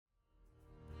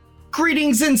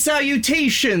Greetings and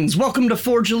salutations! Welcome to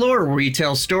Forge Lore, where we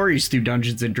tell stories through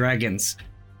Dungeons and Dragons.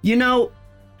 You know,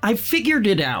 I figured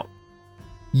it out.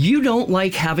 You don't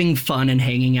like having fun and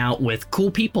hanging out with cool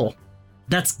people.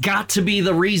 That's got to be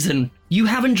the reason you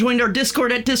haven't joined our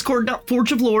Discord at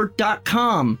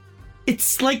discord.forgeoflore.com.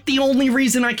 It's like the only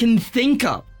reason I can think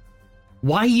of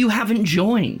why you haven't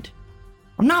joined.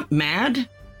 I'm not mad,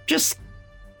 just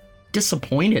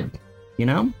disappointed, you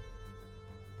know?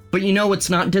 But you know what's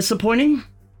not disappointing?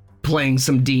 Playing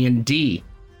some D&D.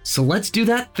 So let's do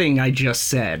that thing I just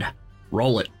said.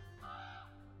 Roll it.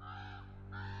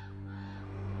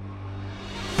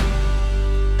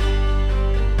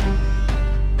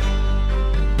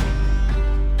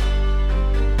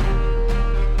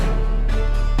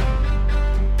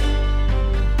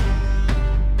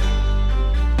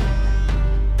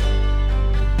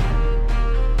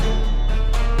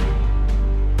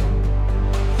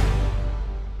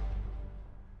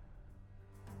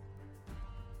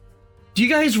 Do you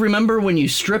guys remember when you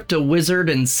stripped a wizard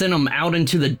and sent him out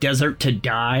into the desert to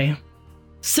die?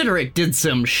 Sideric did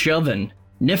some shoving.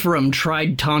 Nifrim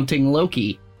tried taunting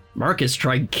Loki. Marcus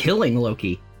tried killing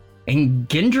Loki. And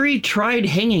Gendry tried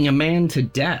hanging a man to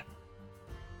death.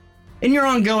 In your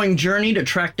ongoing journey to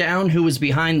track down who was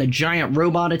behind the giant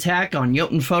robot attack on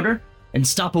Jotunfodr and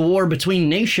stop a war between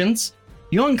nations,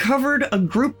 you uncovered a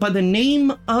group by the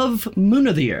name of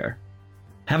Munithir.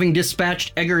 Having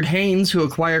dispatched Eggard Haynes, who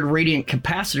acquired radiant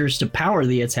capacitors to power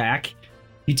the attack,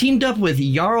 you teamed up with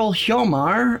Jarl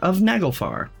Hjalmar of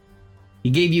Naglfar. He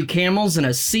gave you camels and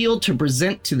a seal to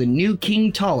present to the new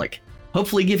King Talik,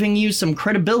 hopefully giving you some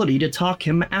credibility to talk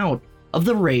him out of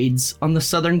the raids on the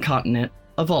southern continent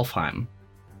of Ulfheim.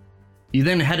 You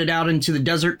then headed out into the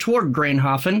desert toward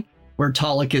Grainhofen, where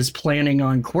Talik is planning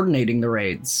on coordinating the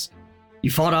raids.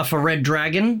 You fought off a red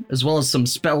dragon, as well as some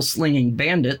spell-slinging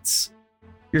bandits.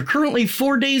 You're currently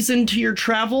 4 days into your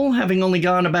travel, having only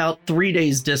gone about 3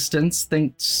 days distance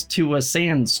thanks to a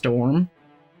sandstorm.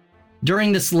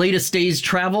 During this latest day's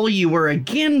travel, you were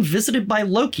again visited by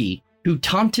Loki, who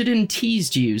taunted and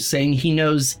teased you, saying he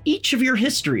knows each of your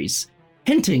histories,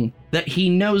 hinting that he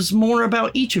knows more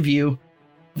about each of you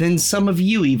than some of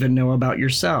you even know about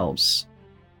yourselves,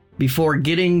 before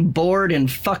getting bored and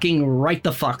fucking right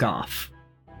the fuck off.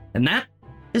 And that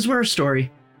is where our story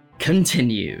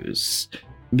continues.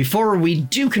 Before we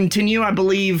do continue, I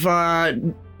believe,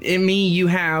 Emmy, you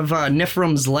have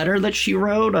Nifrim's letter that she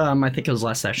wrote. I think it was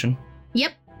last session.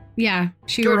 Yep. Yeah,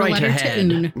 she go wrote right a letter ahead.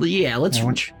 to Oon. Yeah, Why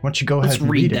don't you go ahead and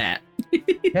read read that.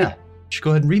 Yeah, just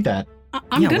go ahead and read that.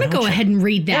 I'm Yeah, going why to go don't you? ahead and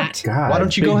read that. God, Why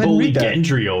don't you big go ahead and bully read that?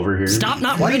 Gendry over here. Stop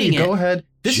not Why don't reading you go it. ahead?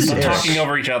 This She's is not Eric. talking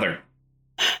over each other.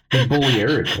 Big bully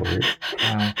Eric over here.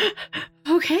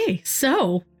 Okay,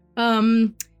 so,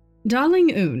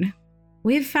 darling Oon,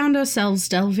 we've found ourselves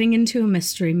delving into a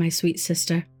mystery, my sweet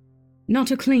sister. Not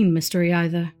a clean mystery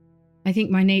either. I think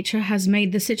my nature has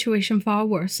made the situation far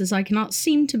worse, as I cannot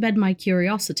seem to bed my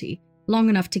curiosity long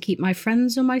enough to keep my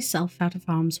friends or myself out of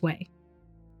harm's way.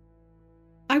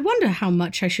 I wonder how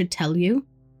much I should tell you.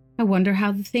 I wonder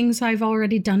how the things I've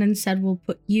already done and said will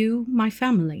put you, my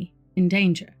family, in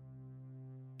danger.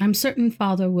 I'm certain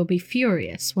Father will be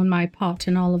furious when my part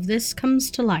in all of this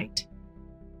comes to light.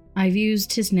 I've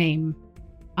used his name,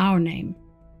 our name.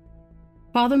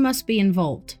 Father must be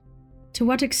involved. To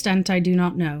what extent I do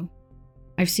not know.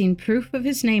 I've seen proof of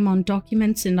his name on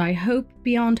documents, and I hope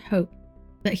beyond hope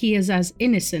that he is as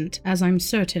innocent as I'm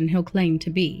certain he'll claim to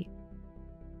be.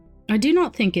 I do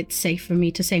not think it's safe for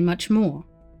me to say much more.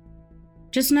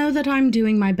 Just know that I'm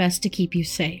doing my best to keep you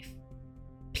safe.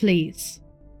 Please,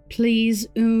 please,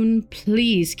 Oon,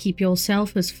 please keep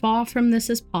yourself as far from this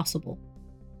as possible.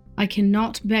 I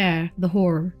cannot bear the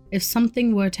horror if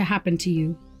something were to happen to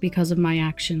you because of my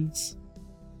actions.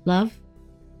 Love,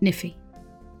 Niffy.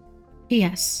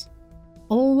 P.S.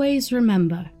 Always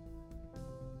remember,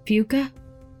 Fuka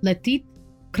Letit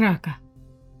Kraka.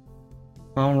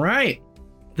 All right.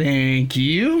 Thank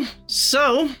you.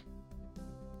 So,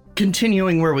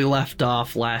 continuing where we left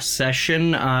off last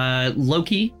session,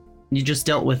 Loki, you just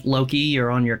dealt with Loki.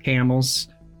 You're on your camels.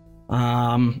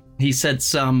 He said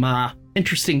some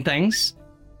interesting things,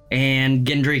 and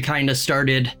Gendry kind of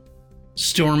started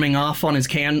storming off on his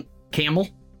camel,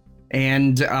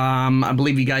 and I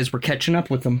believe you guys were catching up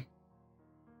with him.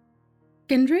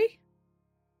 Gendry?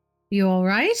 You all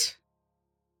right?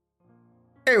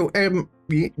 Oh,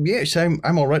 yes, I'm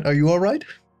all right. Are you all right?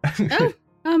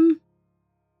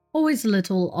 Always a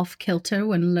little off-kilter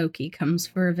when Loki comes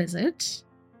for a visit.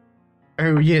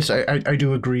 Oh, yes, I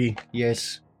do agree.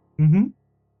 Yes.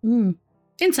 Mm-hmm.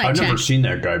 Insight I've check. never seen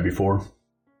that guy before.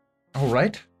 All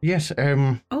right. Yes,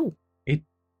 Oh.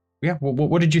 yeah.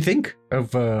 What did you think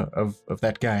of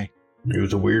that guy? He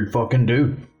was a weird fucking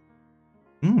dude.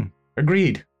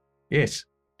 Agreed. Yes.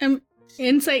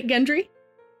 Insight, Gendry?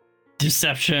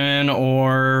 Deception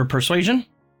or persuasion?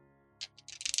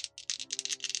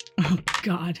 Oh,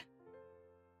 God.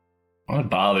 Don't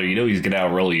bother. You know he's gonna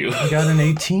outroll you. I got an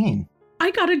 18.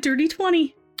 I got a dirty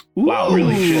 20. Wow,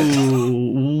 really shit.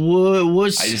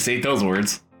 Was I just ate those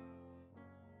words.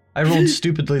 I rolled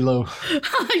stupidly low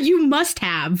You must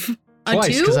have. A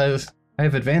twice 2? because I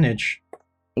have advantage.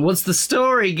 what's the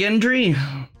story, Gendry?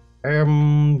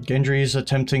 Gendry's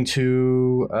attempting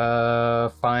to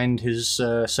find his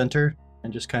center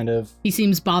and just kind of. He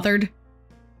seems bothered.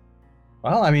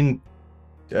 Well, I mean,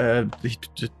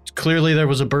 clearly there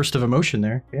was a burst of emotion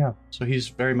there. Yeah, so he's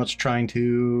very much trying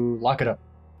to lock it up.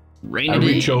 Rain I it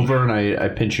reach in. over and I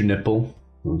pinch your nipple.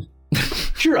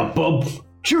 Cheer up, bub.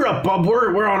 Cheer up, bub.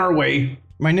 We're on our way.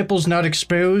 My nipple's not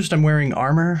exposed. I'm wearing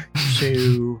armor,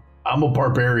 so. I'm a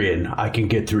barbarian. I can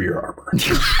get through your armor.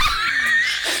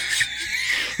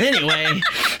 Anyway,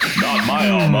 Not my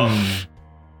armor.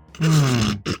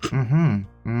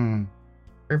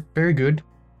 Very good.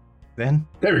 Then.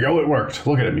 There we go. It worked.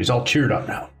 Look at him. He's all cheered up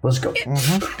now. Let's go.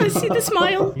 I see the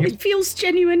smile. It feels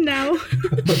genuine now.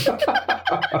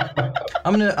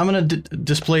 I'm gonna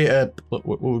display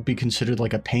what would be considered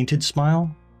like a painted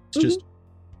smile. It's just.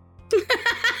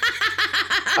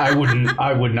 I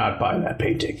would not buy that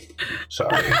painting.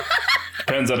 Sorry.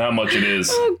 Depends on how much it is.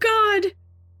 Oh, God.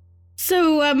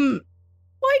 So,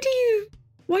 why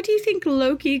do you think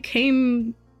Loki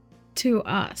came to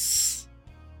us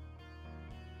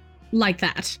like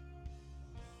that?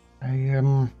 I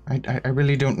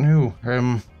really don't know.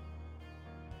 To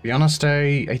be honest,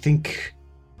 I think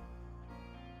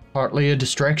partly a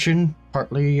distraction,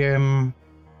 partly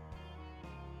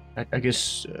I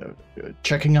guess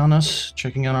checking on us,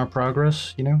 checking on our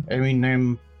progress. You know, I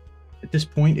mean, at this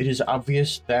point, it is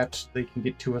obvious that they can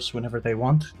get to us whenever they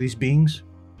want. These beings,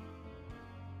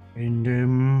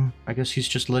 and I guess he's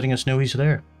just letting us know he's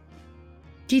there.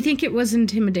 Do you think it was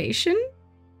intimidation?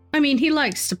 I mean, he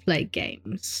likes to play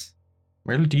games.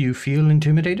 Well, do you feel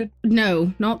intimidated?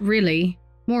 No, not really.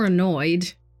 More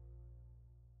annoyed.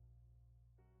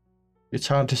 It's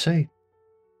hard to say.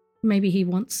 Maybe he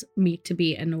wants me to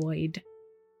be annoyed.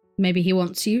 Maybe he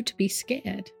wants you to be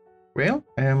scared. Well,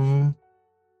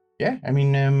 yeah. I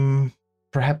mean,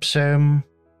 perhaps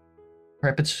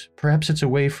it's a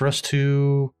way for us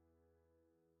to,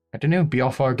 I don't know, be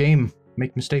off our game,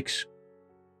 make mistakes.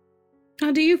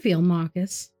 How do you feel,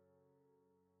 Marcus?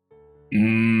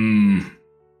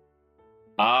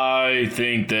 I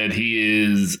think that he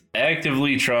is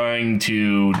actively trying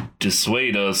to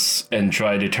dissuade us and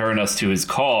try to turn us to his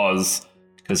cause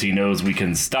because he knows we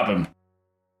can stop him.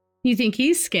 You think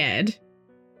he's scared?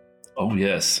 Oh,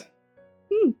 yes.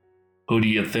 Who do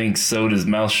you think sewed his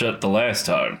mouth shut the last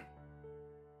time?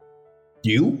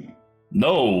 You?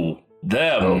 No,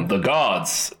 them, the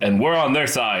gods, and we're on their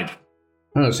side.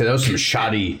 I was gonna say that was some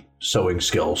shoddy sewing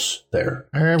skills there.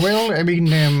 Well, I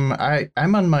mean,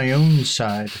 I'm on my own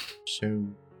side, so.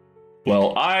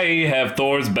 Well, I have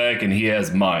Thor's back and he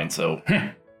has mine, so.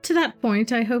 To that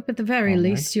point, I hope at the very All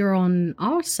right. least you're on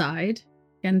our side,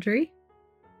 Gendry.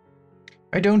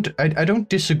 I don't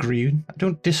disagree. I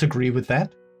don't disagree with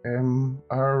that.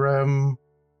 Our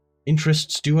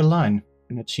interests do align,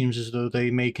 and it seems as though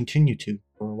they may continue to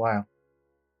for a while.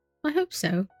 I hope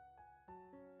so.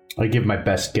 I give my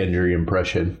best Gendry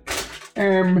impression.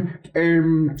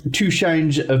 Two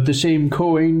sides of the same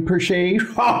coin per se.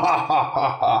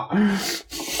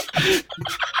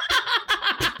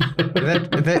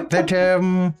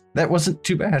 That wasn't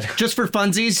too bad. Just for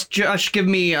funsies, Josh, give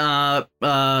me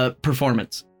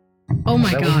performance. Oh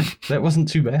my god, That wasn't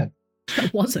too bad.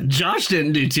 that wasn't. Josh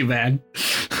didn't do too bad.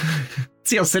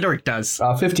 See how Cedric does.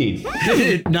 15.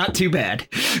 Not too bad.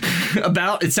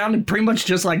 It sounded pretty much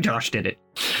just like Josh did it.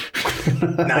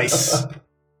 Nice.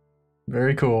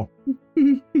 Very cool.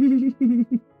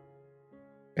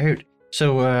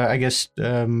 So I guess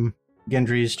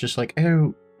Gendry's just like,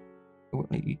 oh,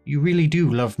 you really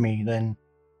do love me then.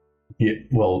 Yeah,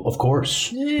 well, of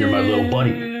course. You're my little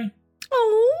buddy.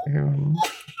 Oh,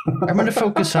 I'm gonna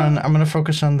focus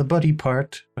on the buddy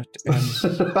part, but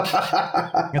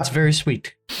that's very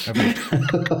sweet of you.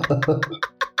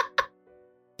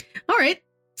 all right.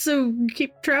 So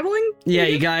keep traveling Yeah,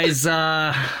 you guys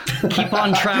keep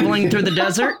on traveling through the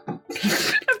desert.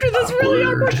 after this really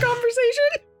awkward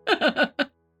conversation.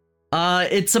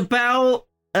 It's about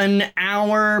an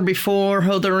hour before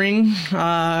Hothering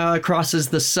crosses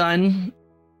the sun.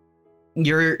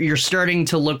 You're starting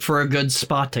to look for a good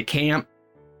spot to camp.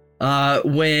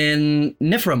 when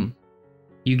Nifrim,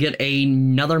 you get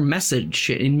another message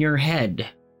in your head.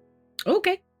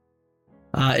 Okay.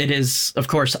 It is, of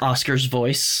course, Oscar's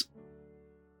voice.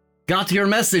 Got your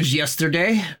message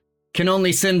yesterday. Can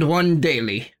only send one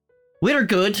daily. We're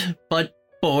good, but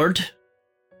bored.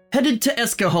 Headed to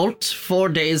Escaholt, 4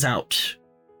 days out.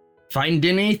 Find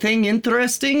anything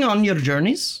interesting on your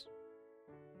journeys?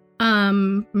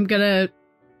 I'm gonna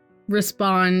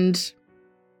respond.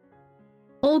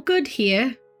 All good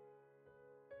here.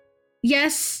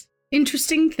 Yes,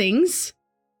 interesting things.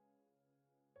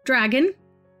 Dragon.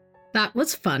 That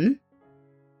was fun.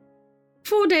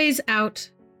 4 days out.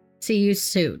 See you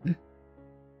soon.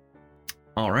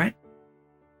 All right.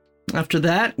 After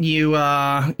that, you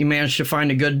manage to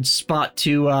find a good spot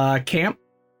to camp,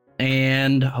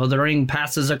 and the ring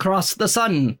passes across the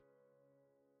sun.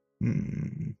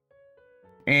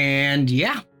 And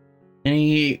yeah,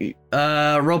 any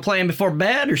role playing before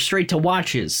bed or straight to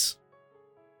watches?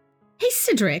 Hey,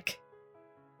 Cedric.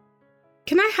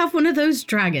 Can I have one of those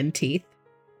dragon teeth?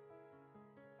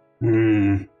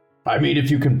 I mean,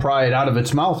 if you can pry it out of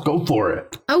its mouth, go for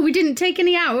it. Oh, we didn't take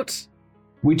any out.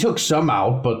 We took some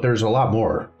out, but there's a lot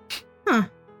more. Huh.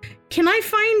 Can I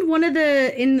find one of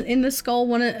the in the skull,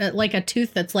 one like a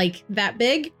tooth that's like that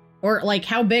big, or like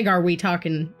how big are we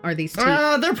talking? Are these teeth?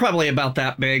 They're probably about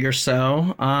that big or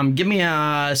so. Give me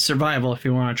a survival if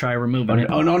you want to try removing it.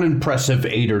 An unimpressive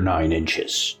 8 or 9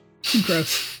 inches.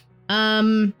 Gross.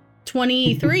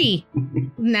 23.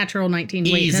 Natural 19.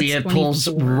 Wait, Easy. that's It pulls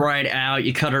 24. right out.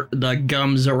 You cut the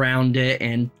gums around it,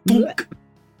 and boonk.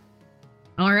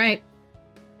 All right.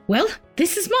 Well,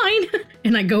 this is mine.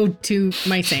 And I go to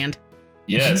my sand.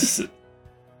 Yes.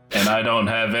 And I don't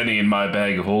have any in my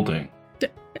bag of holding.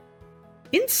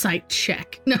 Insight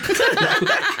check. No.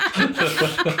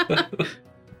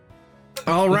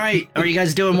 All right. Are you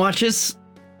guys doing watches?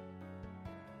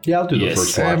 Yeah, I'll do Yes. the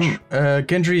first watch.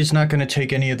 Gendry is not going to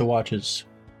take any of the watches.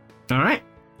 All right.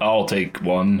 I'll take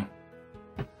one.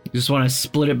 You just want to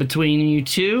split it between you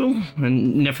two,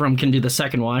 and Nifrim can do the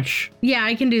second watch. Yeah,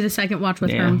 I can do the second watch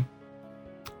with her.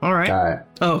 All right. All right.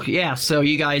 Oh, yeah. So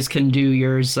you guys can do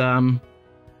yours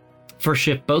first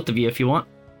shift, both of you, if you want.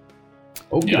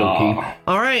 Okie dokie. Yeah.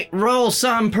 All right. Roll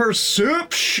some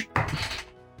perception.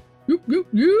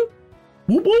 You.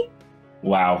 Whoop, whoop.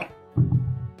 Wow.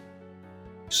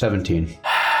 17.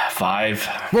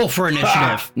 5. Roll for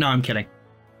initiative. No, I'm kidding.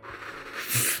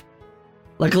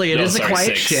 Luckily, it No, is sorry, a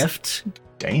quiet 6. shift.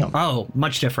 Damn. Oh,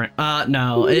 much different.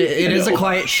 No, it is a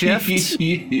quiet shift.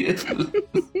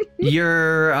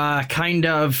 You're kind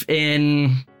of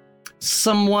in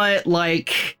somewhat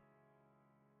like,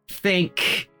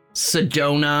 think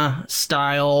Sedona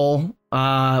style,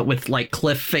 with like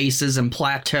cliff faces and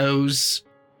plateaus,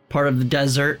 part of the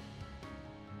desert.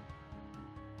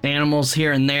 Animals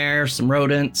here and there, some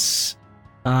rodents.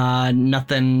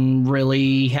 Nothing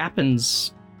really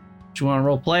happens. Do you want to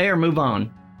role play or move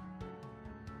on?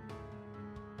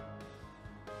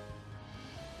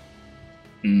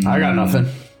 I got nothing.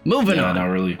 Moving Yeah, on. not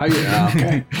really.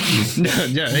 Okay.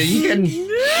 No, you can.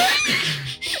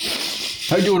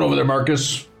 How you doing over there,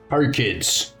 Marcus? How are your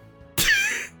kids?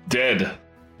 Dead.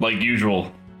 Like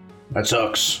usual. That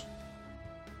sucks.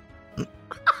 I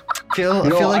feel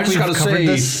like I just we've gotta covered say,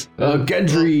 this.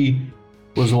 Gendry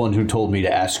was the one who told me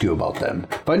to ask you about them.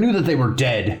 If I knew that they were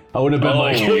dead, I would have been Oh,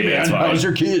 like, hey yeah, man, that's fine. how's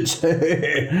your kids?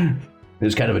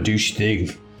 It's kind of a douchey thing.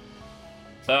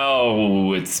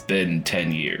 Oh, it's been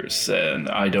 10 years, and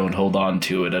I don't hold on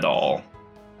to it at all.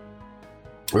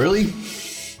 Really?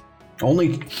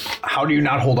 Only, how do you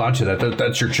not hold on to that?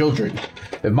 That's your children.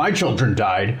 If my children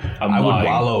died, I'm I would lying.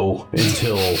 wallow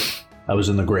until I was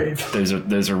in the grave.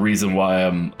 There's a reason why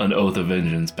I'm an Oath of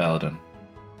Vengeance paladin.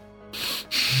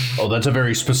 Oh, that's a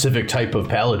very specific type of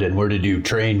paladin. Where did you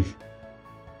train?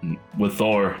 With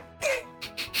Thor.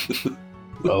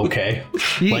 Okay.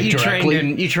 You, Like you trained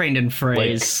directly? in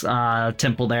Frey's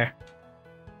temple there.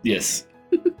 Yes.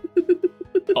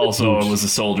 Also, I was a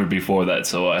soldier before that,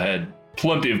 so I had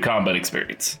plenty of combat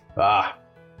experience. Ah.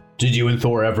 Did you and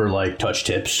Thor ever, like, touch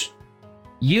tips?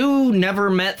 You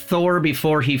never met Thor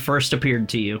before he first appeared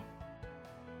to you,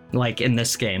 like in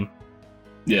this game.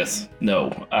 Yes.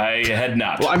 No, I had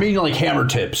not. Well, I mean, like, hammer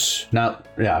tips. Not,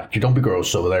 yeah, you don't be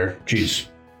gross over there. Jeez.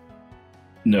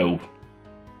 No.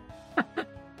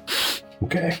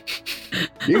 Okay.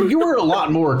 You were a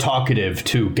lot more talkative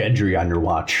to Gendry on your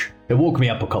watch. It woke me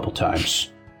up a couple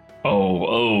times.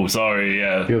 Oh, sorry,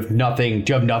 yeah. You have nothing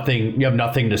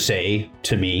to say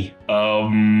to me.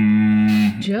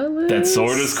 Jealous. That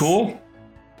sword is cool?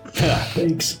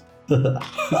 Thanks.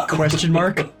 Question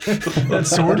mark? That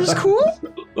sword is cool?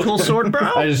 Cool sword,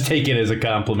 bro. I just take it as a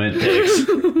compliment. Thanks.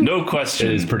 No It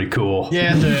question. is pretty cool.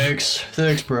 Yeah,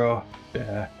 thanks, bro.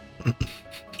 Yeah.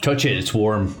 Touch it, it's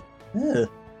warm. Yeah.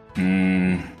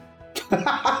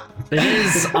 It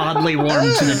is oddly warm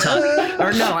to the touch.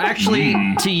 Or no, actually,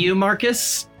 to you,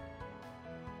 Marcus,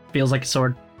 feels like a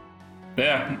sword.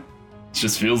 Yeah. It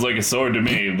just feels like a sword to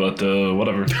me, but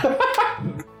whatever.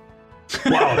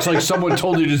 Wow, it's like someone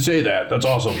told you to say that. That's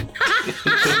awesome.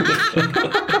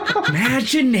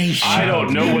 Imagination. I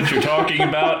don't know what you're talking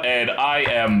about, and I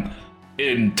am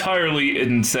entirely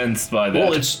incensed by that.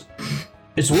 Well, it's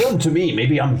warm to me.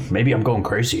 Maybe I'm going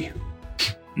crazy.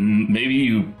 Maybe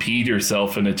you peed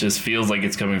yourself and it just feels like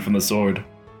it's coming from the sword.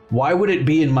 Why would it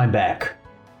be in my back?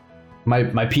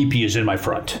 My pee-pee is in my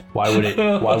front. Why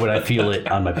would I feel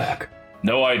it on my back?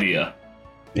 No idea.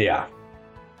 Yeah.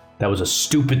 That was a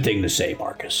stupid thing to say,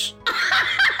 Marcus.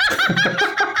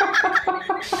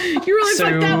 You really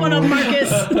fucked that one up, Marcus.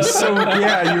 So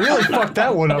yeah, you really fucked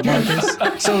that one up, Marcus.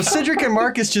 So Cedric and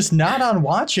Marcus just not on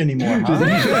watch anymore, huh?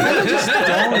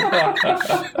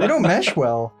 They don't mesh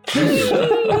well.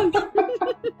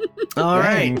 All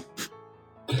right. Dang.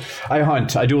 I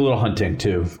hunt. I do a little hunting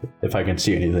too, if I can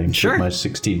see anything. Sure. With my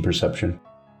 16 perception.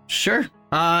 Sure.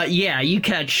 Yeah, you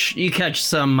catch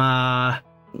some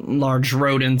large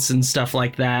rodents and stuff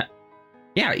like that.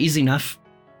 Yeah, easy enough.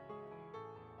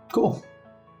 Cool.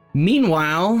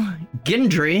 Meanwhile,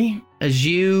 Gendry, as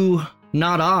you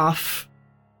nod off,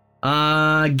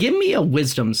 give me a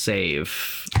wisdom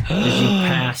save as you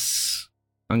pass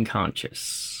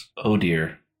unconscious. Oh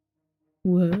dear.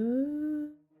 What?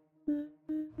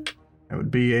 That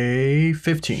would be a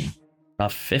 15. A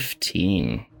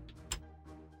 15.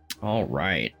 All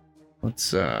right.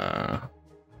 Let's pull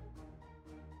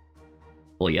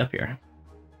you up here.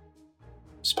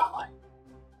 Spotlight.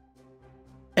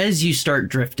 As you start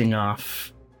drifting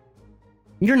off,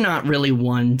 you're not really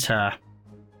one to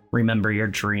remember your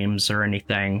dreams or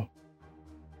anything.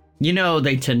 You know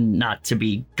they tend not to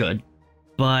be good,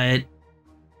 but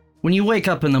when you wake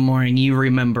up in the morning, you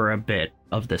remember a bit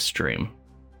of this dream.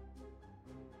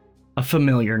 A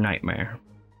familiar nightmare.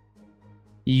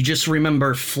 You just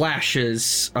remember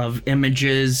flashes of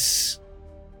images,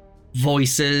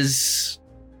 voices,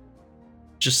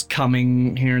 just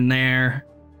coming here and there.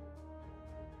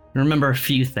 You remember a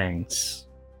few things.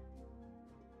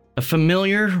 A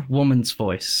familiar woman's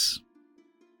voice.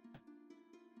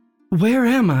 Where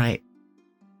am I?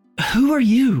 Who are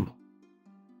you?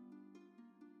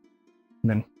 And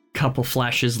then a couple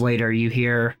flashes later, you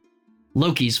hear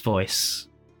Loki's voice.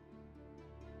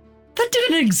 That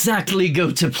didn't exactly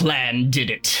go to plan, did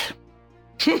it?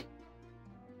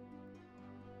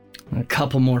 A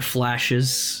couple more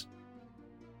flashes.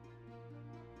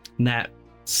 And that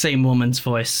same woman's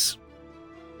voice.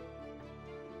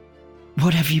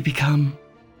 What have you become?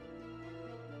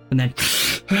 And then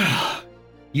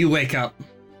you wake up.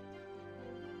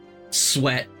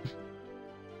 Sweat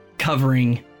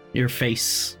covering your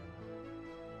face.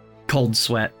 Cold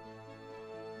sweat.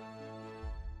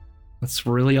 That's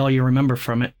really all you remember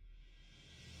from it.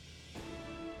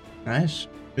 Nice.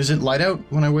 Is it light out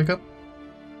when I wake up?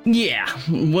 Yeah,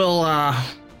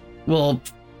 we'll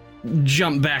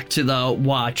jump back to the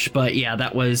watch, but yeah,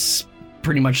 that was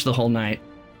pretty much the whole night.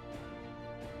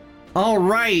 All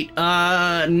right,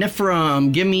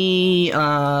 Nifram, give me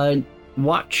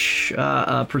watch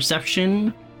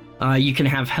perception. You can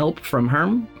have help from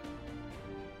Herm.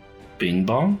 Bing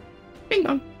bong? Bing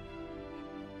bong.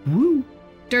 Woo.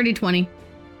 Dirty 20.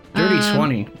 Dirty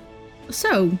 20.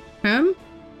 So,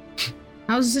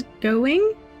 how's it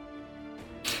going?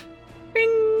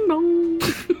 Bing bong.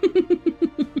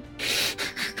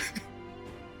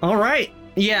 All right.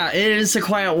 Yeah, it is a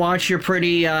quiet watch. You're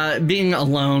pretty, being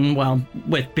alone, well,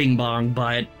 with Bing Bong,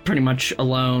 but pretty much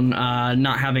alone,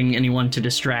 not having anyone to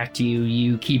distract you.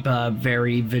 You keep a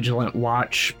very vigilant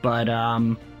watch, but,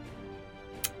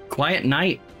 quiet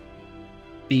night.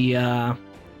 Yeah.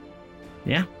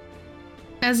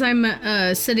 As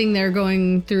I'm sitting there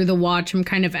going through the watch, I'm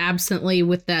kind of absently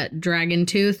with that dragon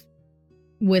tooth.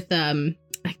 With, I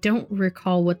don't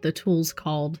recall what the tool's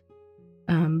called,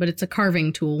 but it's a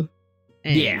carving tool.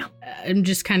 And Yeah. I'm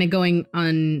just kind of going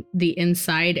on the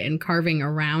inside and carving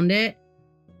around it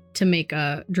to make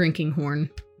a drinking horn.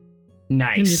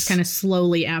 Nice. I'm just kind of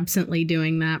slowly, absently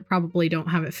doing that. Probably don't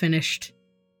have it finished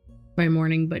by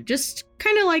morning, but just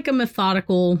kind of like a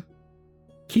methodical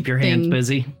keep your hands thing.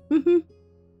 busy. Mm-hmm.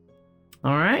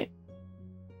 All right.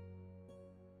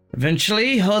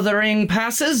 Eventually, Hothering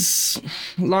passes.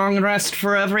 Long rest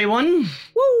for everyone.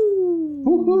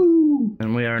 Woo!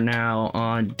 And we are now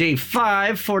on day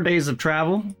 5, 4 days of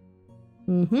travel.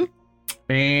 Mm-hmm.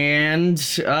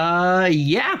 And,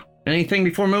 yeah. Anything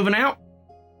before moving out?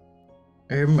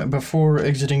 Before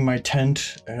exiting my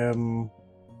tent,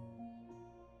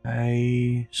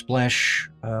 I splash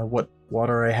what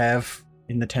water I have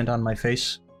in the tent on my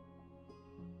face.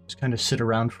 Just kind of sit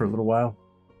around for a little while.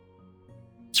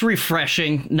 It's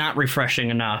refreshing. Not refreshing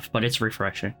enough, but it's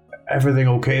refreshing. Everything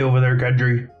okay over there,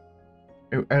 Gendry?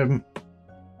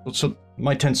 So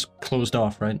my tent's closed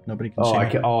off, right? Nobody can see me. I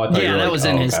thought you were that was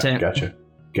in his tent. Gotcha.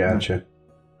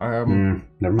 Never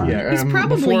mind. Yeah, He's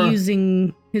probably before-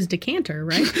 using his decanter,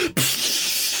 right?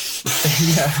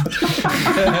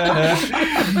 Yeah.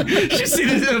 You see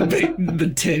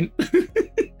the tent.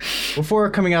 Before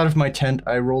coming out of my tent,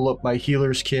 I roll up my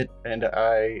healer's kit and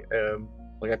I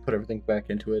put everything back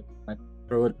into it. I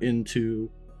throw it into,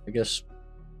 I guess,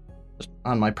 just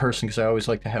on my person because I always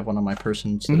like to have one on my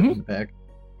person instead of in the bag.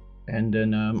 And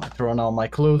then I throw on all my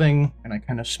clothing and I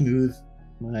kind of smooth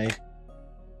my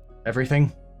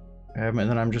everything. And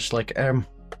then I'm just like, then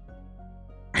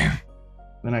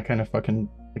I kind of fucking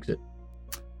exit.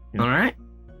 All right.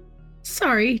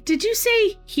 Sorry, did you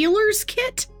say healer's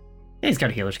kit? Yeah, he's got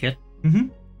a healer's kit. Mm-hmm.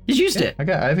 He's used it. I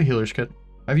have a healer's kit.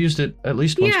 I've used it at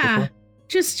least once before.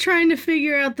 Just trying to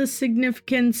figure out the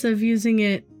significance of using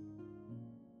it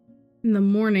in the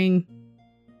morning.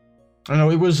 I know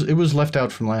it was left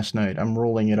out from last night. I'm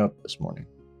rolling it up this morning.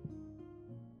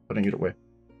 Putting it away.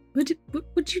 What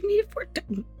you need it for?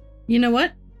 You know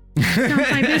what?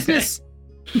 Not my business.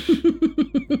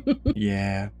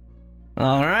 Yeah.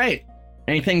 All right.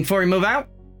 Anything before we move out?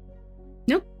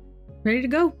 Nope. Ready to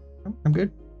go. I'm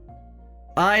good.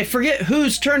 I forget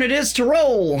whose turn it is to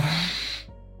roll.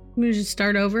 We should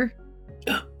start over.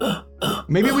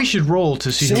 Maybe we should roll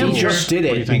to see Sam who just did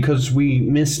what do you it think? because we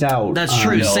missed out. That's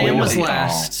true. no, Sam was wait.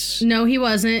 last. No, he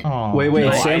wasn't. Aw. Wait, No,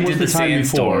 I Sam was did the the time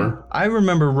sandstorm. before. I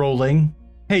remember rolling.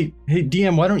 Hey,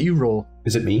 DM, why don't you roll?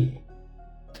 Is it me?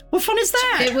 What fun is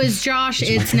that? It was Josh.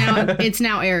 It's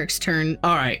now Eric's turn.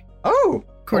 All right. Oh!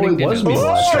 According it was to me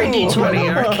last Straight time.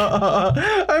 D20, Eric.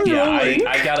 I'm Yeah, rolling.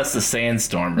 I got us the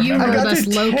sandstorm, You remember? rolled got us a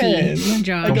Loki, 10.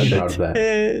 Josh. I got Shout the that.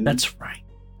 10. That's right.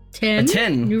 10? A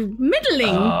 10. You're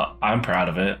middling. I'm proud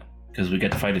of it because we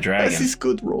get to fight a This dragon. is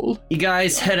good roll. You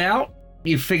guys head out.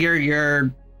 You figure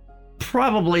you're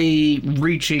probably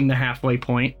reaching the halfway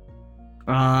point.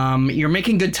 You're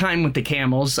making good time with the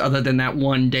camels, other than that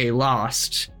one day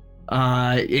lost.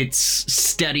 It's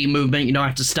steady movement. You don't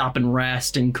have to stop and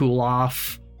rest and cool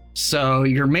off. So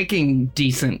you're making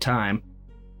decent time.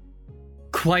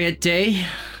 Quiet day.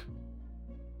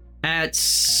 At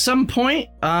some point,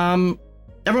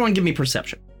 everyone give me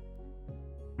perception.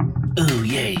 Oh,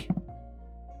 yay.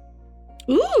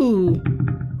 Ooh.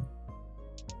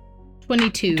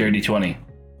 22. Dirty 20.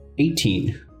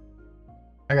 18.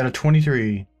 I got a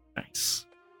 23. Nice.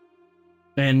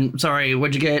 And sorry,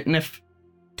 what'd you get, Nif?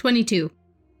 22.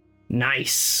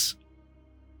 Nice.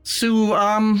 So,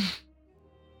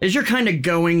 as you're kind of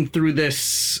going through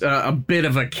this, a bit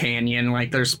of a canyon,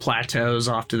 like there's plateaus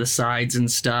off to the sides and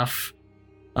stuff,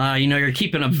 you're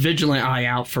keeping a vigilant eye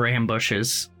out for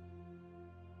ambushes.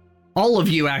 All of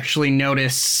you actually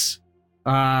notice,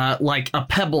 like a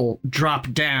pebble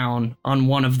drop down on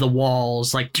one of the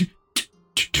walls, like,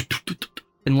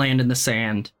 and land in the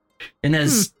sand. And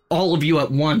as all of you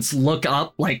at once look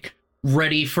up, like,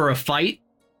 ready for a fight,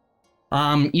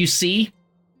 you see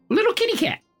little kitty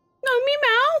cat. No,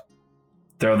 meow.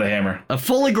 Throw the hammer. A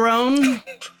fully grown,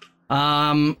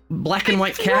 black and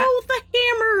white cat. Throw the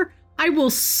hammer. I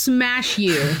will smash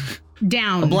you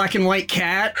down. A black and white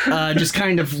cat just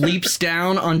kind of leaps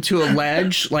down onto a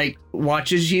ledge, like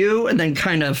watches you, and then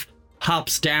kind of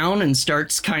hops down and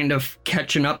starts kind of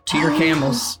catching up to your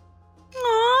camels.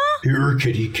 Aw. Here,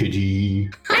 kitty.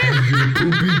 Here's your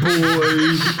poopy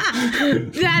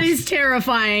boy. That is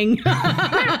terrifying.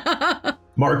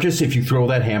 Marcus, if you throw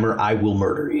that hammer, I will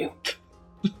murder you.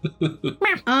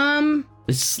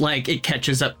 It's like it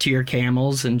catches up to your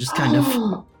camels and just kind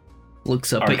of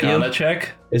looks up at Arcana you.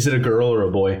 check. Is it a girl or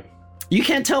a boy? You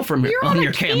can't tell from You're on on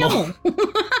your a camel.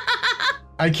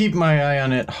 I keep my eye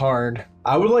on it hard.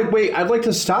 I'd like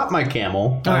to stop my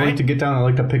camel. I'd right. like to get down. I'd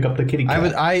like to pick up the kitty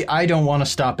cat. I don't want to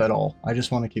stop at all. I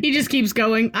just want to keep. He just keeps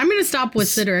going. I'm going to stop with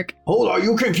Cedric. Hold on,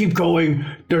 you can keep going.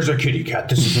 There's a kitty cat.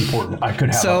 This is important. I could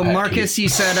have So a pet Marcus, kitty. you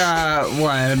said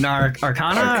what, an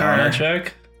Arcana? Arcana or-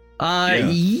 check.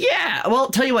 Yeah. Well,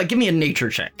 tell you what, give me a nature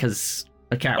check because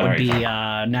a cat would Alright, be fine.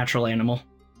 a natural animal.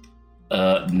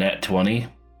 Net 20.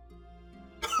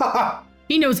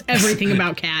 He knows everything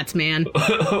about cats, man.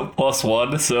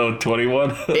 +1, so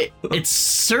 21. It's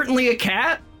certainly a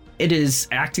cat. It is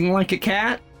acting like a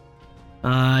cat.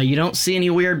 You don't see any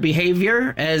weird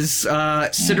behavior as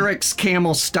Sidoric's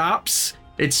camel stops.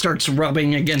 It starts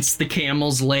rubbing against the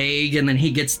camel's leg, and then he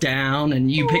gets down,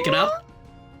 and you pick it up.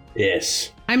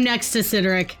 Yes. I'm next to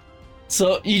Sidoric.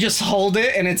 So you just hold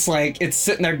it, and it's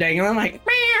sitting there dangling like,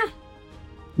 meow.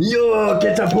 Yo,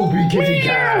 get a poopy kitty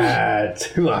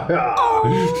cat. Meow.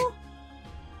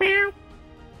 I'm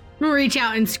gonna reach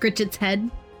out and scritch its head.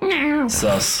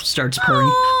 Sus. Starts purring.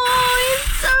 Oh,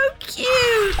 it's so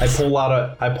cute.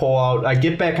 I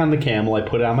get back on the camel, I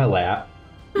put it on my lap.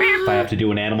 If I have to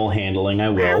do an animal handling, I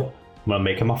will. I'm gonna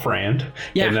make him a friend.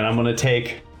 Yeah. And then I'm gonna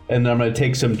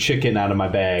take some chicken out of my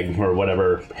bag or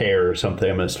whatever, hair or something.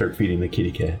 I'm gonna start feeding the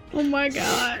kitty cat. Oh my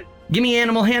god. Give me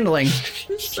animal handling.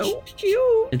 It's so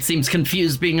cute. It seems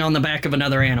confused being on the back of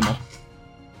another animal.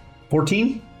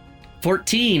 14?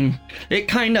 14. It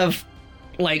kind of,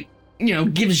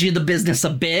 gives you the business a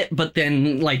bit, but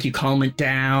then, you calm it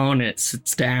down, it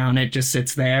sits down, it just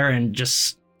sits there and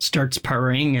just starts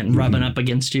purring and rubbing up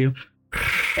against you.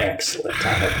 Excellent. I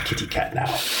have a kitty cat now.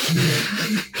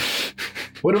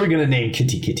 What are we going to name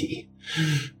Kitty?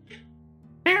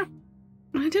 I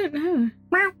don't know.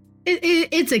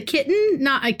 It's a kitten,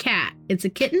 not a cat. It's a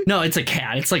kitten? No, it's a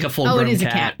cat. It's like a full-grown it is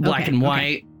cat. a cat. Black Okay, and okay.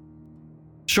 white.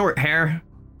 Short hair.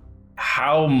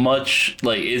 How much,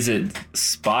 is it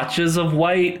spotches of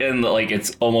white and,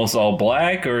 it's almost all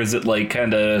black? Or is it,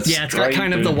 kind of Yeah, it's got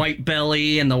kind of the white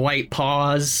belly and the white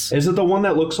paws. Is it the one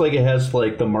that looks like it has,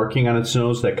 the marking on its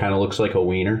nose that kind of looks like a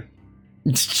wiener?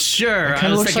 Sure. kinda I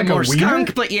was looks thinking like a more wiener?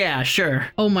 skunk, but yeah, sure.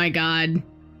 Oh my god.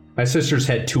 My sister's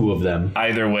had 2 of them.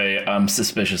 Either way, I'm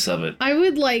suspicious of it. I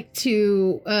would like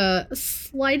to,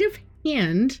 sleight of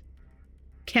hand,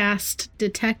 cast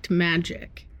Detect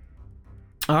Magic.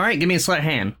 All right, give me a sleight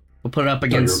hand. We'll put it up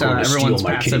against going to everyone's steal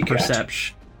my passive kitty cat.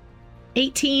 perception.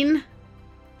 18.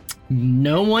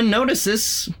 No one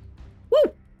notices.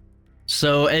 Woo!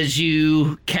 So as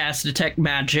you cast Detect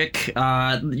Magic,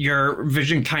 your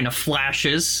vision kind of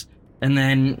flashes, and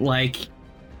then, like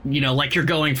you're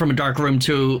going from a dark room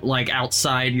to,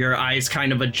 outside, your eyes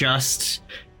kind of adjust,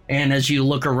 and as you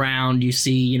look around, you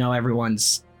see,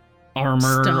 everyone's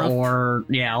armor Stuff. or,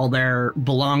 all their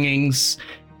belongings,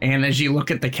 and as you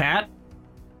look at the cat,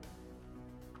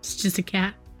 It's just a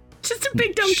cat. Just a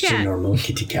big dumb Just a cat. normal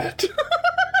kitty cat.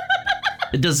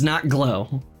 it does not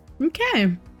glow.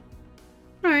 Okay.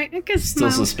 Alright, I guess Still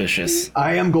smile. suspicious.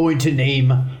 I am going to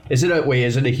name... Is it a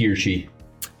he or she?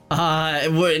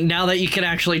 Now that you can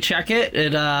actually check it,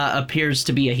 it appears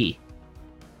to be a he.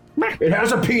 It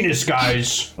has a penis,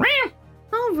 guys.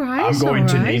 Alright. I'm going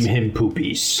to name him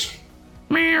Poopies.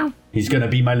 Meow. He's going to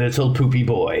be my little poopy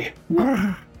boy.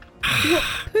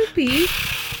 Poopy.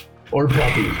 Or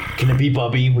Bubby. Can it be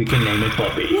Bubby? We can name it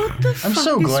Bubby. What the fuck I'm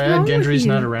so is glad wrong with Gendry's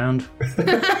you? not around.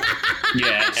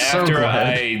 Yeah, So after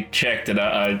glad. I checked it,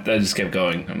 I just kept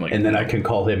going. I'm like, And then I can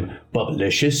call him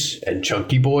Bubblicious and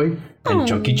Chunky Boy and Oh.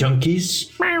 Chunky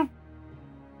Chunkies Meow.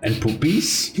 and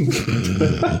Poopies.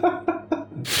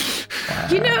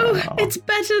 It's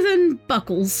better than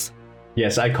Buckles.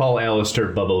 Yes, I call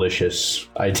Alistair Bubblicious.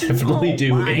 I definitely Oh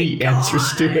do. my And he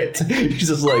answers to it. He's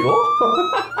just like,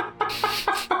 oh.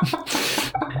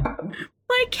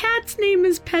 My cat's name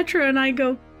is Petra, and I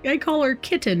call her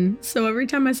Kitten. So every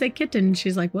time I say Kitten,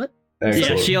 she's like, what? Yeah,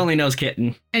 Excellent. she only knows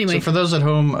kitten. Anyway, So for those at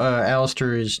home,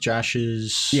 Alistair is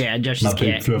Josh's... Yeah, Josh's My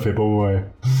big cat. fluffy boy.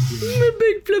 my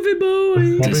big fluffy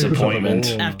boy. disappointment.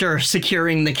 After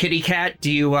securing the kitty cat, do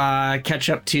you catch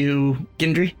up to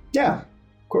Gendry? Yeah,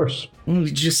 of course. He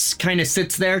just kind of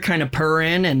sits there, kind of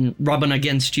purring and rubbing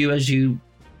against you as you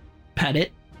pet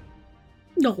it.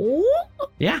 No.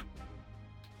 Yeah.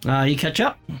 You catch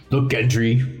up. Look,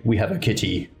 Gendry, we have a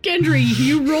kitty. Gendry,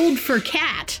 you rolled for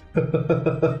cat.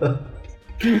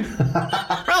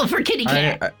 Roll for kitty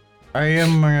cat. I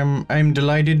am I'm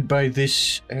delighted by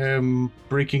this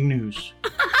breaking news.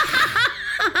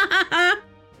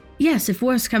 Yes, if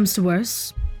worse comes to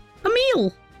worse, a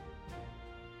meal.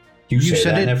 You say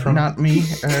said that, it, Ephraim? not me.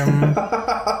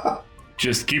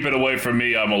 Just keep it away from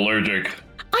me. I'm allergic.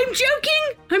 I'm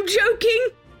joking.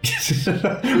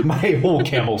 My whole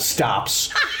camel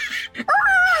stops.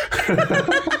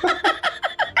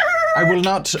 I will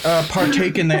not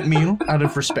partake in that meal out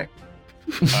of respect.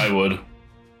 I would.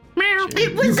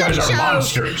 It was You guys a are joke.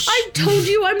 monsters. I told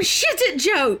you I'm shit at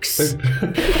jokes.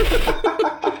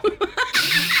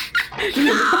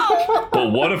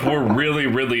 But what if we're really,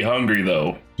 really hungry,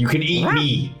 though? You can eat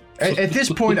me. At this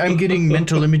point, I'm getting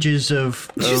mental images of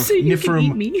Did you say you can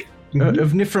eat Nifrim me?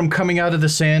 of Nifrim coming out of the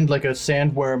sand like a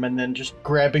sandworm and then just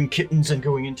grabbing kittens and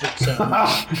going into the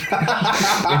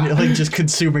sand. And like just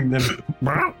consuming them.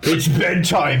 It's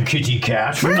bedtime, kitty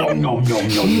cat. Nom, nom, nom,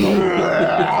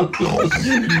 nom, nom.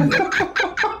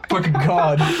 Fucking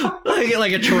God.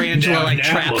 Like a tarantula, Down like that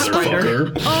trap spider.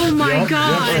 motherfucker. Oh my Yep,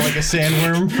 god. or like a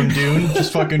sandworm from Dune.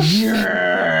 Just fucking.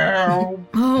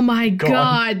 Oh my Go on.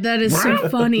 god, that is so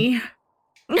funny.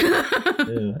 Yeah.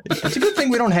 It's a good thing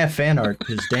we don't have fan art,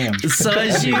 because damn. So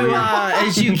as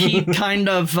you keep kind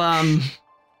of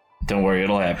Don't worry,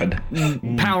 it'll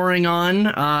happen. powering on,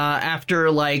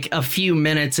 after like a few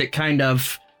minutes, it kind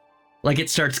of like it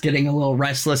starts getting a little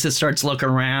restless. It starts looking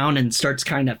around and starts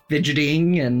kind of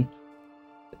fidgeting, and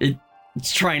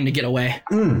it's trying to get away.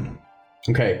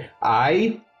 Okay,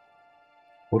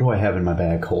 what do I have in my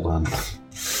bag? Hold on.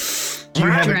 Do you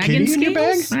have a Dragon kitty in your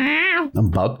bag? scales? I'm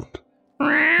about.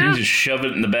 You just shove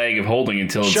it in the bag of holding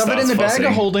until it Shove stops it in the fussing.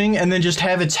 bag of holding and then just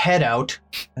have its head out,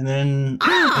 and then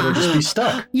it'll just be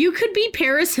stuck. You could be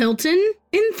Paris Hilton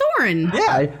in Thorin.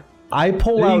 Yeah. I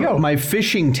pull There you out go. my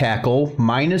fishing tackle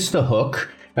minus the hook.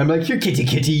 I'm like, here, kitty,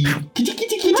 kitty, kitty,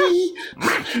 kitty, kitty.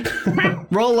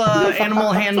 Roll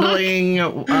animal handling.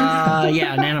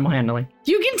 Yeah, an animal handling.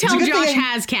 You can tell a good Josh thing-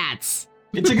 has cats.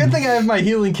 It's a good thing I have my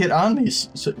healing kit on me,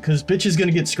 because bitch is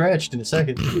gonna get scratched in a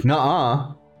second.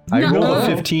 Nuh-uh. I rolled Nuh-uh.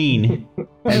 a 15,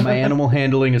 and my animal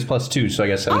handling is +2, so I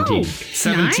got 17.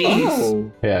 17.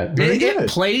 Oh. Yeah. Very It good.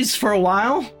 plays for a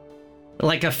while,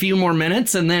 like a few more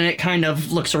minutes, and then it kind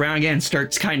of looks around again, and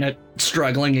starts kind of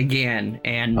struggling again,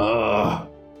 and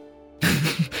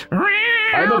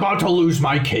I'm about to lose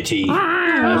my kitty.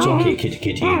 That's okay, kitty,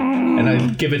 kitty. And I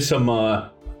give it some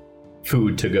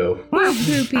food to go.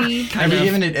 Poopy. Have kind you of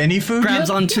given it any food grabs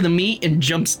yet? onto the meat and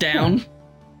jumps down,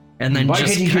 and then Bye,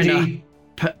 just kitty, kind of kitty.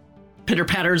 pitter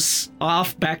patters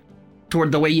off back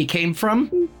toward the way you came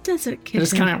from. Desert kitchen.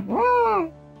 Just kind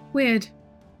of. Weird.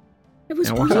 It was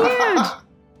Yeah, weird. what-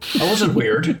 I wasn't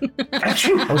weird.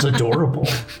 I was adorable.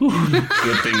 Good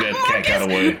thing that cat got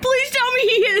away. Please tell me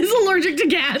he is allergic to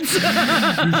cats.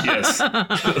 Yes.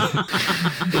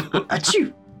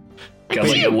 Achoo. Got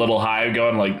like a little hive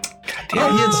going like,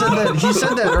 Yeah, he had said that. He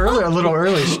said that earlier, a little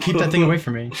earlier. Keep that thing away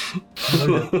from me.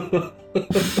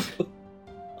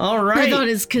 All I right. thought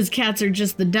it's because cats are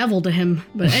just the devil to him.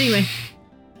 But anyway.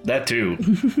 that too.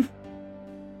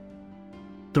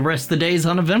 The rest of the day is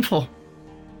uneventful.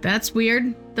 That's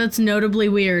weird. That's notably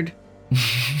weird.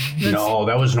 No,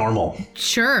 that was normal.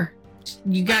 Sure.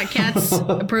 You got cats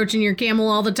approaching your camel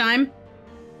all the time?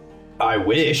 I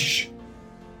wish.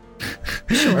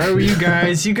 Where were you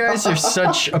guys? You guys are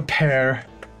such a pair.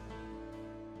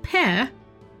 Pair?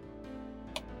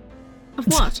 Of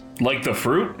what? Like the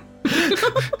fruit?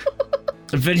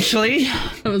 Eventually,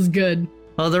 That was good.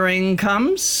 othering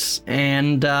comes,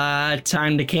 and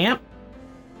time to camp.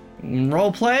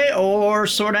 Roleplay or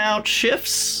sort out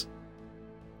shifts.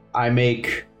 I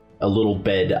make a little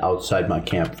bed outside my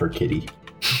camp for Kitty.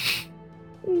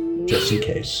 Just in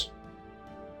case.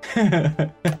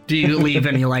 Do you leave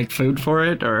any like food for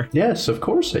it, or? Yes, of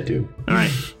course I do. All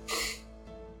right.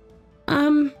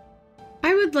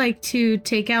 I would like to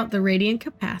take out the radiant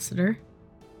capacitor.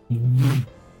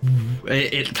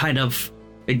 It kind of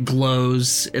it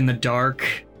glows in the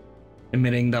dark,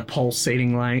 emitting the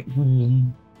pulsating light.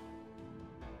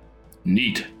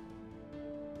 Neat.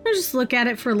 I'll just look at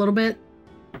it for a little bit.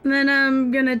 And then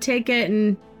I'm gonna take it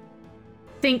and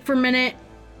think for a minute.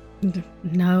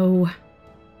 No.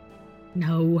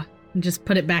 And just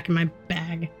put it back in my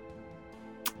bag.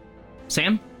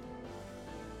 Sam?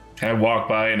 Can I walk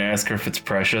by and ask her if it's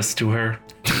precious to her?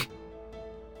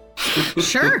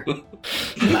 Sure.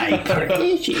 My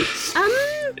precious.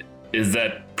 Is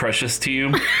that precious to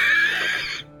you?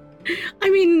 I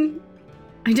mean,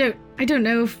 I don't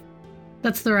know if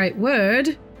that's the right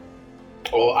word.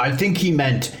 Oh, I think he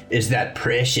meant, is that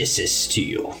precious to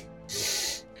you?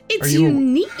 It's you-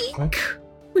 unique, What?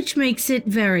 which makes it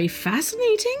very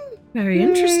fascinating, very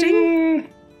interesting.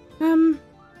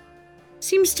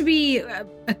 Seems to be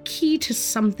a key to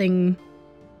something,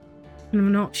 and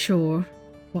I'm not sure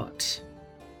what.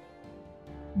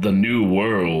 The new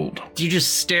world. Do you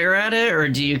just stare at it, or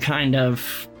do you kind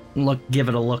of give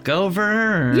it a look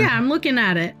over? Or Yeah, I'm looking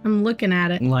at it.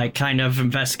 like kind of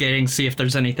investigating, see if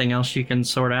there's anything else you can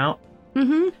sort out.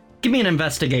 Mm-hmm. Give me an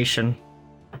investigation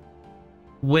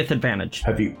with advantage.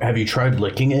 Have you tried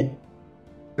licking it?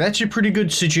 That's a pretty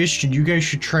good suggestion. You guys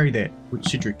should try that. What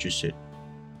Cedric just said.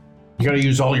 You gotta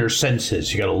use all your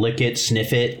senses. You gotta lick it,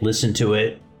 sniff it, listen to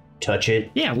it, touch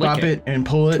it, Yeah, lick Pop it. it and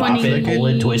pull it. pop it, Lick pull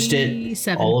it, twist it,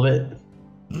 27. all of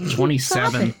it.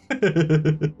 27.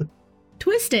 it.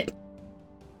 Twist it.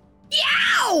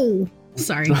 Ow!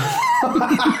 Sorry.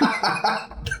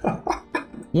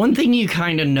 One thing you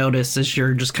kind of notice as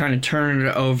you're just kind of turning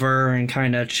it over and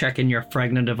kind of checking your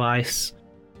Fragna device,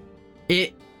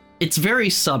 it's very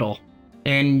subtle,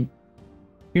 and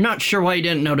you're not sure why you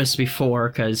didn't notice before,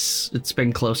 because it's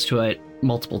been close to it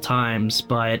multiple times,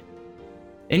 but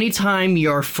anytime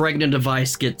your Fragna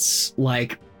device gets,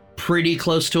 like, pretty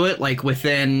close to it, like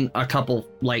within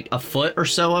a foot or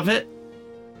so of it,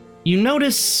 you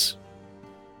notice,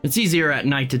 it's easier at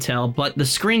night to tell, but the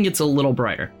screen gets a little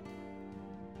brighter.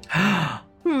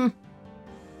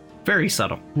 Very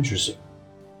subtle. Interesting.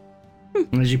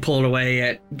 As you pull it away,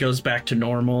 it goes back to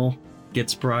normal,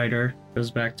 gets brighter, goes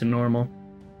back to normal.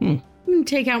 I'm gonna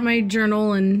take out my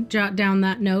journal and jot down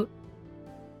that note.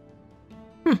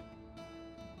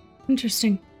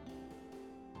 Interesting.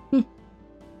 All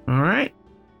right.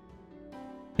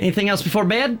 Anything else before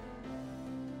bed?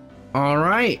 All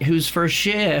right. Who's first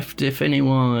shift, if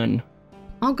anyone?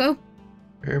 I'll go.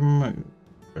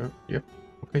 Yep.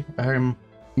 Okay.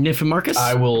 Niff and Marcus?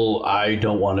 I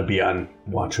don't want to be on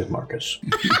watch with Marcus.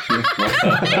 He's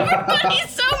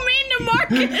so mean to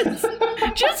Marcus!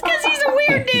 Just because he's a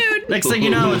weird dude! Next thing you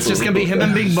know, it's just gonna be him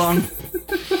and Bing Bong.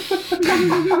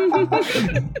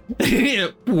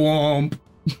 Womp.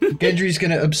 Gendry's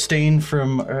gonna abstain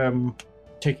from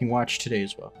taking watch today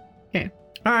as well. Okay.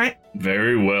 All right.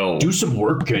 Very well. Do some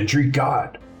work, Gendry.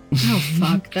 God. Oh,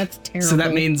 fuck. That's terrible. So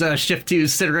that means shift to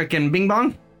Cedric and Bing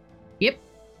Bong? Yep.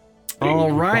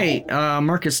 All right.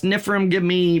 Marcus Nifrim, give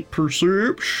me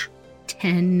perception.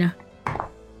 10.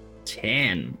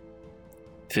 10.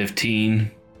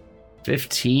 15.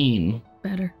 15.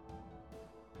 Better.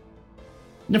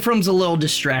 Nifrim's a little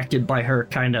distracted by her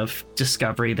kind of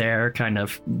discovery there, kind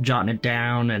of jotting it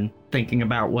down and thinking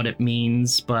about what it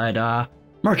means, but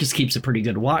Marcus keeps a pretty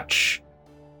good watch.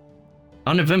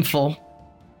 Uneventful.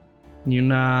 You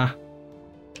can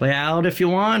play out if you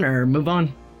want, or move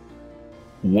on.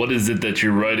 What is it that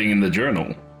you're writing in the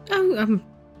journal? Oh,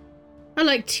 I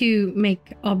like to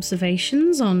make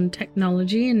observations on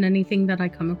technology and anything that I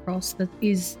come across that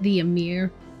is the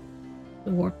Emir,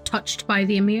 or touched by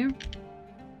the Emir.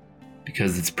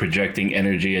 Because it's projecting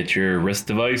energy at your wrist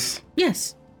device?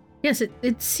 Yes. Yes,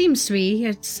 it seems to be.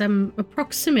 It's a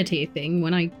proximity thing.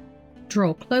 When I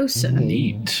draw closer,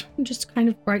 Neat. it just kind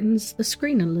of brightens the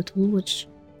screen a little, which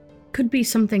could be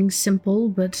something simple,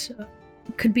 but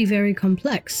could be very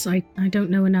complex. I don't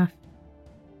know enough.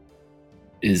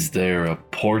 Is there a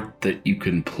port that you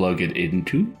can plug it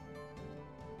into?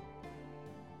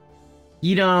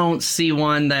 You don't see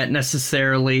one that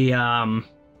necessarily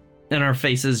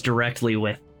interfaces directly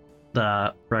with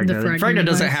the Fragna. The The Fragna Fragna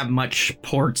doesn't device. have much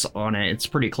ports on it. It's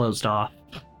pretty closed off.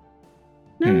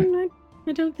 No,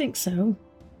 I don't think so.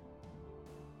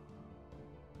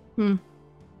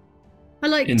 I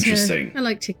like Interesting.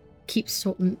 to keep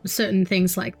certain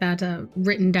things like that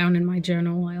written down in my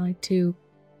journal. I like to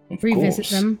Of revisit course.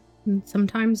 them. And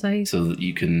sometimes So that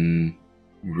you can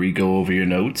re-go over your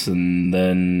notes and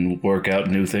then work out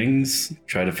new things,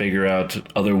 try to figure out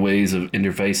other ways of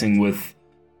interfacing with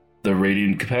the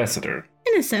radiant capacitor.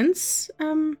 in a sense,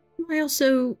 I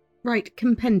also write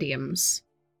compendiums,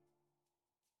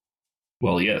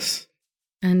 Well, yes.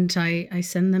 and I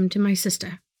send them to my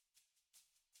sister.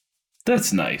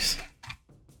 That's nice.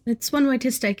 It's one way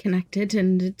to stay connected,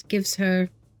 and it gives her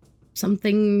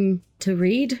something to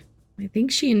read. I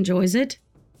think she enjoys it.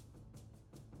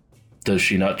 Does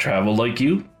she not travel like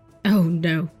you? Oh,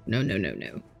 no.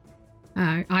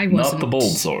 I wasn't. Not the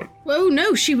bold sort. Oh,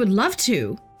 no, she would love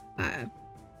to.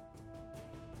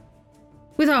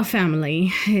 With our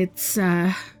family, it's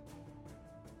not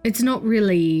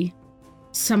really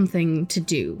something to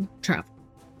do, travel.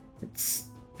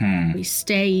 We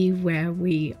stay where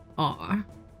we are.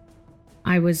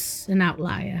 I was an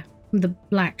outlier, the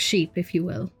black sheep, if you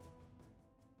will.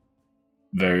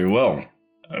 Very well.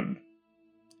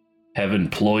 Have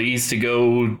employees to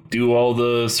go do all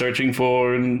the searching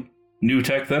for new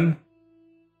tech then?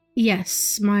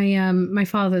 Yes, my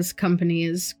father's company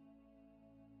is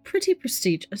pretty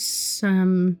prestigious.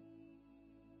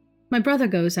 My brother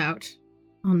goes out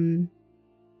on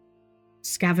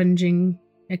scavenging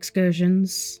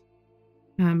excursions.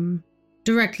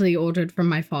 Directly ordered from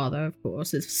my father, of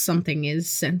course. If something is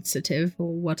sensitive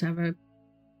or whatever,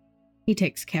 he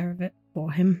takes care of it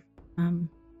for him.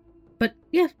 But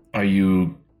yeah. Are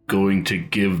you going to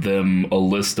give them a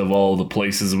list of all the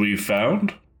places we've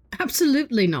found?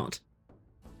 Absolutely not.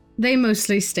 They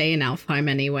mostly stay in Alfheim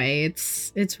anyway.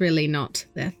 It's really not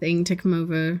their thing to come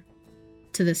over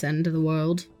to this end of the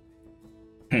world.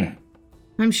 I'm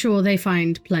I'm sure they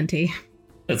find plenty.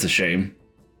 That's a shame.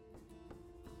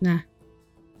 Nah.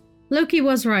 Loki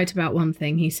was right about one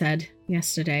thing he said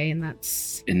yesterday, and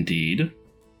that's Indeed.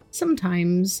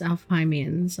 sometimes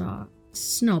Alfheimians are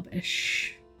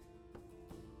snobbish.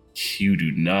 You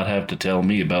do not have to tell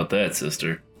me about that,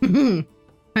 sister.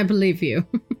 I believe you.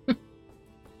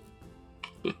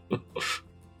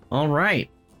 All right.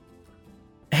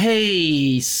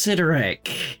 Hey,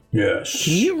 Sideric. Yes.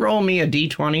 Can you roll me a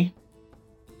d20?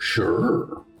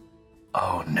 Sure.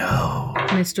 Oh no.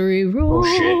 Mystery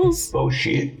rules. Oh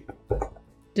shit.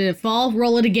 Did it fall?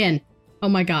 Roll it again. Oh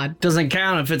my god. Doesn't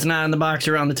count if it's not in the box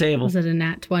or on the table. Was it a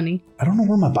nat 20? I don't know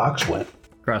where my box went.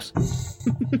 Gross.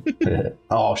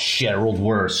 Oh shit, I rolled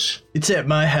worse. It's at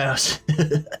my house.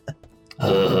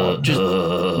 What'd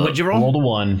you roll? Rolled a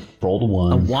 1. Rolled a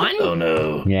 1. A 1? Oh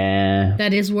no. Yeah.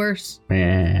 That is worse.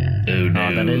 Yeah. Oh no.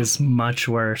 Oh, that is much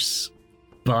worse.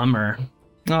 Bummer.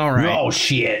 All right. Oh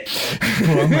shit.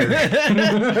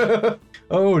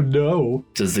 Oh no.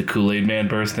 Does the Kool-Aid Man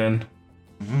burst in?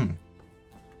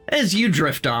 As you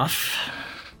drift off,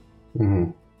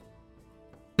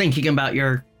 thinking about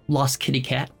your lost kitty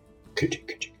cat,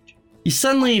 you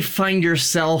suddenly find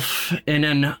yourself in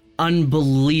an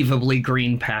unbelievably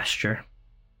green pasture.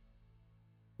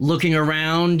 Looking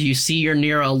around, you see you're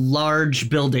near a large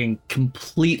building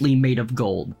completely made of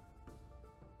gold.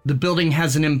 The building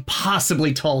has an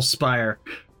impossibly tall spire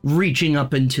reaching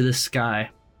up into the sky.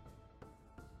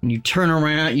 And you turn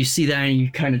around, you see that, and you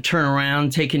kind of turn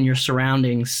around, take in your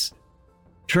surroundings.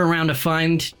 Turn around to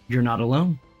find you're not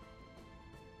alone.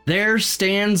 There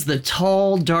stands the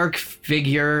tall, dark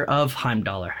figure of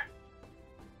Heimdallr.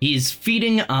 He's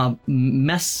feeding a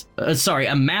mass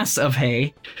of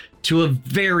hay to a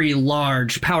very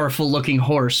large, powerful-looking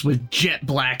horse with jet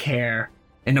black hair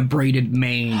and a braided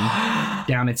mane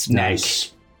down its neck.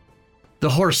 Nice. The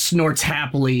horse snorts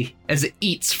happily as it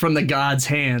eats from the god's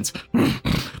hands.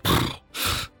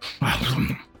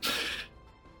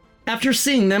 After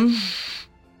seeing them,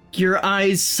 your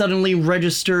eyes suddenly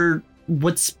register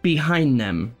what's behind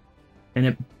them, and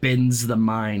it bends the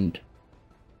mind.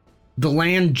 The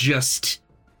land just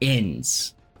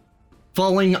ends,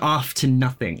 falling off to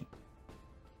nothing.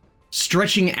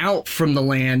 Stretching out from the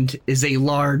land is a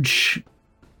large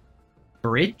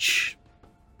bridge?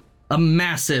 A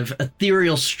massive,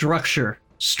 ethereal structure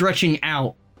stretching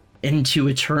out into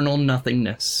eternal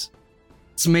nothingness.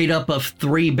 It's made up of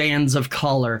 3 bands of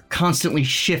color, constantly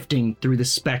shifting through the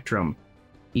spectrum,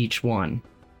 each one.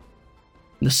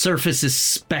 The surface is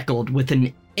speckled with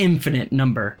an infinite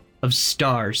number of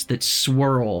stars that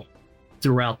swirl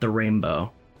throughout the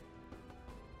rainbow.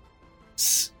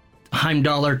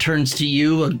 Heimdallr turns to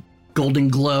you, a golden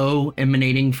glow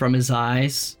emanating from his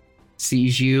eyes,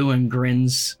 sees you and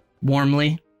grins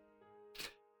warmly.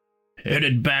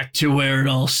 Headed back to where it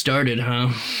all started, huh?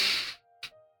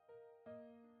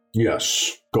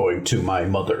 Yes, going to my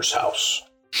mother's house.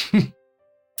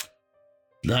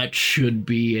 That should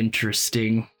be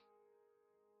interesting.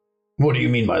 What do you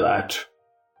mean by that?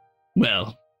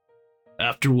 Well,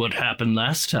 after what happened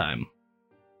last time.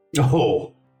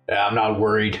 Oh, yeah, I'm not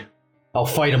worried. I'll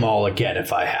fight them all again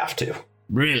if I have to.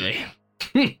 Really?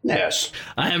 Yes.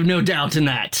 I have no doubt in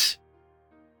that.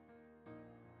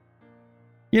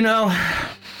 You know,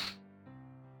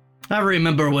 I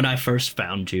remember when I first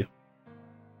found you.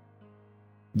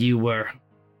 You were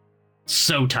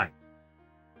so tight.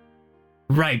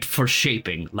 Ripe for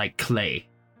shaping like clay.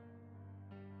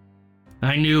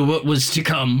 I knew what was to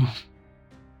come,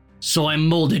 so I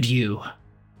molded you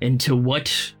into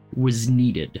what was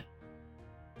needed.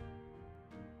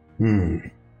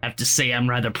 I have to say I'm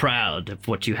rather proud of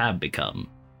what you have become.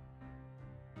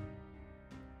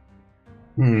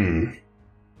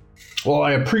 Well,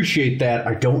 I appreciate that.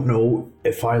 I don't know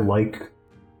if I like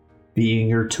being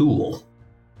your tool.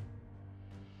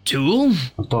 Tool?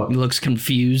 I thought, He looks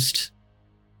confused.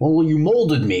 well, you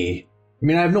molded me. I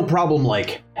mean, I have no problem,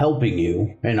 like, helping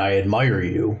you, and I admire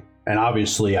you. And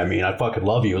obviously, I mean, I fucking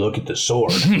love you. Look at the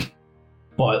sword.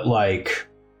 But, like,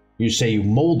 you say you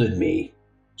molded me,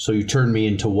 so you turned me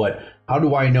into what? How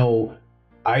do I know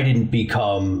I didn't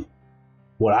become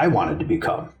what I wanted to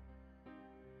become?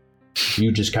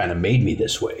 You just kind of made me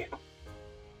this way.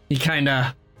 He kind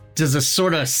of does a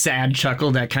sort of sad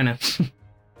chuckle that kind of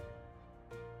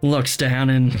looks down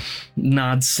and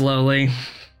nods slowly,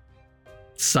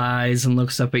 sighs and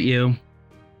looks up at you.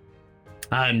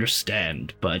 I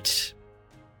understand, but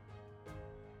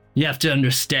you have to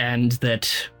understand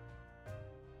that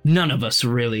none of us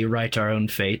really write our own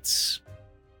fates.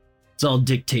 It's all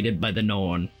dictated by the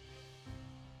Norn.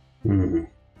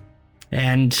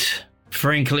 And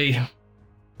frankly,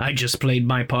 I just played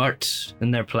my part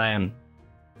in their plan.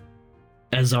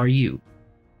 As are you.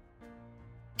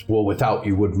 Well, without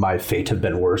you, would my fate have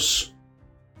been worse?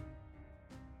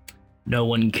 No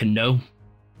one can know.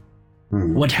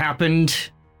 What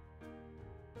happened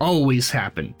always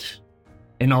happened,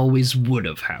 and always would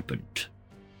have happened.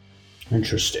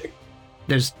 Interesting.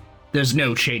 There's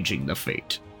no changing the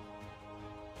fate.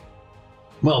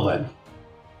 Well then,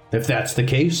 if that's the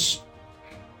case,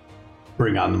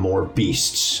 bring on more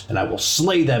beasts, and I will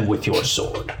slay them with your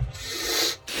sword.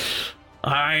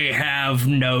 I have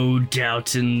no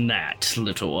doubt in that,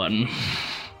 little one.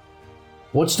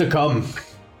 What's to come?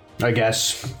 I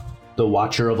guess. The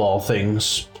watcher of all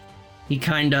things. He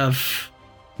kind of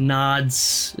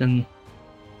nods and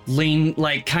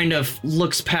kind of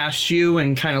looks past you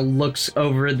and kind of looks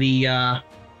over the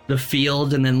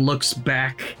field and then looks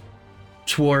back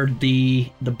toward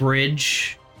the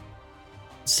bridge.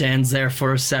 Stands there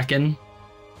for a second.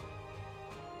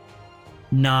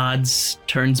 Nods,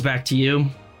 turns back to you.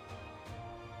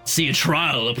 See a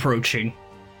trial approaching.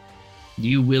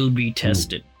 You will be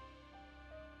tested.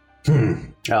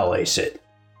 I'll ace it.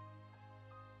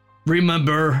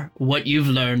 Remember what you've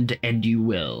learned, and you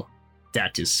will.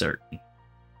 That is certain.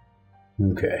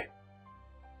 Okay.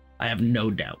 I have no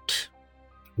doubt.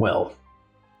 Well,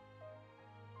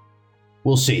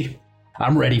 we'll see.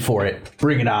 I'm ready for it.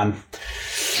 Bring it on.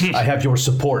 I have your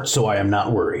support, so I am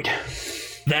not worried.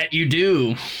 That you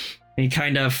do. He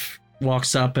kind of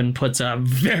walks up and puts a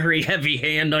very heavy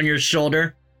hand on your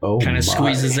shoulder. Oh, kind of my.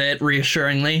 squeezes it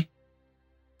reassuringly.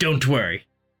 Don't worry.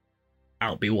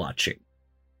 I'll be watching.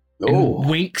 And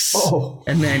winks.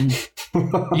 And then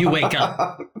you wake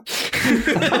up.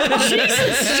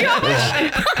 Jesus,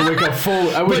 Josh! I wake up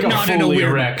fully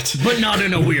erect. But not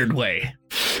in a weird way.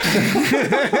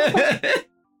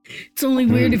 It's only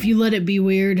weird if you let it be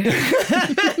weird.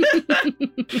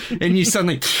 And you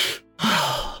suddenly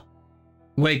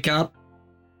wake up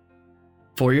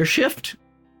for your shift.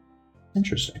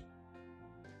 Interesting.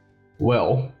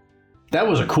 Well, that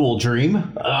was a cool dream.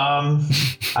 I'm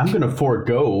going to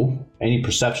forego any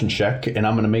perception check, and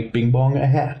I'm going to make Bing Bong a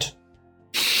hat.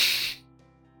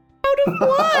 Out of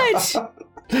what?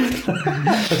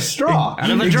 A straw. Out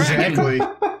of a dragon. Exactly.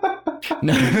 Out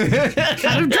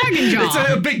of dragon jaw. It's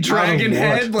a big dragon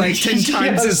head, like 10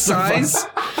 times his size.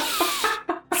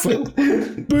 It's like,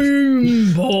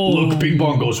 Bing Bong. Look, Bing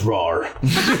Bong goes rawr.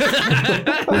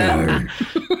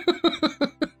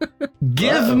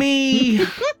 Give me...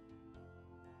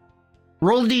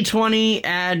 Roll d20,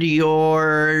 add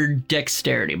your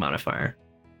dexterity modifier.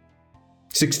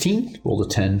 16? Rolled a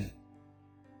 10.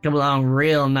 Come along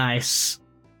real nice.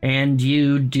 And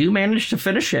you do manage to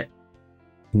finish it.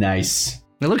 Nice.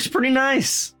 It looks pretty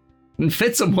nice. And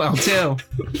fits him well, too.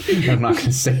 I'm not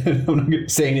gonna say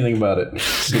anything about it.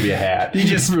 It's gonna be a hat. You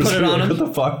just put it on him. What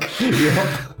the fuck?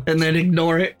 Yep. And then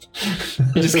ignore it.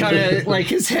 Just kind of, like,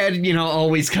 his head,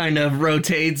 always kind of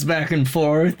rotates back and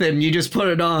forth, and you just put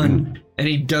it on, and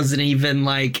he doesn't even,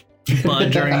 like,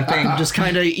 budge or anything. Just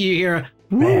kind of, you hear,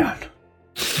 man.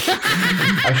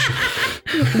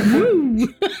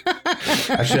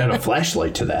 I should add a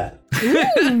flashlight to that.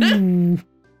 Ooh.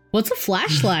 What's a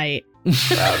flashlight?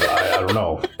 I don't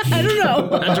know. I don't know.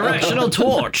 A directional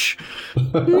torch.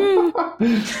 And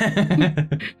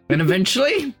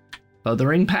eventually,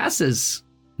 othering passes.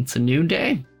 It's a new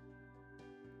day.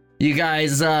 You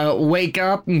guys wake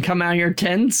up and come out of your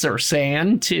tents or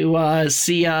sand to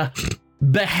see a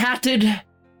behatted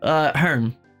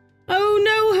Herm. Oh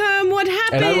no, Herm, what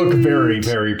happened? And I look very,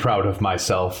 very proud of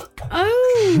myself.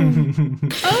 Oh.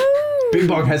 Bing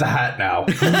Bong has a hat now.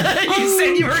 You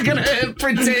said you were gonna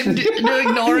pretend to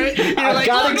ignore it. You're I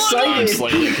got excited. I'm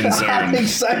slightly concerned. I'm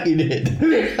excited.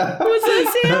 Was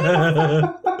this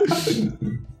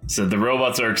him? So the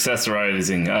robots are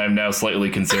accessorizing. I am now slightly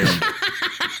concerned.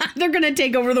 They're gonna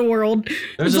take over the world.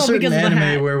 There's It's a all certain because of the hat.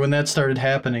 anime where when that started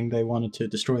happening, they wanted to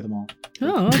destroy them all.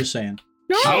 Oh. Just saying.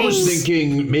 Nice. I was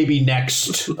thinking maybe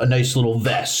next a nice little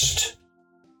vest.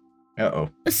 Uh-oh.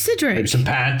 Cedric. Maybe some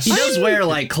pants. He does wear,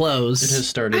 like, clothes. It has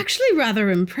started. Actually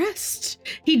rather impressed.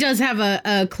 He does have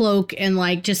a cloak and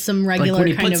like just some regular Like when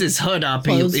he kind puts of his hood up,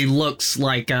 clothes. he looks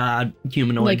like a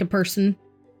humanoid. like a person.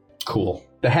 Cool.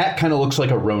 The hat kind of looks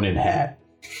like a Ronin hat.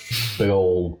 Big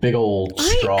old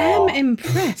straw. I am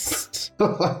impressed.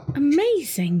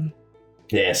 Amazing.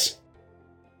 Yes.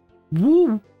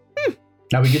 Woo.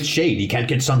 Now he gets shade. He can't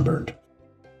get sunburned.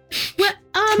 Well,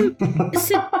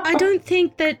 so I don't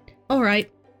think that. All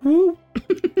right.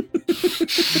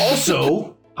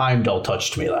 Also, Heimdall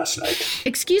touched me last night.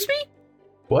 Excuse me?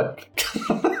 What?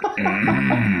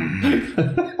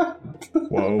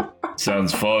 Whoa.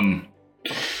 Sounds fun.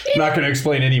 not going to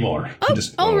explain anymore. Oh,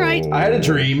 all right. I had a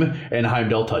dream, and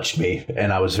Heimdall touched me,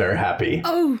 and I was very happy.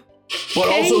 Oh. But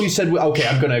okay. also, he said, okay,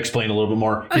 I'm going to explain a little bit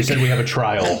more. He said we have a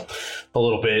trial a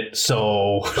little bit,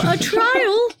 so... A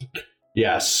trial?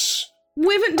 Yes.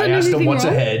 We haven't done I asked anything him what's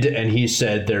wrong. ahead, and he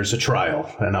said there's a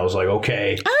trial. And I was like,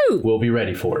 okay, we'll be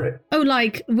ready for it. Oh,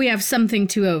 like we have something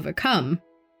to overcome.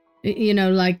 You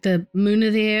know, like the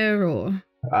Munir or...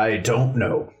 I don't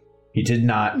know. He did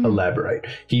not elaborate.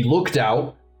 He looked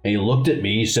out, and he looked at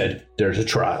me, he said, there's a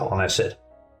trial. And I said...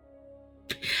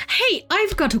 Hey,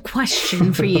 I've got a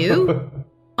question for you.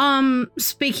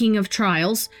 Speaking of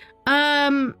trials,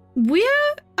 I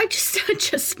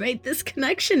just made this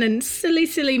connection, and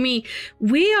silly me.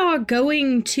 We are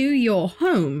going to your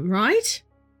home, right?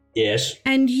 Yes.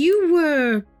 And you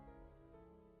were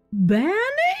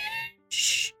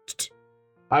banished?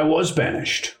 I was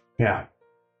banished. Yeah.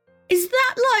 Is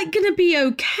that like gonna be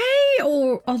okay,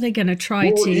 or are they gonna try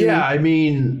to? Yeah, I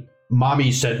mean,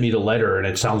 Mommy sent me the letter, and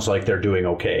it sounds like they're doing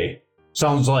okay.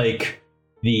 Sounds like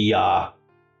the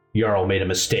Jarl made a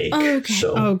mistake. Oh, okay.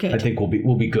 So good. I think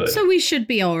we'll be good. So we should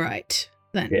be all right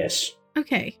then. Yes.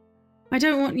 Okay. I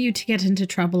don't want you to get into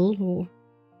trouble or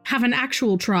have an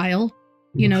actual trial.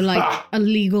 You know, like a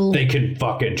legal They can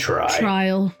fucking try.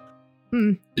 trial.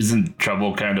 Isn't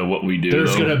trouble kind of what we do?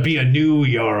 There's though? gonna be a new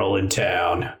Jarl in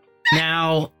town.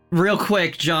 Now, real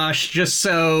quick, Josh, just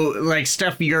so like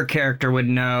stuff your character would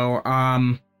know,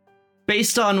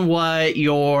 based on what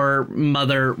your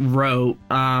mother wrote,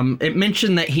 it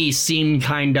mentioned that he seemed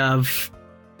kind of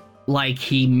like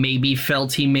he maybe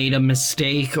felt he made a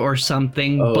mistake or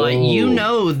something, but you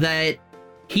know that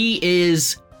he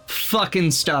is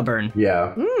fucking stubborn.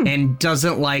 Yeah. And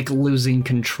doesn't like losing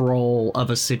control of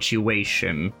a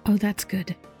situation. Oh, that's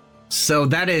good. So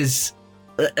that is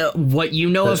what you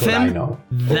know That's of what him. I know.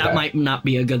 That Okay. might not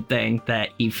be a good thing that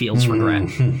he feels regret.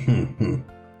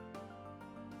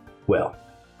 Well,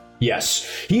 yes,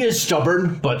 he is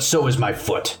stubborn, but so is my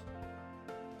foot.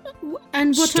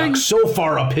 And what Stuck so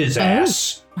far up his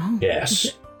ass. Oh,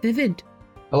 Yes. vivid.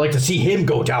 I'd like to see him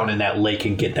go down in that lake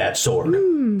and get that sword.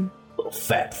 Hmm. Little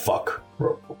fat fuck.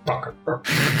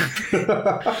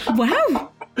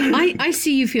 Wow. I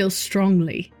see you feel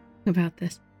strongly about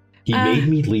this. He made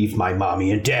me leave my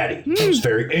mommy and daddy. I was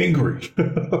very angry.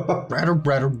 Brattle.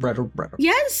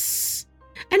 Yes.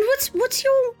 And what's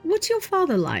your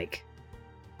father like?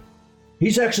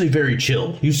 He's actually very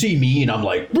chill. You see me and I'm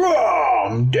like,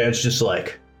 "Blah!" Dad's just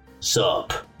like,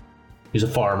 sup. He's a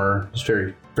farmer. He's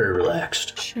very, very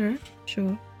relaxed. Sure.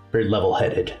 Very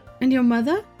level-headed. And your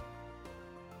mother?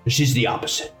 She's the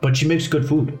opposite, but she makes good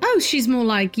food. Oh, she's more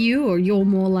like you, or you're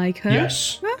more like her?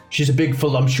 Yes. Huh? She's a big,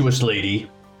 voluptuous lady.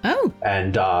 Oh,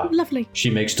 And lovely. she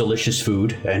makes delicious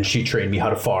food, and she trained me how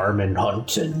to farm and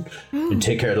hunt and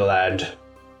take care of the land.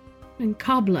 And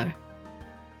cobbler.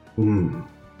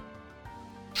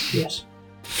 Yes.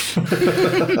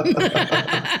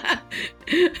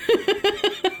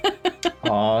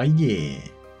 Aw, yeah.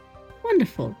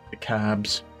 Wonderful. The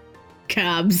cabs.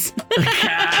 Cabs.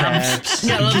 Cabs.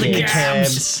 Gotta love the Yeah,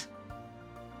 cabs.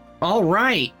 All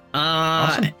right.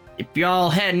 Awesome. If y'all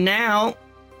heading out,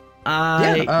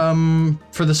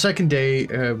 For the second day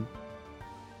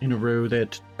in a row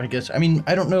that I guess, I mean,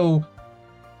 I don't know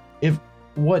if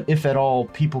at all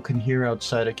people can hear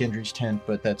outside of Gendry's tent,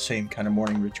 but that same kind of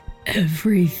morning ritual.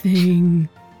 Everything.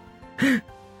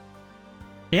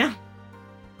 yeah.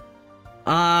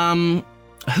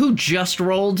 Who just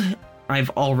rolled? I've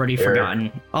already Eric.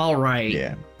 forgotten. All right.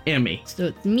 Yeah. Emmy. So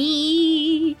it's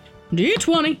me.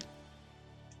 D20.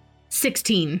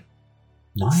 16.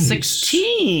 Nice.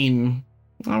 16.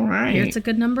 All right. Here, it's a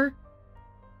good number.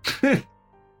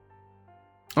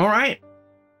 All right.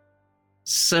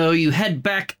 So you head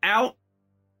back out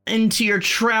into your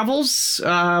travels,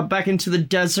 back into the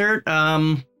desert.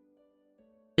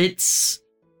 It's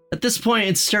at this point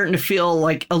it's starting to feel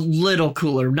like a little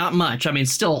cooler, not much. I mean,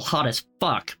 still hot as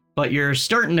fuck, but you're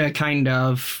starting to kind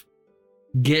of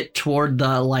get toward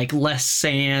the like less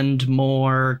sand,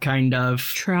 more kind of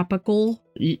Tropical.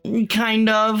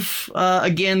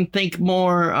 again, think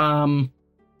more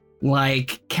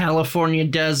like California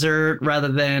desert rather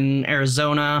than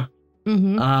Arizona.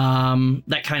 Mm-hmm.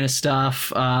 That kind of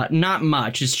stuff. Not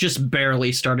much. It's just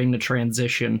barely starting to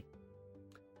transition.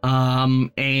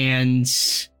 And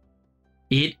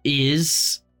it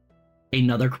is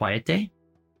another quiet day.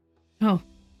 Oh.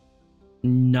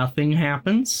 Nothing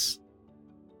happens.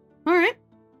 All right.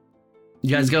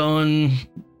 You guys going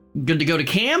good to go to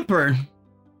camp or?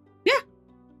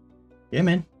 Yeah,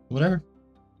 man. Whatever.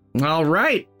 All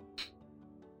right.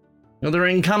 Another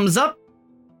ring comes up.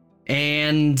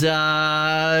 And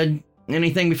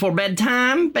Anything before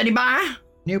bedtime, Betty Bye?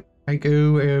 Nope. I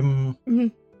go,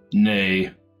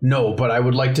 Nay. No, but I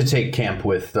would like to take camp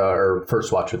with, or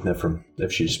first watch with Nifrim,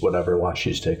 if she's whatever watch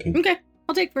she's taking. Okay,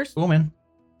 I'll take first. cool, man.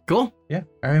 Cool. Yeah,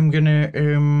 I'm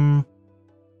gonna,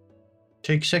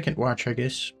 take second watch, I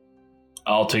guess.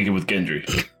 I'll take it with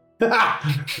Gendry.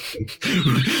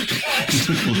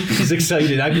 He's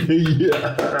excited.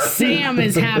 Yeah. Sam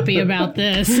is happy about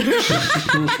this. Did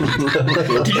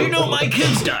you know my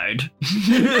kids died?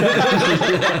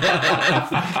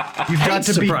 You've got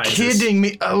to Surprises. be kidding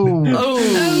me. Oh. No.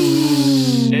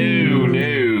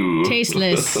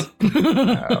 Tasteless.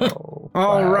 Oh,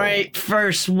 All wow. right,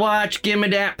 first watch. Give me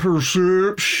that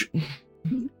perception.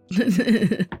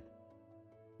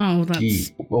 Oh,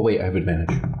 that's Oh, wait, I have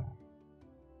advantage.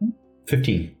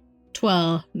 15.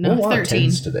 12. No, Oh, wow, 13.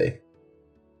 10s today.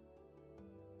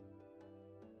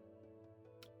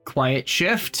 Quiet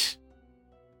shift.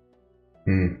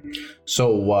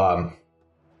 So,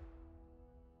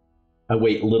 I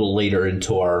wait a little later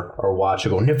into our watch. I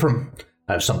go, Nifrim,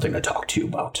 I have something to talk to you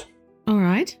about. All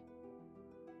right.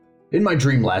 In my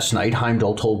dream last night,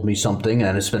 Heimdall told me something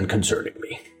and it's been concerning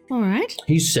me. All right.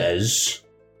 He says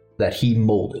that he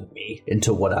molded me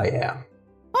into what I am.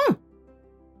 Oh.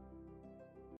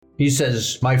 He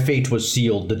says my fate was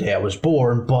sealed the day I was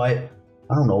born, but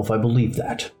I don't know if I believe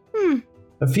that.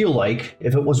 I feel like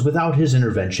if it was without his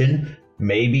intervention,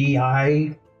 maybe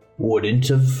I wouldn't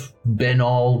have been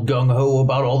all gung-ho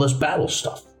about all this battle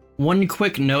stuff. One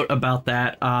quick note about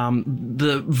that.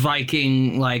 The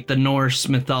Viking, like the Norse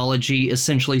mythology,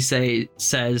 essentially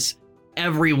says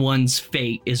everyone's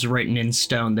fate is written in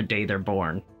stone the day they're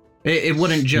born. It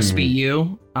wouldn't just be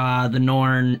you. The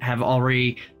Norn have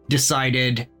already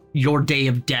decided your day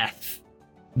of death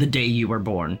the day you were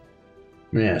born.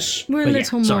 Yes. We're a But yeah,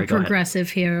 little sorry, more go ahead. progressive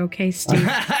here, okay, Steve?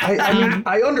 I mean,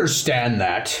 I understand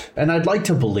that, and I'd like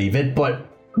to believe it, but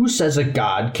who says a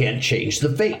god can't change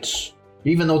the fates?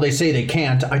 Even though they say they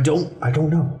can't, I don't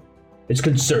know. It's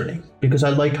concerning, because I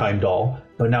like Heimdall,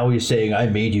 but now he's saying I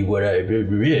made you what I...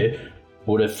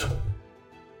 What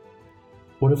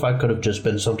if I could have just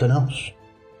been something else?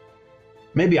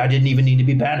 Maybe I didn't even need to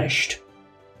be banished.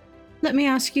 Let me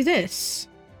ask you this.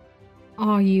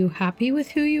 Are you happy with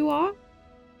who you are?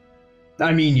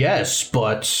 I mean, yes,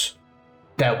 but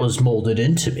that was molded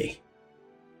into me.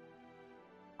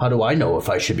 How do I know if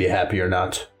I should be happy or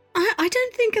not? I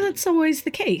don't think that's always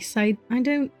the case. I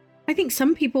think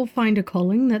some people find a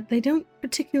calling that they don't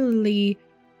particularly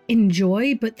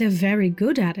enjoy, but they're very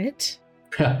good at it.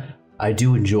 I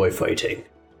do enjoy fighting.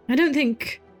 I don't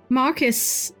think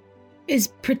Marcus is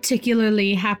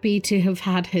particularly happy to have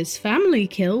had his family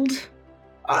killed.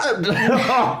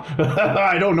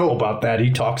 I don't know about that.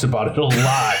 He talks about it a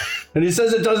lot. And he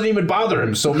says it doesn't even bother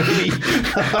him, so maybe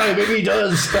he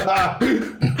does.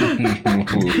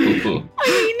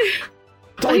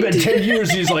 It's only been 10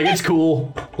 years, he's like, it's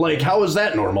cool. Like, how is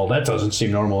that normal? That doesn't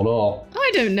seem normal at all.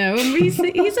 I don't know. He's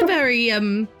a very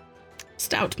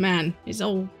stout man. He's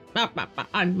all,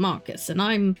 I'm Marcus and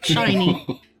I'm shiny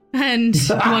and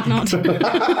whatnot.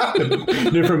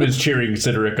 Nifrim is cheering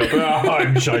Cedric up. Oh,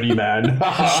 I'm shiny man.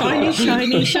 Shiny,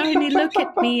 shiny, shiny, look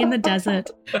at me in the desert.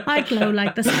 I glow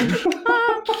like the sun.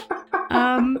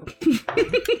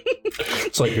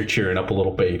 It's like you're cheering up a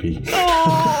little baby.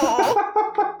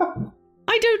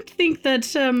 I don't think that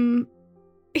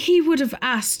he would have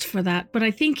asked for that, but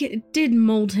I think it did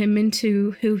mold him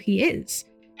into who he is.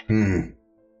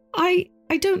 I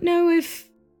don't know if,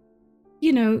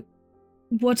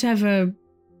 whatever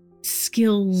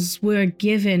skills we're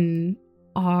given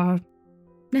are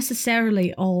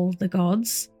necessarily all the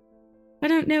gods. I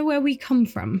don't know where we come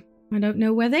from. I don't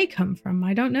know where they come from.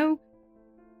 I don't know.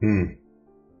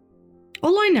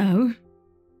 All I know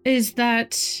is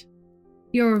that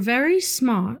you're a very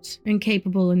smart and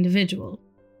capable individual,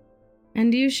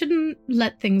 and you shouldn't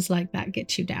let things like that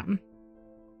get you down.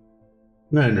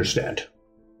 I understand.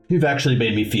 You've actually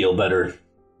made me feel better.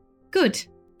 Good.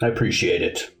 I appreciate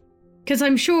it. Because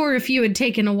I'm sure if you had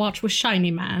taken a watch with Shiny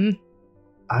Man,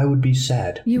 I would be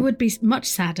sad. you would be much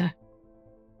sadder.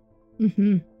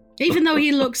 Even though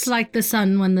he looks like the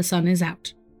sun when the sun is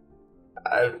out.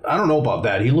 I don't know about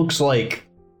that. He looks like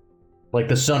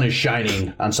the sun is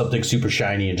shining on something super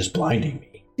shiny and just blinding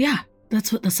me. Yeah,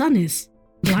 that's what the sun is.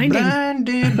 Blinding.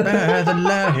 Blinded by the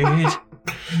light.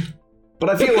 But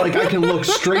I feel like I can look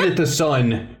straight at the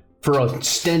sun for an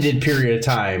extended period of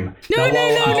time.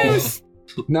 No.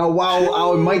 Now, while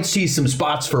I might see some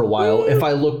spots for a while, if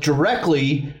I look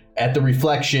directly at the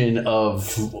reflection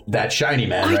of that shiny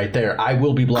man right there, I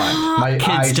will be blind. My Kids,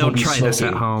 eyes will don't be try this at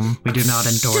smoking. home. We do not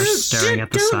endorse staring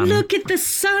at the sun. Don't look at the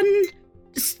sun.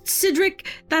 Cedric,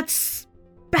 that's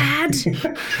bad.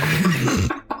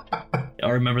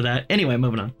 I'll remember that. Anyway,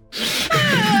 moving on.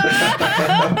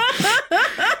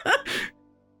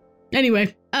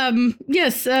 Anyway,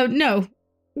 yes, no.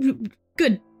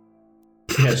 Good.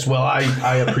 Yes, well,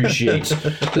 I appreciate.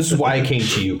 This is why I came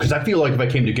to you, because I feel like if I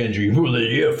came to Gendry, you were like,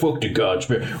 yeah, fuck the gods.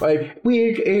 But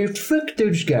fuck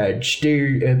those gods.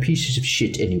 They're pieces of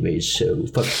shit anyways, so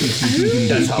fuck them.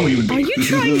 That's how we would be. Are you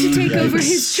trying to take over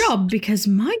his job? Because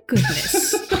my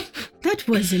goodness, that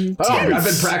was intense. Oh, I've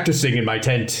been practicing in my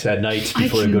tent at night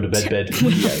before I go to bed.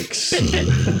 Yikes.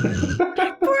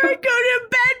 Before I go to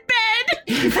bed.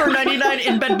 $4.99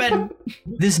 in bed.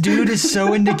 This dude is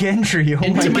so into Gendry.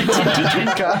 Oh my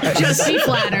god. Just be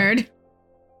flattered.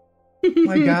 Oh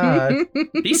my god.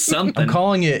 He's something. I'm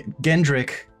calling it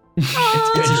Gendrick.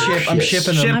 It's a ship. I'm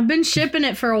shipping them. I've been shipping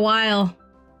it for a while.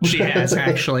 She has,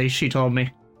 actually. She told me.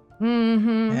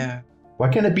 Mm-hmm. Yeah. Why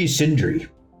can't it be Sindri?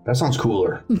 That sounds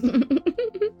cooler.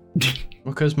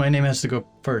 Because my name has to go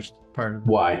first. Part of it.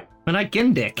 Why? But not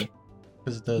Gendick.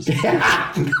 Because it does.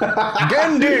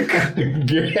 Gendick!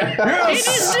 It is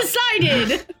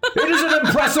decided. It is an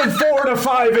impressive 4 to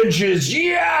 5 inches.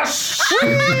 Yes!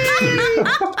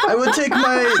 I will take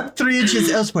my 3 inches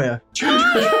elsewhere.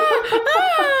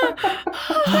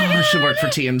 I should work for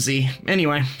TMZ.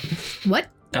 Anyway. What?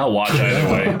 I'll watch either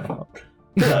way.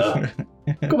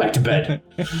 Go back to bed.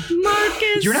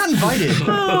 Marcus. You're not invited.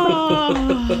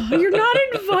 Oh, you're not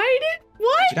invited?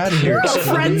 What? Get out of here. We're all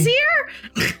friends here?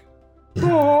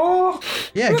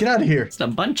 Yeah, get out of here. It's a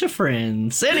bunch of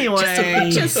friends. Anyway. Just a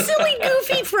bunch of silly,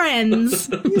 goofy friends.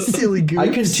 You silly goose. I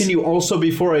continue also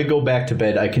before I go back to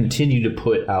bed. I continue to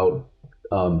put out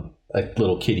a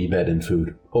little kitty bed and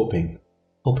food, hoping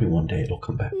one day it'll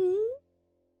come back.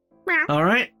 All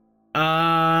right.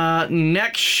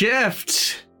 Next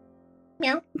shift.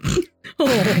 Meow.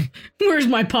 Oh, where's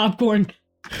my popcorn?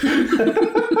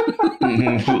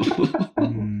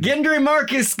 Gendry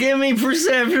Marcus, give me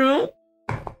perception.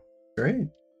 Great.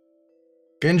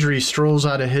 Gendry strolls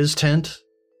out of his tent.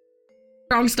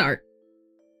 Strong start.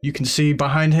 You can see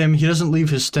behind him. He doesn't leave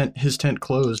his tent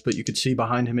closed, but you could see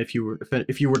behind him if you were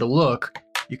to look,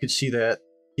 you could see that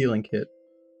healing kit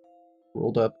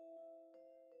rolled up.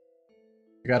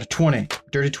 You got a 20,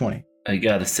 dirty 20. I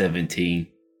got a 17.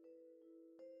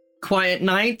 Quiet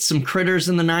night, some critters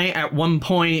in the night. At one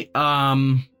point,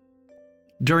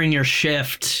 during your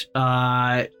shift,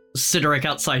 Cedric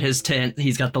outside his tent,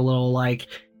 he's got the little, like,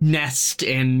 nest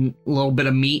and a little bit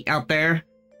of meat out there.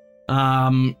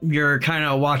 You're kind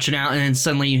of watching out, and then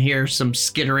suddenly you hear some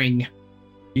skittering,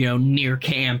 near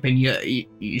camp, and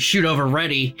you shoot over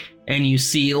ready, and you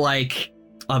see, like,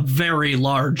 a very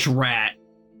large rat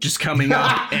just coming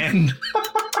up, and...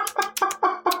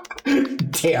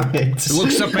 Damn it.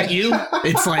 looks up at you.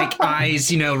 It's like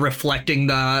eyes, reflecting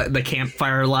the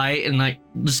campfire light, and like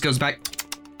just goes back.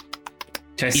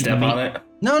 Can I step on it?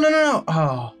 No.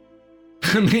 Oh.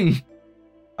 I mean,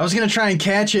 I was gonna try and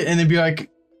catch it and then be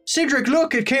like, Cedric,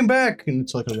 look, it came back. And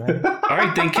it's like a rat. All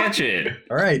right, then catch it.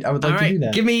 All right, I would like all to do right,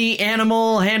 that. give me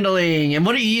animal handling. And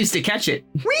what do you use to catch it?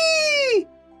 Whee!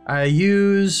 I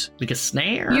use... Like a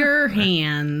snare? Your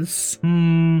hands.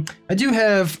 I do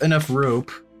have enough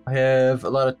rope. I have a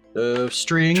lot of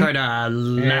string. Try to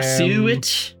lasso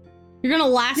it. You're gonna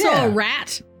lasso Yeah. a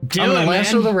rat? Do I'm it, gonna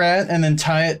lasso man. the rat and then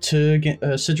tie it to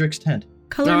Cedric's tent.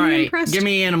 Color All me right, impressed. give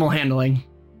me animal handling.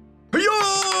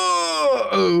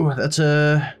 Oh, that's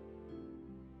a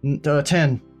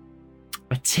 10.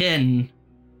 A 10.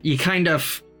 You kind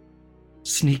of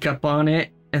sneak up on it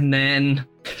and then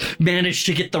manage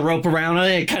to get the rope around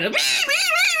it. Kind of.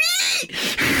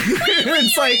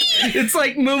 it's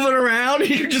like moving around.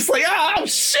 And you're just like, oh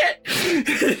shit!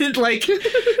 Like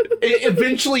it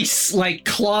eventually like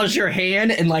claws your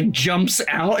hand and like jumps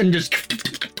out and just.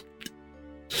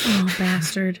 Oh,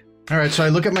 bastard. All right, so I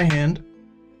look at my hand.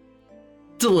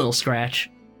 It's a little scratch.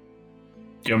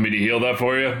 Do you want me to heal that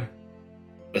for you?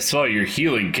 I saw your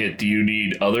healing kit. Do you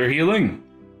need other healing?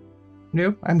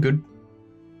 No, I'm good.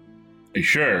 Are you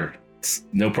sure? It's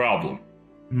no problem.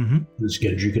 Mm-hmm. This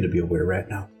Gendry gonna be a were rat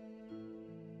now.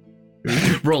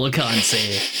 Roll a con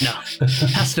save. No,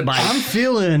 has to bite.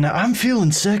 I'm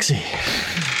feeling sexy.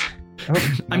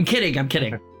 Oh, I'm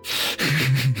kidding.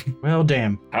 well,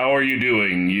 damn. How are you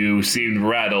doing? You seemed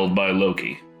rattled by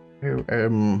Loki.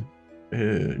 I'm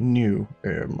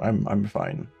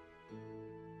fine.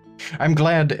 I'm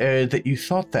glad that you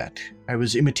thought that. I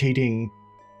was imitating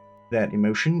that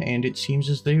emotion, and it seems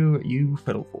as though you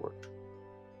fell for it.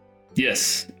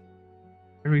 Yes,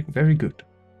 Very, very good.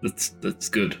 that's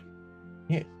good.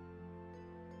 Yeah.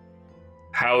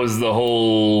 How is the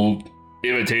whole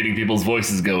imitating people's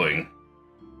voices going?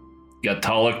 Got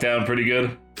Talik down pretty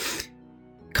good?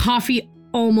 Coffee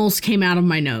almost came out of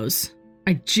my nose.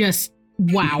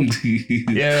 Wow.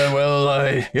 Yeah,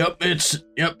 well, yep, it's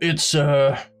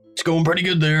going pretty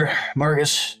good there,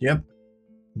 Marcus. Yep.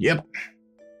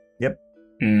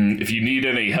 If you need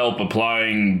any help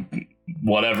applying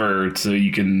whatever so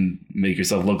you can make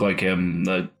yourself look like him,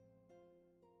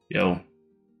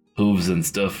 hooves and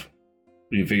stuff,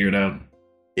 we can figure it out.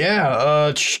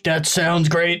 Yeah, that sounds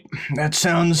great. That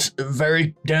sounds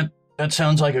that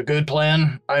sounds like a good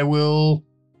plan. I will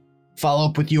follow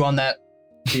up with you on that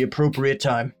at the appropriate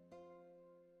time.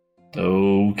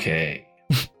 Okay.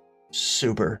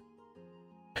 Super.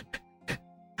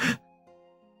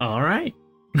 All right.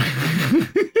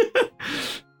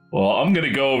 Well, I'm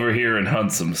gonna go over here and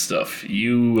hunt some stuff.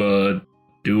 You,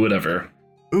 do whatever.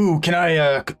 Ooh, could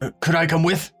I come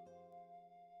with?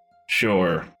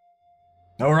 Sure.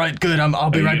 All right, good. I'll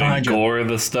be right behind you. Gore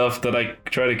the stuff that I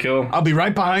try to kill? I'll be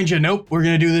right behind you. Nope, we're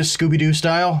gonna do this Scooby-Doo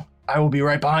style. I will be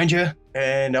right behind you,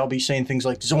 and I'll be saying things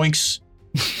like zoinks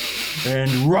and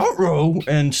ruh-roh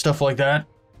and stuff like that.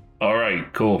 All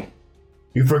right, cool.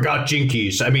 You forgot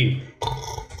Jinkies. I mean,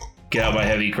 Get out my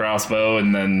heavy crossbow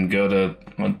and then go to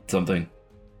something.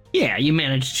 Yeah, you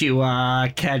managed to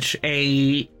catch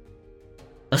a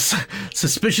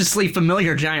suspiciously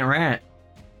familiar giant rat.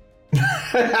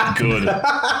 Good.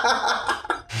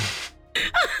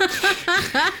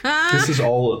 This is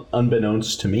all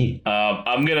unbeknownst to me.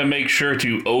 I'm gonna make sure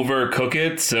to overcook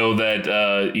it so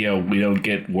that we don't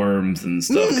get worms and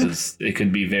stuff, because it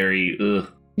could be very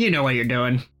You know what you're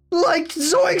doing. Like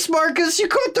zoinks, Marcus, you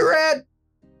caught the rat.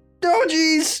 Oh,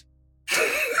 jeez.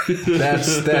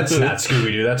 That's not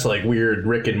Scooby-Doo. That's like weird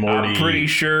Rick and Morty. I'm pretty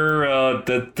sure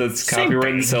that's Same copywritten,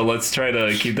 thing. so let's try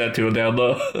to keep that to a down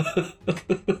low.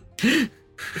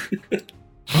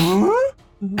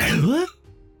 Huh?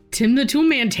 Tim the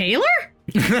Toolman Taylor?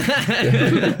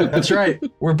 That's right.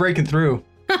 We're breaking through.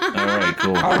 All right,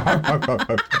 cool.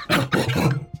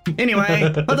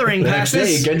 Anyway, othering The next day,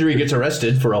 passes. Gendry gets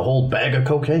arrested for a whole bag of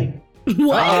cocaine.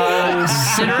 What?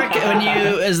 Cedric,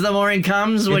 as the morning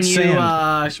comes, when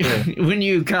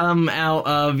you come out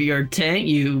of your tent,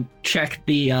 you check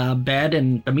the bed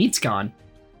and the meat's gone.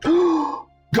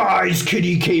 Guys,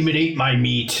 Kitty came and ate my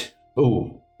meat.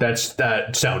 Oh, that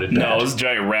sounded bad. No, this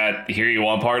giant rat. Here, you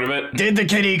want part of it? Did the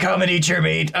kitty come and eat your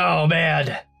meat? Oh,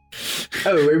 man.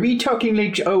 Oh, are we talking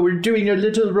like, we're doing a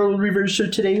little role reversal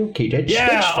today? Okay, that's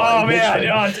fine. Oh,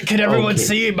 man. Can everyone Okay.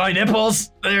 see my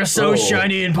nipples? They're so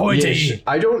shiny and pointy. Yes.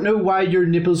 I don't know why your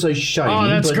nipples are shiny. Oh,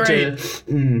 that's but, great.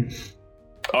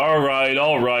 All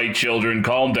right, children,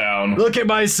 calm down. Look at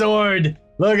my sword.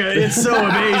 Look at it. It's so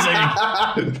amazing.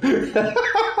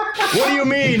 What do you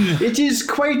mean? It is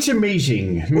quite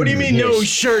amazing. What do you mean, no Yes.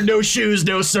 shirt, no shoes,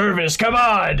 no service? Come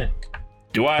on.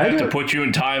 Do I have to put you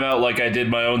in timeout like I did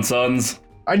my own sons?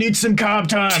 I need some comp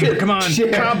time. Come on,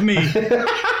 comp me.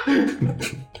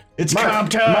 It's comp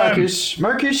time.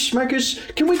 Marcus,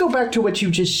 can we go back to what you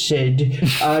just said?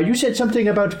 You said something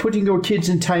about putting your kids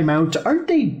in timeout. Aren't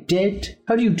they dead?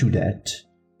 How do you do that?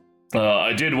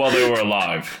 I did while they were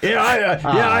alive. Yeah,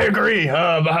 I agree.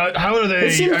 How are they?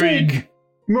 It seems like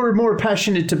you're more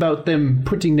passionate about them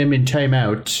putting them in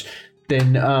timeout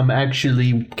than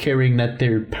actually caring that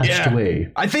they're passed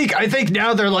away. I think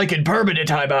now they're like in permanent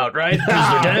timeout, right?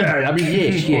 'Cause they're dead. I mean,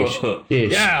 yes.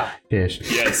 Yeah.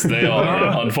 Yes. Yes, they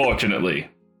are, unfortunately.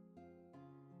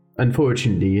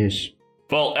 Unfortunately, yes.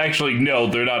 Well, actually, no,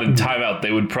 they're not in timeout.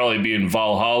 They would probably be in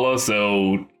Valhalla,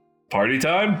 so party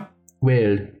time?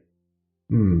 Well,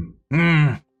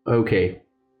 okay.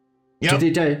 Yep. Did they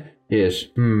die? Yes.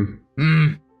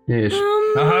 Yes.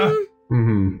 Uh-huh.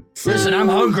 Listen, I'm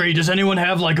hungry. Does anyone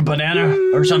have like a banana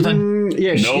or something?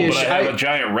 Yes. No, yes. but I have a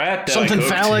giant rat that Something I cooked.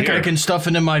 phallic Here. I can stuff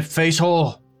into my face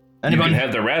hole. You Anyone? can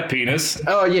have the rat penis.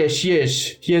 Oh yes.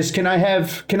 Can I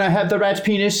have the rat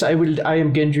penis? I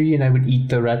am Gendry, and I would eat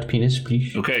the rat penis,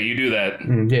 please. Okay, you do that.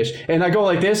 Yes. And I go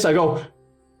like this. I go.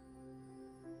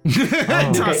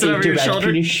 Toss it over your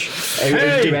shoulder.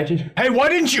 Hey, why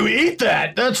didn't you eat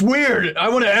that? That's weird. I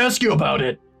want to ask you about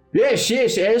it. Yes.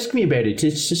 Ask me about it.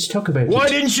 Let's talk about it. Why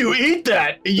didn't you eat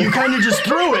that? You kind of just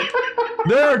threw it.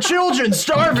 There are children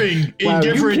starving in Wow, you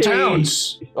different play-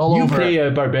 towns all You over. play a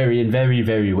barbarian very,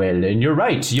 very well, and you're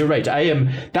right.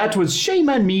 That was shame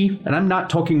on me, and I'm not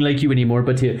talking like you anymore.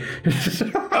 But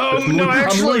No,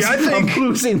 actually, I'm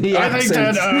losing the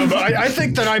accent. I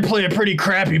think that I play a pretty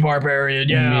crappy barbarian.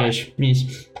 Yeah. Yes.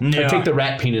 Yeah. I take the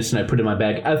rat penis and I put it in my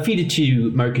bag. I'll feed it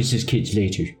to Marcus's kids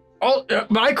later.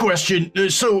 My question.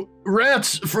 So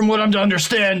rats, from what I'm to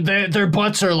understand, their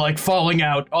butts are like falling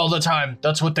out all the time.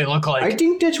 That's what they look like. I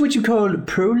think that's what you call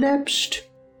prolapsed.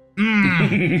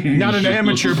 Not an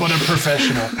amateur, but a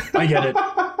professional. I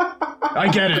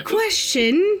get it.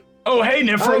 Question. Oh, hey,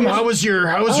 Nifrim, how was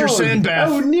your sand bath?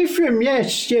 Oh, Nifrim,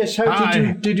 yes. How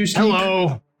did you sleep?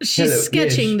 Hello. She's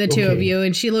sketching the two of you,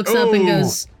 and she looks up and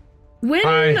goes,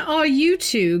 when are you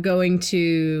two going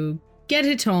to get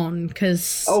it on?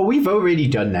 Because we've already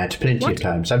done that plenty of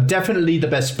times. I'm definitely the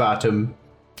best bottom.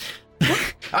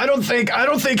 I don't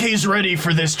think he's ready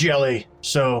for this jelly.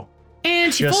 So.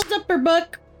 And she folds up her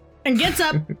book and gets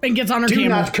up and gets on her camel. Do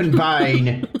not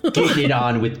combine getting it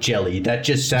on with jelly. That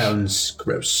just sounds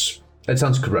gross. That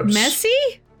sounds gross. Messy?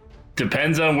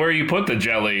 Depends on where you put the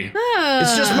jelly.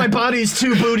 It's just my body's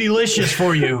too bootylicious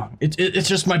for you. It's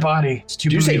just my body. It's too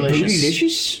bootylicious. Did you say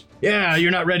bootylicious? Yeah,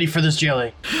 you're not ready for this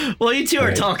jelly. Well, you two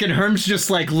are talking. Herm's just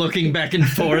like looking back and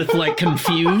forth, like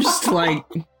confused, like.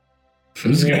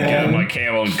 I'm just gonna get on my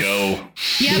camel and go.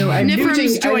 Yeah, I'm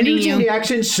Nifrim's joining losing you. the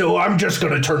accent, so I'm just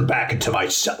gonna turn back into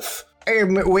myself.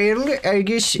 Well, I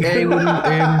guess I will.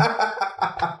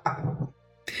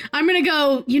 I'm gonna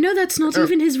go, that's not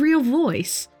even his real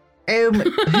voice. Who?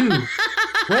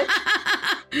 What?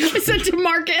 I said to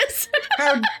Marcus.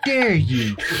 How dare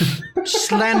you?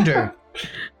 Slander.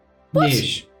 What?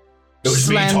 Yes. It was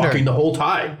Slander. me talking the whole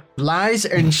time. Lies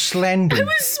and slander. I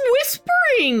was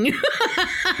whispering.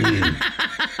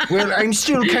 Well, I'm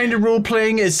still kind of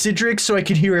role-playing as Cedric, so I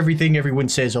can hear everything everyone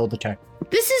says all the time.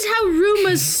 This is how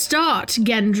rumors start,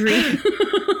 Gendry.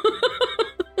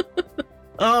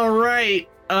 All right.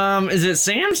 Is it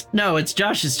Sam's? No, it's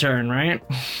Josh's turn, right?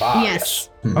 Yes.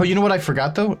 Oh, you know what I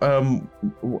forgot though?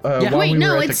 While Wait, we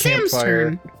no, were at it's the Sam's campfire,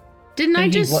 turn. Didn't I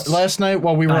just... Last night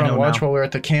while we were I on don't watch, know. while we were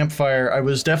at the campfire, I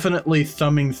was definitely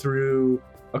thumbing through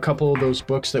a couple of those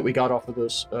books that we got off of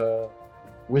those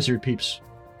wizard peeps.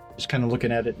 Just kind of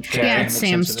looking at it. And trying to Yeah, make it's sense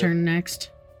Sam's of it. turn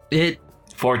next.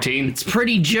 14. It's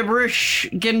pretty gibberish,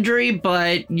 Gendry,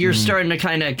 but you're starting to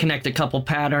kind of connect a couple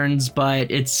patterns, but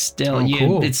it's still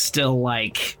cool. it's still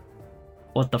like,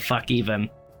 what the fuck even?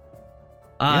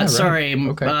 Yeah, right. Sorry,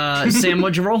 Okay. Sam,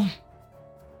 what'd you roll?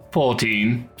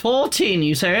 14. 14,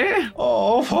 you say?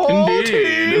 Oh,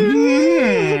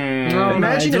 Indeed. All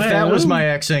Imagine right, if that well. was my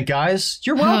accent, guys.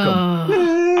 You're welcome.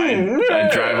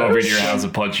 I'd drive over to your house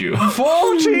and punch you.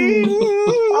 14!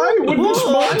 I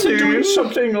wouldn't mind Dude. doing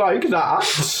something like that.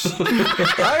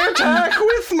 I attack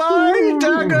with my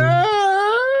dagger!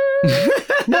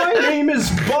 My name is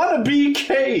Barnaby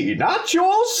Kane, at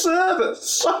your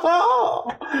service.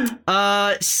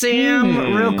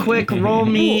 Sam, real quick, roll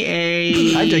me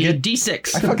a I dig it.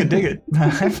 D6. I fucking dig it.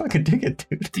 I fucking dig it,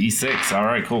 dude. D6. All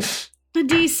right, cool. A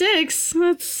D6.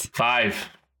 That's... 5.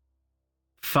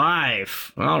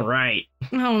 5. All right.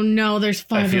 Oh no, there's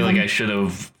 5 I feel of like them. I should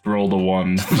have rolled a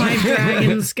 1. 5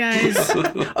 dragons, guys.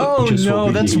 Oh Just what no,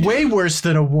 we that's need. way worse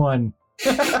than a 1.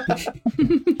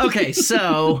 Okay,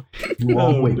 so You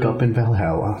all wake up in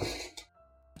Valhalla.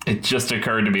 It just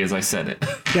occurred to me as I said it.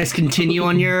 you guys continue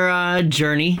on your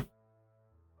journey.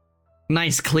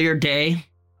 Nice clear day.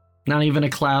 Not even a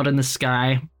cloud in the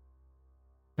sky.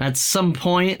 At some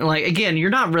point, like, again, you're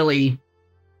not really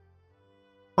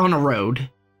on a road.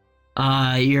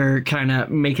 You're kind of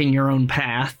making your own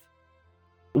path.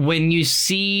 When you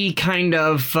see kind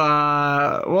of,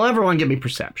 well, everyone give me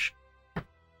perception.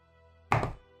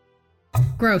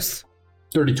 Gross.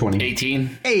 30-20.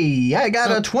 18. Hey, I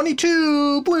got a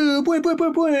 22. Blue, blue, blue,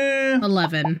 blue, blue.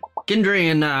 11.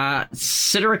 Gendry and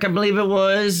Cedric, I believe it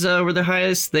was, were the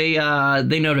highest. They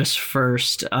noticed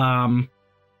first.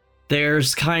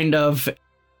 There's kind of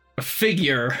a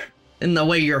figure in the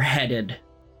way you're headed.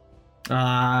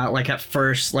 Like at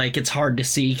first, like it's hard to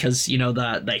see because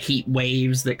the heat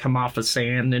waves that come off of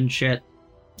sand and shit.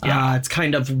 Yeah, it's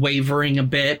kind of wavering a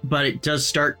bit, but it does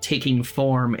start taking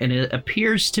form, and it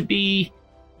appears to be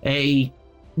a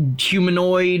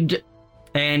humanoid,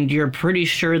 and you're pretty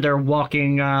sure they're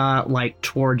walking like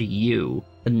toward you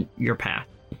in your path.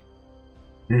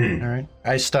 All right.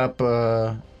 I stop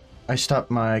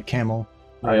my camel.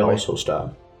 I also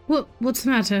stop. What's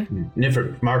the matter?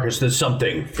 Niffer, Marcus, there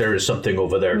is something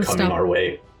over there We'll coming stop. our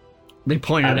way. They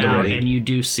pointed At the out, ready. and you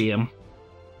do see him.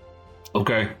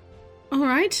 Okay. All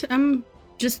right.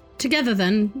 Just together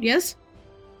then. Yes.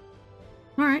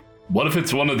 All right. What if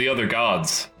it's one of the other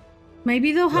gods?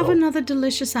 Maybe they'll have another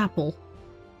delicious apple.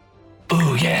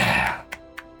 Oh, yeah.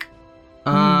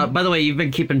 By the way, you've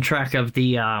been keeping track of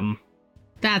the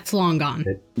That's long gone.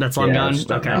 that's long Yeah, gone. it's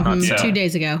done Okay, now. thought Mhm, so. 2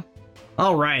 days ago.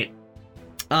 All right.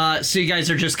 So you guys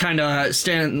are just kind of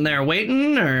standing there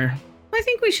waiting, or I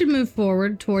think we should move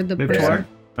forward toward the move person. toward?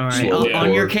 All right, Slowly on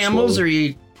your forward, camels, slowly. or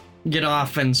you get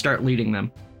off and start leading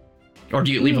them, or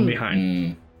do you leave them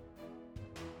behind?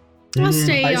 I'll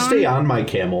stay I on. stay on my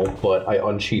camel, but I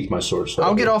unsheath my sword. I'll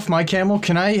slowly. get off my camel.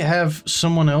 Can I have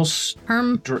someone else?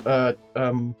 Herm.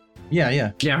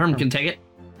 Yeah. Yeah, Herm can take it.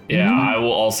 Yeah, I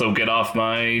will also get off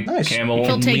my Nice. camel.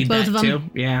 He'll take Lead both that of them.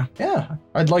 too. Yeah. Yeah.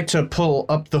 I'd like to pull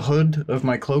up the hood of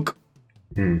my cloak.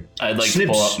 I'd like Snips. to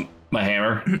pull up my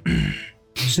hammer.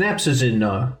 Snaps is in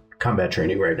combat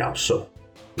training right now, so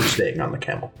we're staying on the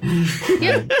camel.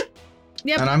 Yep.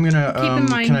 Yep. And I'm gonna Keep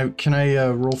in mind. can I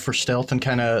roll for stealth and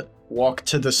kind of walk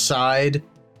to the side,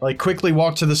 like quickly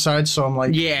walk to the side, so I'm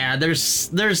like, Yeah, there's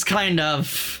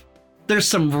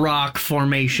some rock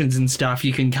formations and stuff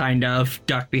you can kind of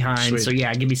duck behind. Sweet. So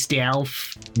yeah, give me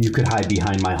stealth. You could hide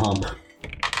behind my hump.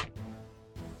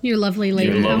 Your lovely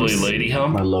lady. Your lovely house. lady My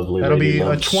hump. lovely that'll lady be a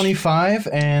loves- 25,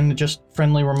 and just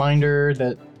friendly reminder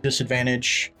that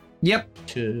disadvantage Yep.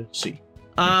 to see.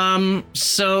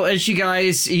 So as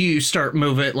you start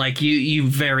moving, like you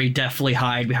very deftly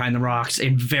hide behind the rocks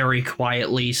and very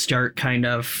quietly start kind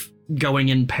of going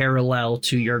in parallel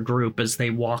to your group as they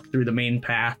walk through the main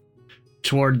path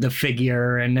toward the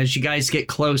figure. And as you guys get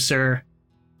closer,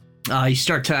 you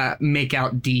start to make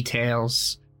out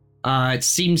details. It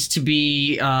seems to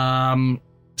be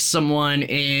someone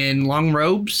in long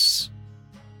robes.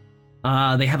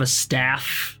 They have a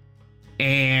staff.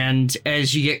 And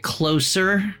as you get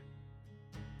closer,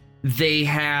 they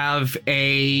have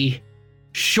a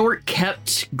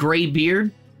short-kept gray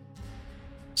beard,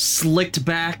 slicked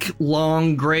back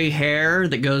long gray hair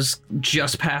that goes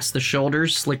just past the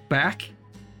shoulders, slicked back.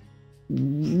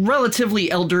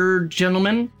 Relatively elder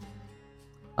gentleman.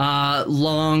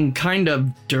 Long, kind of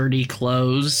dirty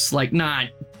clothes. Like, not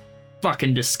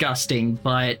fucking disgusting,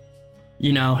 but,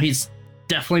 you know, he's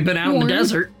definitely been out in Warm. the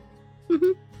desert.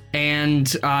 Mhm.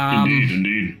 And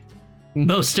Indeed.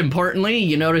 most importantly,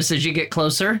 you notice as you get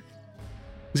closer,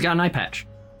 he's got an eye patch.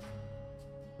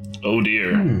 Oh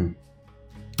dear. No,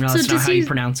 So that's not does how you he-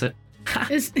 pronounce it.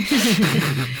 Does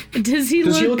he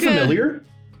Does he look familiar?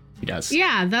 He does.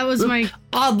 Yeah, that was my.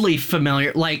 Oddly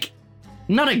familiar. Like,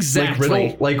 not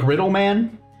exactly. Like Riddle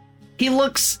Man? He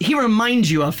reminds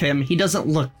you of him. He doesn't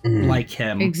look like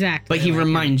him. Exactly. But he like him.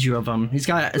 reminds you of him. He's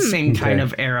got the same kind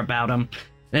of air about him.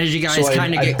 And as you guys So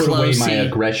kind of I get put close, away my he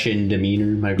aggressive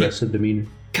demeanor.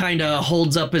 kind of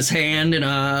holds up his hand in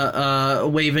a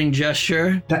waving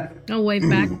gesture. I'll wave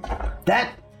back.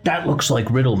 That looks like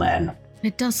Riddle Man.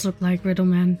 It does look like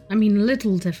Riddleman. I mean, a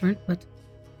little different, but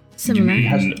You similar.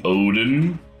 mean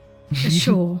Odin?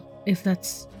 Sure, if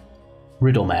that's.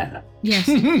 Riddle Man. Yes.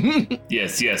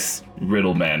 Yes.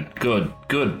 Riddle man.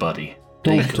 Good buddy.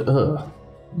 Don't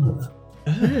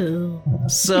Ooh.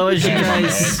 So as you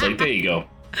guys Like, there you go.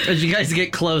 as you guys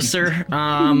get closer,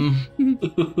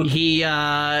 he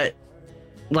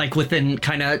like within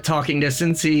kind of talking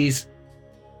distance, he's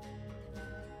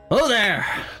 "Oh there.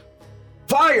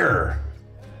 Fire!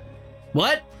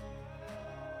 What?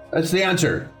 That's the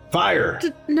answer. Fire.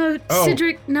 No, Oh.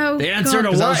 Cedric, no. The answer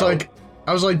God. to 'Cause what?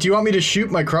 I was like, do you want me to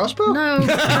shoot my crossbow? No. Oh,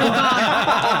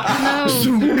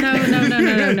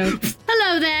 God. No.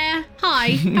 Hello there.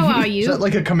 Hi. How are Is you? that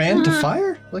like a command to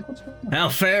fire? Like, what's going on? How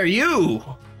fare you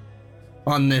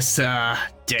on this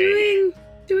day?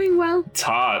 Doing well. It's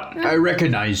hot. I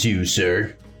recognize you,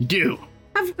 sir. You do?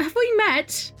 Have we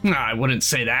met? No, I wouldn't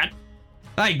say that.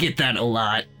 I get that a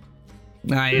lot.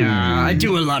 I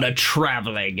do a lot of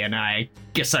traveling, and I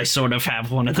guess I sort of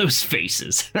have one of those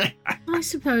faces. I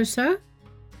suppose so.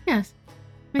 Yes.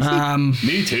 I see.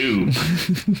 Me too.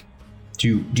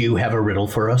 Do you have a riddle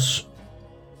for us?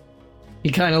 He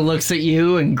kind of looks at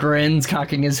you and grins,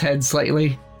 cocking his head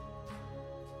slightly.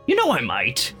 You know I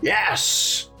might.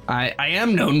 Yes. I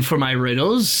am known for my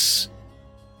riddles.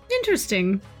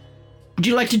 Interesting. Would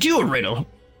you like to do a riddle?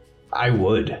 I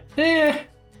would.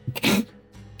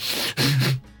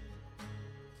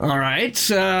 All right.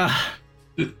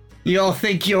 You all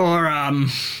think you're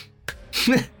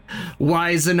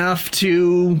wise enough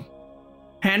to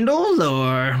handle,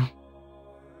 or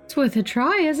It's worth a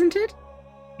try, isn't it?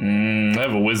 I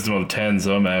have a wisdom of 10,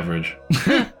 so I'm average.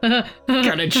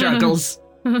 kind of chuckles?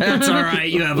 That's all right.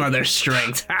 You have other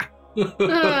strengths.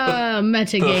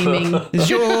 Metagaming. Is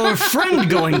your friend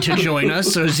going to join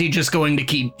us, or is he just going to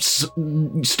keep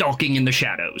stalking in the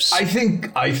shadows? I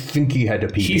think he had to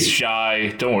pee. He's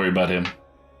shy. Don't worry about him.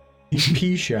 He's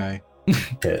pea shy.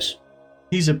 Yes.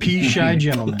 He's a pea shy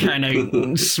gentleman. Kind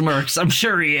of smirks. I'm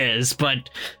sure he is, but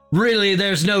really,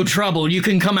 there's no trouble. You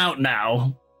can come out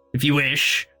now if you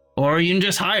wish, or you can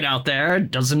just hide out there.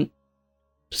 It doesn't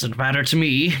matter to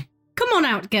me. Come on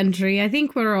out, Gendry. I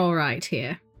think we're all right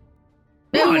here.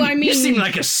 Oh, Well, I mean, you seem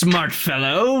like a smart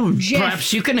fellow. Jeff.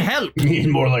 Perhaps you can help. He's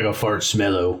more like a fart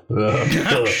smello.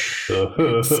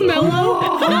 Smello?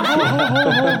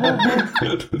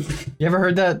 You ever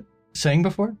heard that saying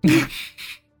before?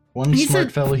 One He smart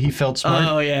said- fellow, he felt smart.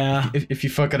 Oh yeah. If you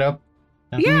fuck it up.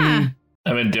 Yeah.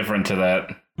 I'm indifferent to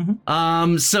that.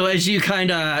 So as you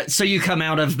you come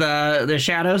out of the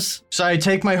shadows? So I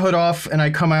take my hood off and I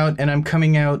come out and I'm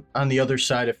coming out on the other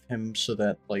side of him so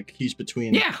that like he's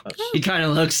between Yeah. us. He kind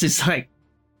of looks, it's like,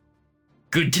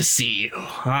 good to see you.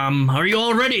 Are you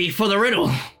all ready for the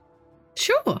riddle?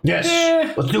 Sure. Yes,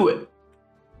 let's do it.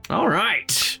 All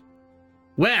right.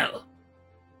 Well,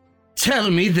 tell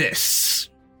me this.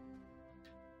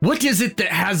 What is it that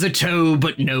has a toe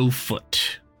but no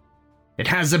foot? It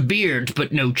has a beard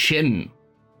but no chin.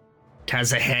 It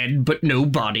has a head but no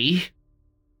body.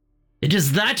 It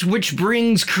is that which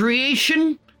brings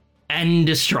creation and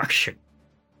destruction.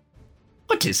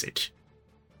 What is it?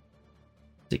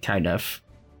 He kind of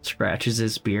scratches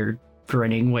his beard,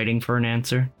 grinning, waiting for an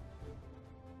answer.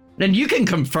 And you can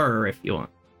confer if you want.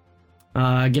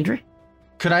 Gendry?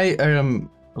 Could I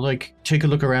like take a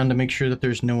look around to make sure that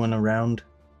there's no one around?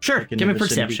 Sure, Like in give me the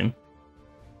vicinity? perception.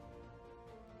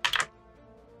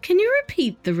 Can you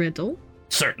repeat the riddle?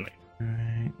 Certainly.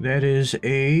 Alright, that is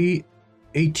a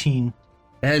 18.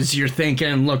 As you're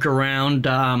thinking, look around,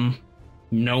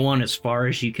 no one as far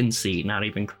as you can see, not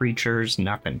even creatures,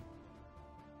 nothing.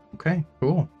 Okay,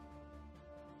 cool.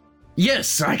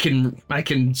 Yes, I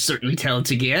can certainly tell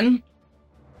it again.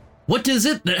 What is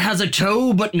it that has a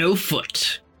toe but no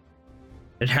foot?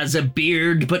 It has a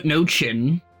beard but no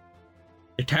chin.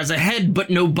 It has a head but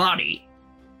no body.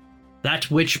 That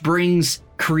which brings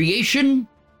creation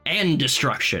and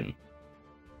destruction.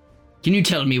 Can you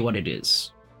tell me what it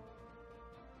is?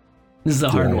 This is a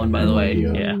hard one, by the way.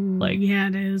 idea. Yeah, like Yeah,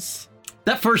 it is.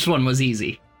 that first one was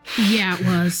easy. Yeah, it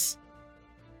was.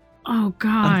 Oh,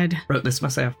 God. Wrote this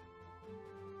myself.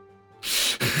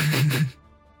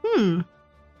 Hmm.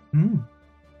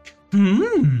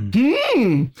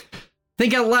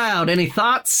 Think out loud. Any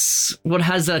thoughts? What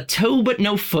has a toe but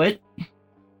no foot?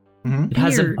 Mm-hmm. It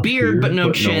has a Beard. beard but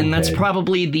no chin. That's head.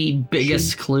 probably the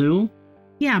biggest clue.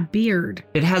 Yeah, beard.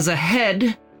 It has a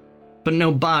head but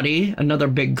no body. Another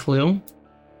big clue.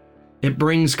 It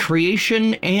brings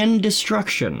creation and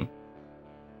destruction.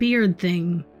 Beard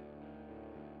thing.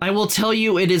 I will tell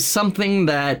you, it is something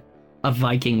that a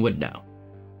Viking would know.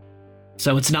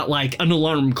 So it's not like an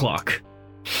alarm clock.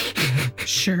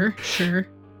 Sure.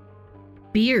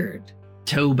 Beard.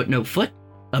 Toe but no foot.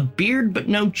 A beard but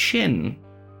no chin.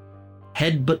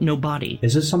 Head but no body.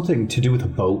 Is this something to do with a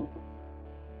boat?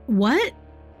 What?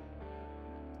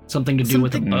 Something to do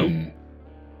with a Something- boat. Mm.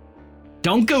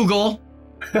 Don't Google.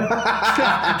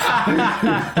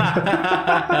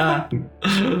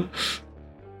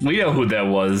 We know who that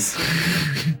was.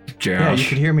 Yeah, you Josh.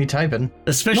 could hear me typing. No, it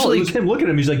Especially was him. Look at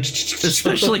him. He's like,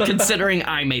 especially considering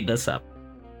I made this up.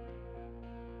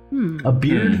 a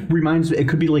beard reminds me. It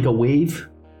could be like a wave,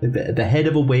 the head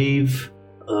of a wave.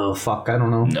 Oh fuck, I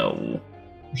don't know. No.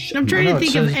 I'm trying No, to it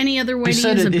think of says- any other way He to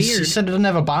said use a it beard. doesn't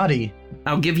have a body.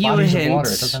 I'll give you Bodies a of hint. water.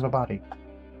 It doesn't have a body.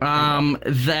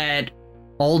 That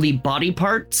all the body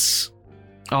parts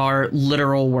are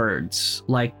literal words,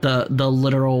 like the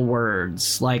literal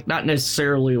words, like not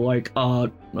necessarily like a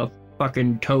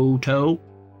fucking toe,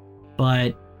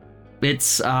 but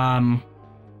it's The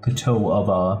toe of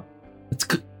a. it's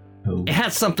Toe. it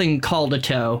has something called a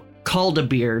toe, called a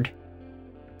beard,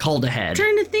 called a head.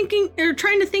 trying to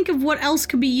think of what else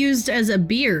could be used as a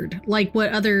beard, like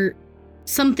what other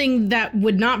something that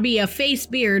would not be a face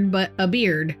beard but a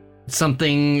beard.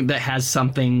 Something that has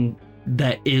something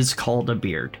that is called a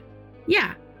beard,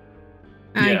 Yeah.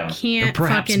 Yeah. I or can't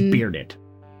perhaps fucking. bearded.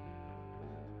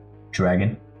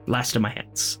 Dragon. Last of my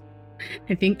hints.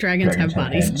 I think dragons have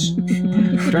bodies. heads.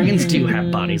 Dragons do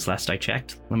have bodies. Last I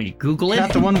checked. Let me Google it.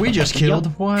 Not the one we just killed.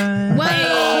 What?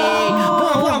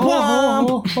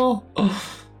 Oh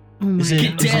my Is it-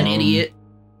 Get dead, idiot.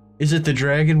 Is it the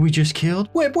dragon we just killed?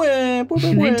 Whip, whip, whip,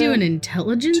 Can I whip. do an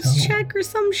intelligence Toe. check or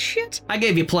some shit? I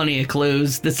gave you plenty of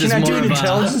clues. This Can is I more do an of a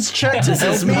intelligence check to this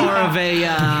is help me? more of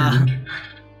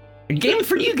a game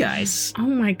for you guys. Oh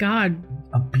my god.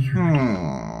 A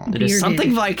beard. It is Bearded.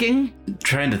 something Viking.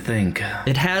 Trying to think.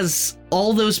 It has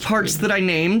all those parts that I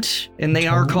named, and they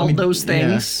are Let called me- those yeah.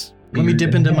 things. Let me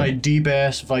dip into my Bearded. deep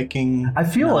ass Viking. I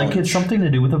feel like knowledge. it's something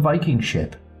to do with a Viking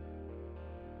ship.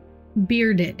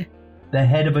 Bearded. The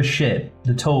head of a ship.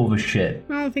 The toe of a ship.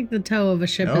 I don't think the toe of a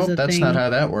ship is Nope, a that's thing. not how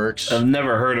that works. I've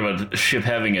never heard of a ship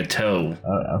having a toe.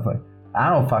 I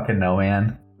don't fucking know,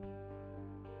 man.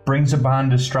 brings upon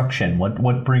destruction?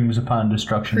 What brings upon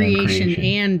destruction? Creation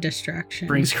and destruction.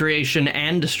 Brings creation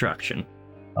and destruction.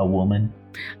 A woman.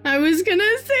 I was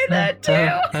gonna say that too.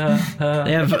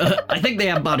 They have, I think they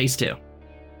have bodies too.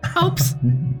 Oops.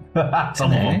 Some of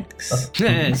them.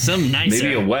 Some nicer.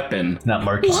 Maybe a weapon. Not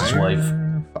Marcus's wife.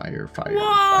 Fire.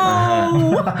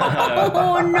 Whoa!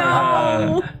 Oh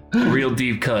no! Real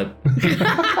deep cut.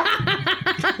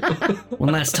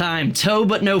 One last time. Toe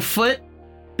but no foot,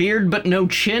 beard but no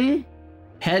chin,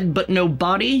 head but no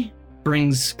body,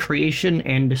 brings creation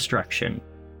and destruction.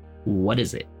 What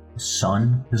is it?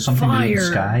 Sun? Is something to do with the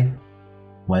Fire. sky?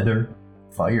 Weather?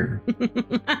 Fire?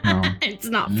 No. It's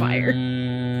not fire.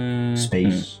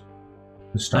 Space?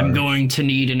 The stars? I'm going to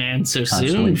need an answer soon,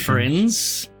 Constellations.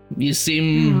 friends. You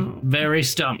seem very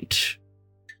stumped.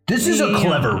 This is a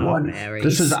clever one. Very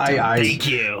This is I. Thank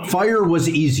you. Fire was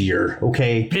easier,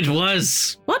 okay? It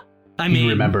was. What? I He mean,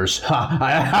 remembers. Ha!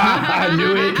 I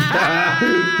knew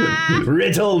it.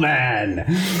 Riddle man.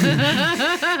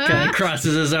 kind of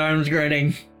crosses his arms,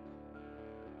 grinning.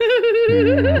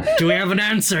 Do we have an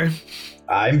answer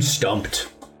I'm stumped.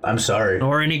 I'm sorry.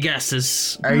 or any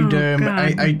guesses? I'd Oh,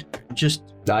 God. I just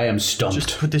I am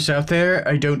stumped. put this out there.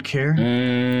 I don't care.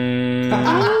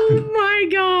 Oh my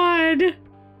god.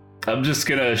 I'm just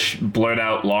gonna blurt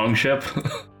out Longship.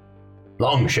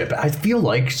 Longship. I feel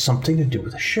like something to do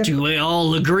with a ship. Do we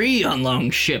all agree on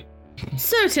Longship?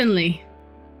 Certainly.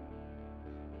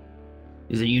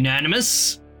 Is it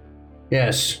unanimous?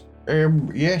 Yes.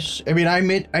 Yes. I mean, I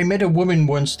met a woman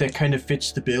once that kind of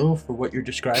fits the bill for what you're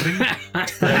describing.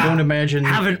 But I don't imagine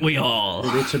Haven't we all?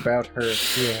 that it's about her.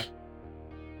 Yeah.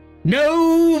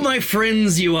 No, my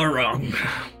friends, you are wrong.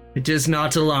 It is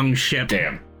not a Longship.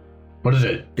 Damn. What is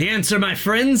it? The answer, my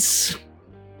friends,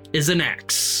 is an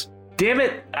axe. Damn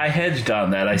it! I hedged on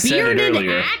that. I said it Bearded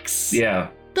earlier. axe? Yeah.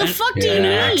 The fuck do you An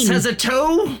axe mean? has a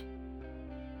toe.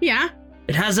 Yeah.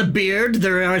 It has a beard.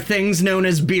 There are things known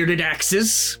as bearded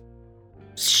axes.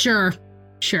 Sure.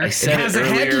 I said has it a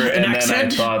head, earlier, an and axe then I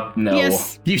head? thought, no.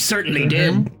 Yes. You certainly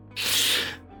did.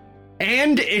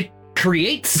 And it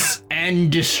creates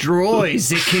and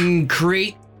destroys. It can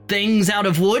create things out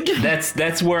of wood,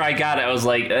 That's where I got it. I was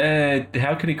like,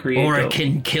 how can he create or those? it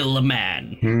can kill a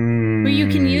man. But you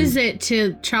can use it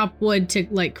to chop wood to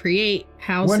like create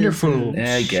houses. Wonderful. and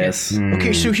I shit. guess.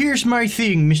 Okay, so here's my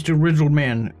thing, Mr.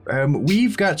 Riddleman.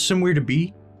 We've got somewhere to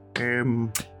be.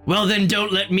 Well, then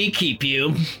don't let me keep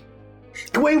you.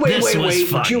 Wait, This was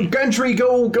fun. You country,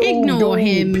 go Ignore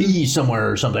him. pee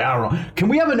somewhere or something. I don't know. Can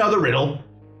we have another riddle?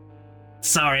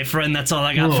 Sorry, friend, that's all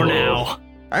I got for Oh. now.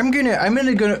 I'm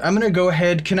gonna go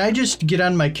ahead. Can I just get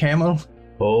on my camel?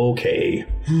 Okay.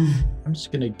 I'm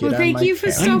just gonna get Well, on thank my you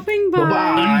for camel. stopping by.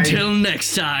 Bye-bye. Until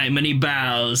next time, and he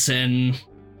bows and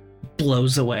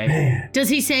blows away. Does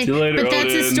he say, See you later, but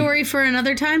that's a Odin." story for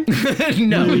another time?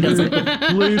 No, he doesn't.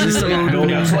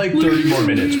 No, it's like 30 more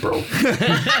minutes, bro.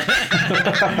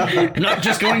 Not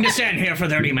just going to stand here for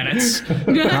 30 minutes.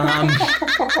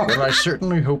 Well, I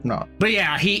certainly hope not. But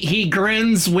yeah, he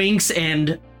grins, winks,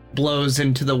 and blows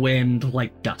into the wind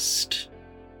like dust.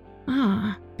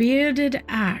 Ah, bearded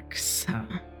axe. Huh.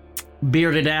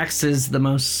 Bearded axe is the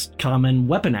most common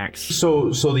weapon axe. So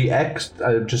the X,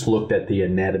 I just looked at the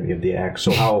anatomy of the axe.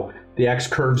 So how the X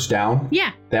curves down,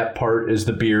 Yeah. that part is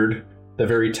the beard. The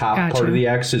very top Gotcha. part of the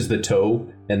X is the toe.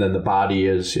 And then the body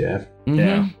is, yeah. Mhm.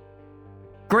 Yeah.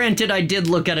 Granted, I did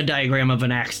look at a diagram of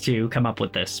an axe to come up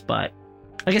with this, but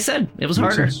like I said, it was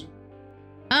Makes harder. sense.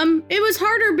 It was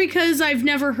harder because I've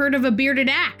never heard of a bearded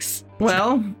axe.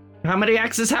 Well, how many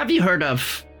axes have you heard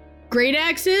of? Great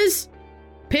axes?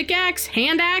 Pickaxe?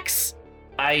 Hand axe?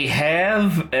 I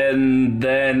have, and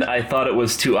then I thought it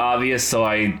was too obvious, so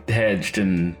I hedged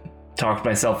and talked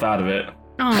myself out of it.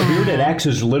 Oh. Bearded axe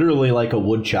is literally like a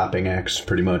wood chopping axe,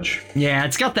 pretty much. Yeah,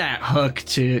 it's got that hook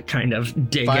to kind of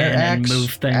dig Fire in axe, and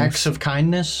move things. acts of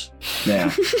kindness Yeah.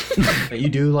 that you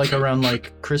do like around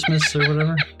like Christmas or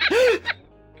whatever.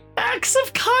 Acts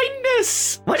of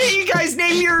kindness! Why didn't you guys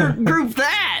name your group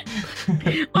that?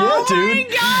 Oh dude. my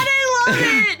god, I love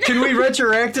it! Can we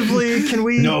retroactively? Can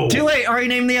we? No. Too late, already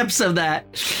named the episode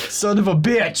that. Son of a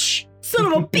bitch. Son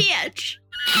of a bitch!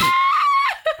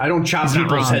 I don't chop He's not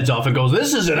people's wrong. heads off and goes,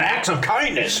 this is an act of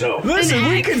kindness. No. Listen,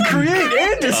 we can create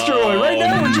and destroy. Right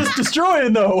now, we're just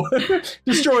destroying though.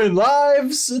 Destroying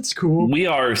lives. It's cool. We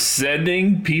are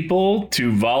sending people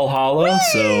to Valhalla,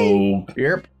 so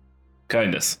Yep.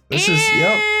 kindness. This is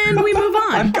yep. And we move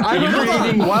on. I'm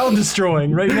creating while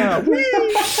destroying right now.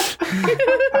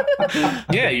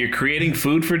 Yeah, you're creating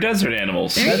food for desert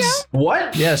animals. There you go.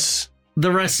 What? Yes.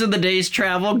 The rest of the day's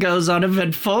travel goes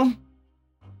uneventful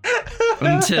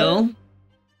until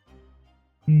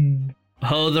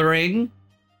Ho the ring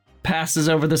passes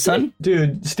over the sun.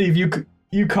 Dude, Steve,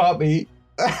 you caught me.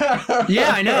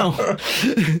 Yeah, I know.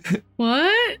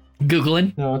 What?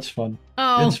 Googling. No, it's fun.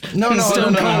 Oh. No.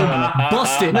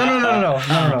 Busted. No.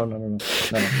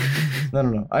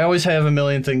 I always have a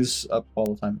million things up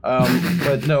all the time.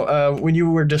 But no, when you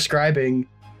were describing,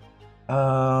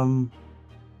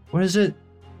 what is it?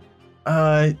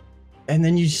 And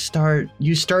then you start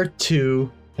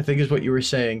to, I think is what you were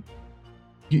saying.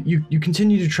 You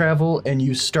continue to travel and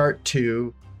you start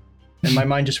to, and my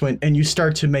mind just went, and you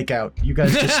start to make out. You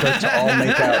guys just start to all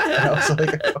make out. And I was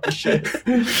like, oh shit.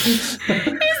 Is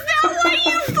that why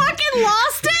you fucking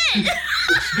lost it?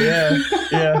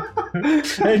 Yeah.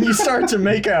 And you start to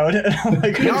make out. And I'm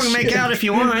like, Y'all oh, can make shit. out if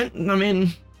you want. I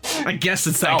mean, I guess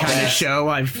it's that kind of show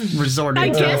I've resorted I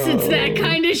to. guess it's that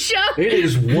kind of show. It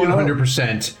is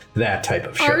 100% that type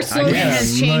of show. Our slogan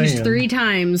has changed man. 3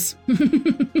 times.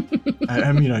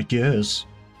 I mean, I guess.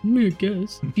 I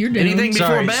guess. If you're down. Anything before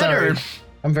Sorry, bed, sorry. or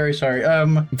I'm very sorry.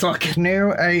 it's all good.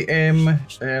 Now I am,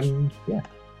 yeah.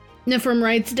 Nifrim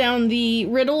writes down the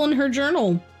riddle in her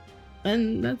journal.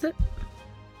 And that's it.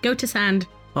 Go to sand.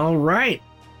 All right,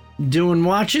 doing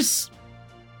watches.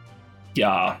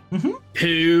 Yeah.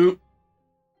 Who's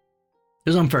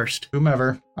on first?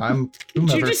 Whomever. I'm Did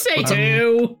whomever. you just say Um,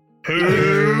 2?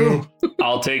 Who?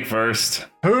 I'll take first.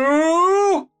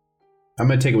 Who? I'm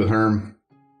gonna take it with Herm.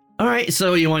 All right,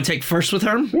 so you want to take first with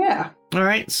her? Yeah. All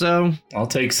right, so I'll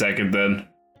take second then.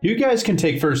 You guys can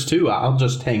take first too. I'll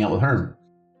just hang out with Herm.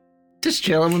 just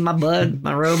chilling with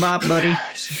my robot buddy.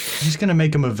 He's gonna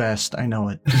make him a vest. I know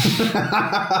it.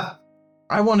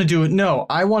 I want to do it. No,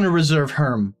 I want to reserve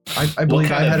Herm. I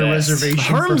believe I kind of had a vest?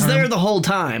 reservation. Herm's for there Herm. the whole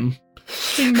time.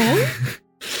 Bing bong?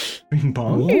 Bing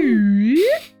bong.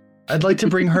 I'd like to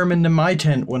bring Herm into my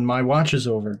tent when my watch is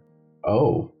over.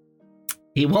 Oh.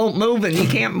 He won't move and you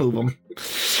can't move him.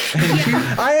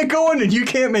 I ain't going and you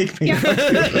can't make me.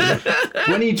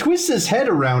 When he twists his head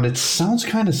around, it sounds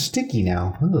kind of sticky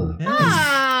now. Ugh.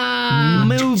 Ah,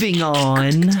 Moving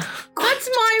on. that's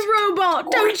my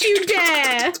robot. Don't you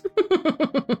dare.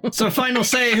 So final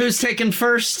say, who's taking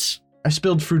first? I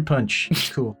spilled fruit punch. It's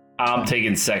cool. I'm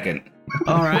taking second.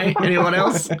 All right, anyone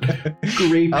else?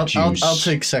 Grape I'll juice.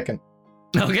 take second.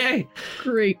 Okay.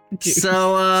 Great juice.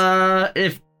 So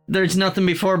if there's nothing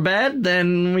before bed,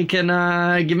 then we can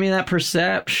give me that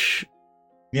perception.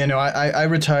 Yeah, no, I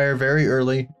retire very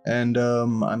early, and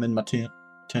I'm in my tent,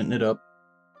 tenting it up.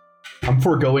 I'm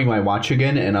foregoing my watch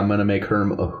again, and I'm gonna make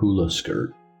Herm a hula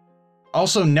skirt.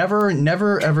 Also, never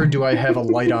ever do I have a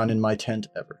light on in my tent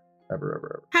ever.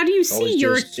 How do you see Always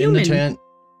you're a just in the human? tent.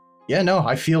 Yeah, no,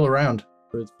 I feel around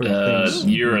for things.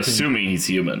 You're Things. assuming he's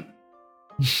human.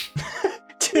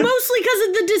 Mostly because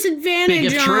of the disadvantage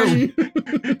Big if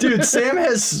true. on. Dude, Sam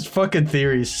has fucking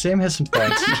theories. Sam has some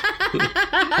thoughts.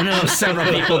 I know several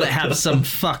people that have some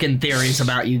fucking theories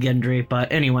about you, Gendry,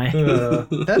 but anyway.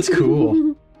 That's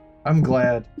cool. I'm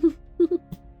glad.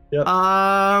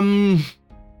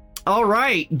 All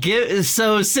right.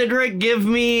 So Cedric, give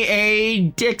me a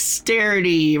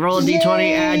dexterity. Roll a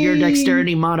d20, add your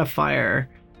dexterity modifier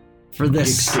for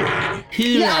this.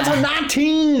 Yeah, it's a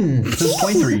 19! This is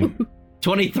 23.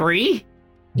 23?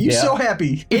 You Yeah. so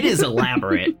happy. It is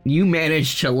elaborate. You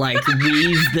managed to like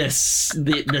weave the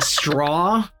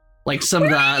straw, like some of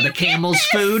the camel's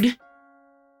food.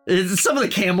 Some of the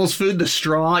camel's food, the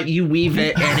straw, you weave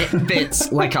it and it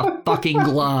fits like a fucking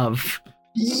glove.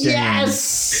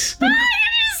 Yes! I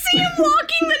just see him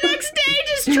walking the next day,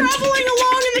 just traveling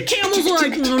along, and the camel's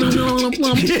like,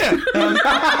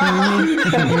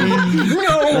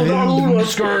 No, the hula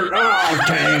skirt! Oh,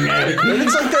 dang it!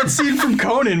 It's like that scene from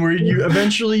Conan where you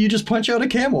eventually just punch out a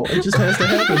camel. It just has to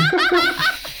happen.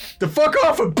 The fuck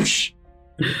off of.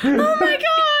 oh my god!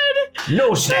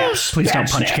 No snaps! Please don't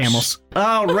Bad punch snaps. camels.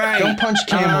 All right. Don't punch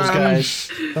camels,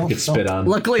 guys. Don't Get spit on.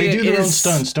 Luckily, They do it their own is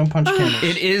stunts. Don't punch camels.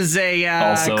 It is a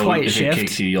Also, quiet if shift. it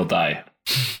kicks you, you'll die.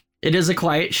 It is a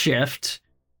quiet shift.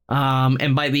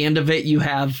 And by the end of it, you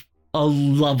have a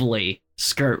lovely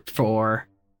skirt for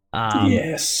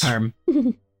Yes. Herm.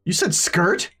 You said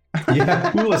skirt? Yeah,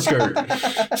 hula skirt.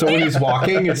 So when he's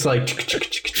walking, it's like.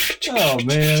 Oh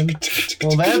man.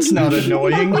 Well, that's not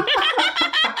annoying.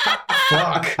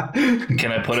 Fuck.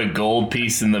 Can I put a gold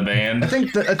piece in the I band?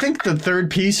 think the third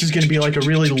piece is going to be like a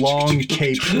really long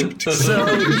cape. So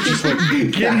just like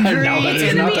Gendry, now that is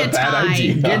It's gonna not be a a bad tie.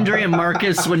 idea. Gendry and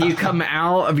Marcus, when you come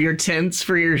out of your tents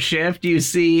for your shift, you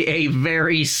see a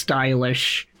very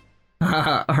stylish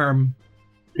Herm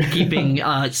keeping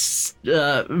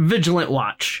vigilant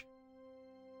watch.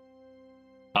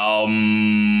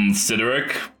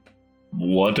 Cedric,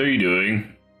 what are you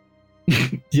doing?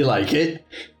 Do you like it?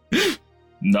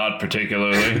 Not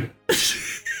particularly.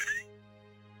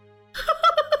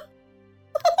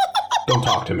 Don't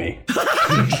talk to me.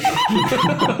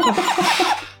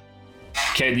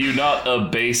 Can you not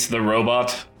abase the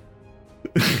robot?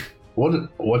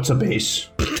 What's a base?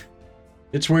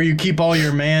 It's where you keep all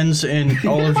your mans and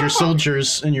all of your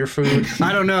soldiers and your food.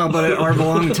 I don't know, but it are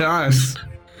belong to us.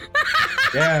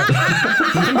 Yeah,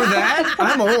 Remember that?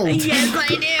 I'm old. Yes, I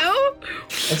do.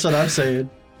 that's what I'm saying.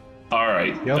 All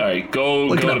right. Yep. All right. Go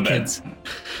Look it to up, bed. kids.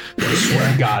 I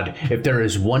swear to God, if there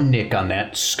is one nick on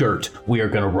that skirt, we are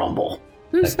gonna rumble.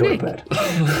 Who's Go Nick?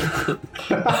 to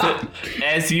bed.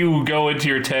 As you go into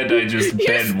your tent, I just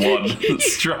bend one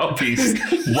straw piece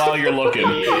while you're looking.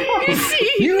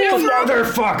 You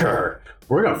motherfucker!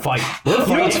 We're gonna fight. We're You know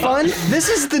fighting. what's fun? This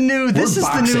is the new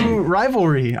boxing.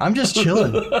 rivalry. I'm just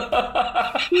chilling.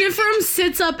 Nifrim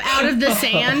sits up out of the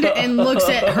sand and looks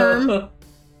at Herm.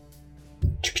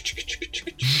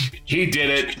 He did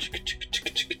it.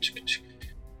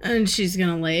 And she's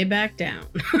gonna lay back down.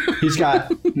 He's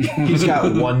got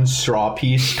one straw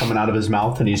piece coming out of his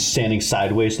mouth, and he's standing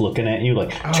sideways, looking at you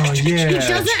like. Oh yeah. He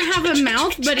doesn't have a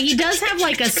mouth, but he does have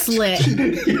like a slit.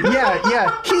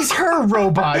 Yeah. He's her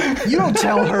robot. You don't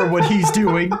tell her what he's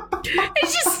doing.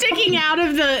 It's just sticking out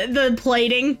of the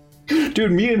plating.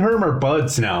 Dude, me and Herm are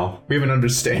buds now. We have an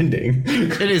understanding.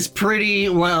 It is pretty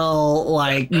well,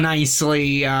 like,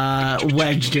 nicely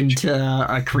wedged into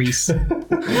a crease,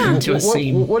 into a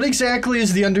seam. What exactly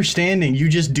is the understanding? You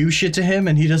just do shit to him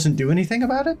and he doesn't do anything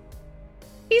about it?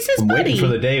 He's his I'm buddy. waiting for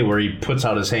the day where he puts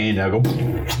out his hand and I go.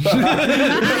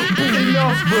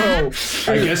 Enough,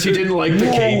 bro. I guess he didn't like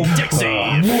the cape.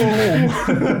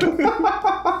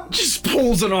 Just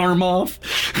pulls an arm off.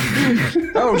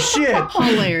 Oh shit.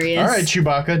 Hilarious. All right,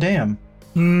 Chewbacca, damn.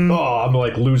 Oh, I'm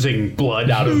like losing blood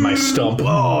out of my stump.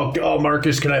 Oh,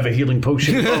 Marcus, can I have a healing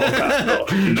potion? Oh, God.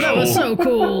 Oh. That was so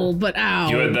cool, but ow.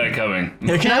 You had that coming.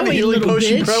 Yeah, can I have a Owie, healing little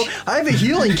potion, bitch. bro? I have a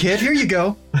healing kit. Here you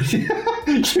go.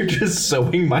 You're just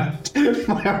sewing my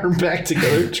arm back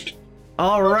together.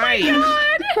 All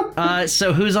right.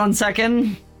 So who's on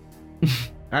second?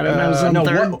 I don't know. Who's on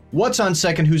third? What's on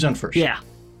second? Who's on first? Yeah.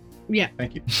 Yeah.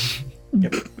 Thank you.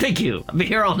 Thank you. I'll be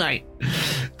here all night.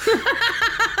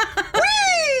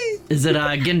 Is it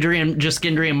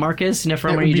Gendry and Marcus? Nifrim, That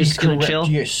are would you be just gonna correct, chill?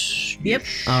 Yes. Yep.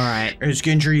 All right. As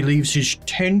Gendry leaves his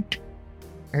tent,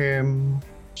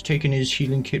 he's taking his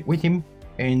healing kit with him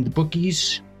and the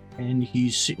bookies, and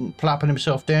he's sitting, plopping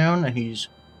himself down, and he's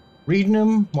reading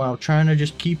them while trying to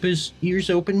just keep his ears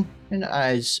open and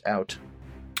eyes out.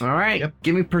 All right. Yep.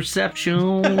 Give me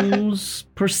perceptions.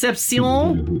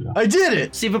 Perception. I did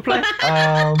it. S'il vous plaît.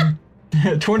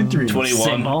 23. 21.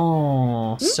 C'est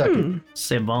bon. Second.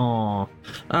 C'est bon.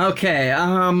 Okay.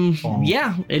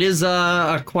 Yeah, it is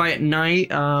a quiet night.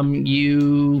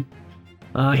 You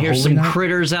hear holy some night?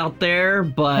 critters out there,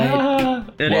 but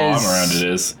it While is. I'm around, it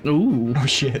is. Ooh. Oh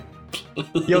shit.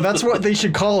 Yo, that's what they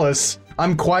should call us.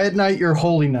 I'm quiet night, you're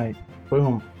holy night.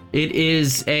 Boom. It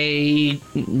is a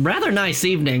rather nice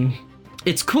evening.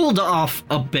 It's cooled off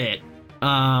a bit,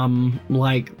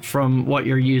 like from what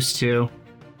you're used to.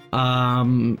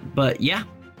 But yeah,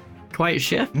 quiet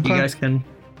shift. Okay. You guys can,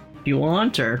 if you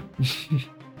want, or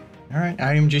All right,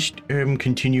 I am just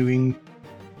continuing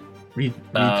read through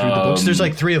the books. There's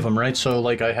like 3 of them, right? So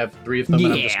like I have 3 of them.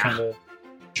 And I'm just Yeah. kind of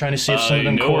trying to see if some I of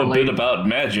them know correlate. a bit about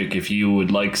magic if you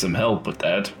would like some help with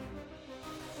that.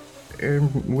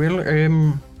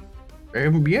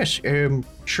 Yes.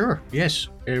 Sure. Yes.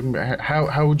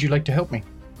 How would you like to help me?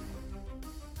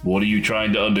 What are you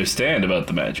trying to understand about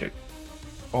the magic?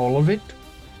 All of it.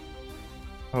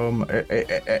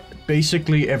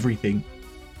 Basically everything.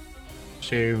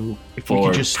 So if we For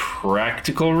could just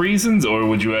practical reasons, or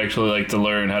would you actually like to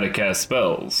learn how to cast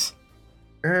spells?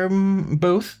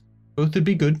 both would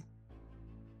be good.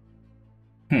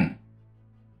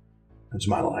 That's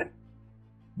my line.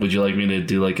 Would you like me to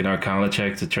do like an Arcana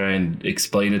check to try and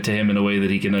explain it to him in a way that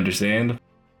he can understand?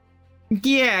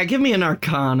 yeah, give me an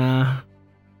Arcana.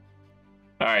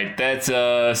 All right, that's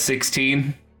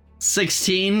 16.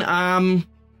 16.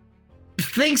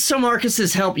 Thanks to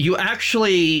Marcus's help, you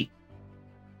actually.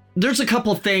 There's a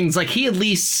couple things, like he at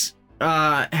least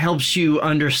helps you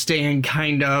understand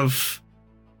kind of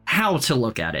how to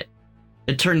look at it.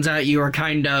 It turns out you are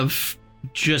kind of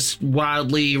just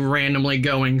wildly, randomly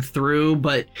going through,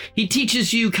 but he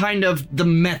teaches you kind of the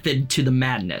method to the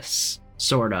madness,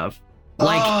 sort of.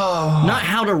 Like, not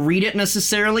how to read it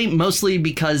necessarily, mostly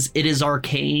because it is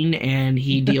arcane and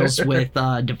he deals with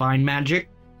divine magic.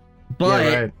 But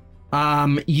Yeah,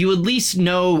 right. you at least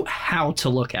know how to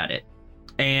look at it.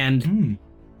 And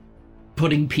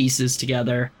putting pieces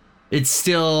together. It's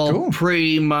still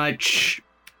pretty much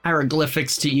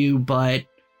hieroglyphics to you, but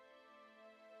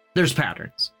there's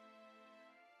patterns.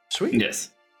 Sweet. Yes.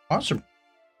 Awesome.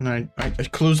 And I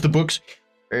close the books.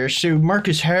 So,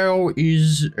 Marcus, how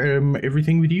is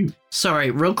everything with you?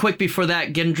 Sorry, real quick before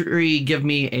that, Gendry, give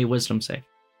me a wisdom save.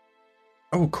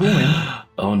 Oh, cool, man.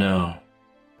 Oh, no.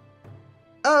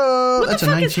 Oh, What that's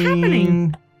the a fuck is 19,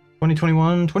 happening? 20,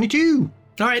 21, 22.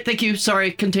 All right, thank you.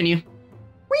 Sorry, continue.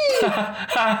 That's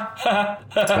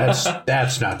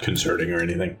not concerning or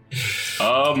anything.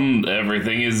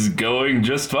 Everything is going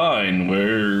just fine.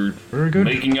 We're Very good.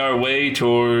 making our way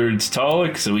towards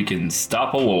Talik so we can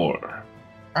stop a war.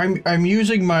 I'm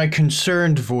using my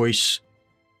concerned voice.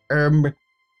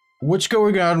 What's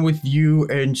going on with you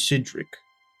and Cedric?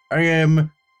 I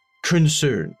am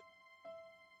concerned.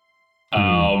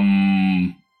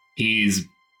 He's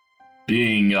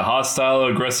being a hostile,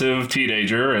 aggressive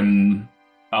teenager, and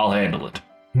I'll handle it.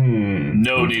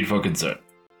 No need for concern.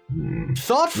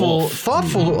 Thoughtful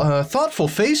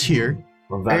face here.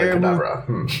 Avada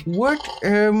Kedavra. What?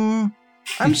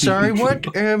 I'm sorry. What?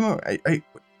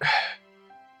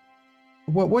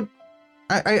 What?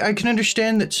 I can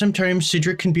understand that sometimes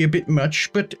Cedric can be a bit much,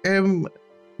 but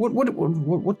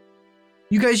what?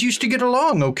 You guys used to get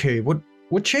along, okay? What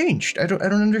changed? I don't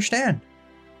understand.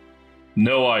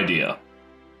 No idea.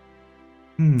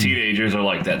 Teenagers are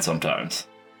like that sometimes.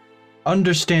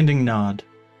 Understanding nod.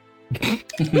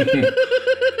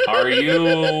 Are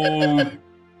you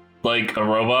like a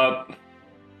robot?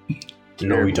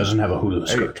 No, he doesn't have a hula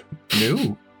skirt.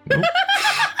 No.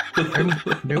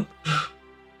 Nope.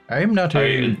 I am not Are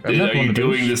a. I'm not one you of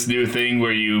doing those. this new thing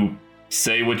where you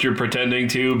say what you're pretending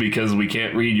to because we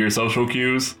can't read your social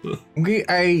cues?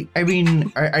 Okay, I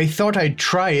mean, I thought I'd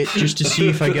try it just to see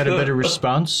if I get a better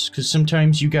response. Because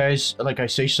sometimes you guys, like, I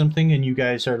say something and you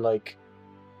guys are like,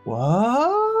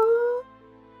 what?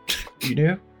 You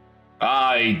know?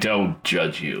 I don't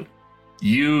judge you.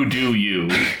 You do you.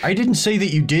 I didn't say that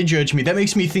you did judge me. That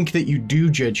makes me think that you do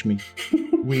judge me.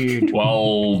 Weird.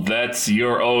 Well, that's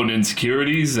your own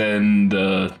insecurities, and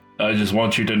I just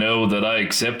want you to know that I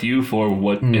accept you for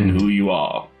what and who you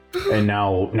are. And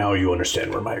now you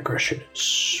understand where my aggression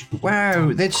is.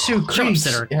 Wow, that's so great.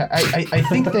 Sitter. Yeah, I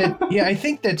think that I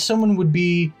think that someone would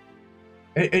be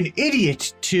an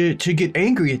idiot to get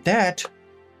angry at that.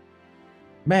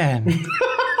 Man.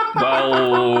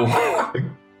 Well,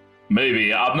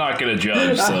 maybe. I'm not gonna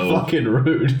judge, so... Fucking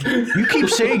rude. You keep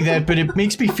saying that, but it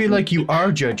makes me feel like you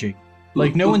are judging.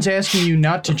 Like no one's asking you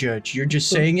not to judge. You're just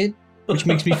saying it, which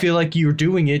makes me feel like you're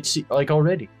doing it like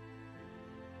already.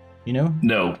 You know?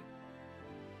 No.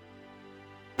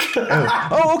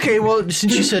 Oh, okay. Well,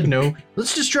 since you said no,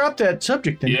 let's just drop that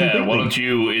subject then. Yeah, completely. why don't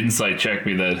you insight check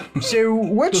me then? So,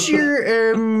 what's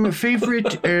your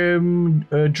favorite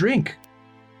drink?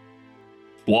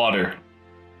 Water.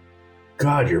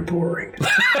 God, you're boring.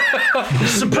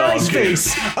 Surprise No, okay.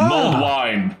 face. Mulled Ah,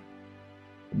 wine.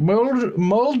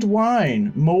 mulled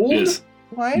wine. Mold Yes.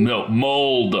 wine. No,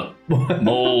 mold.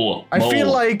 Mole. I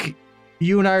feel like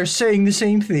you and I are saying the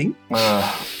same thing.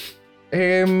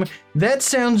 That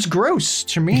sounds gross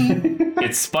to me.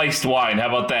 It's spiced wine. How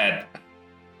about that?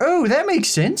 Oh, that makes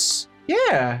sense.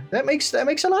 Yeah, that makes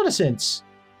a lot of sense.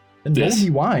 And Yes. moldy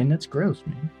wine, that's gross,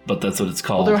 man. But that's what it's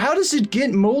called. Although, how does it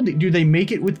get moldy? Do they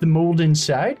make it with the mold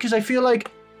inside? Because I feel like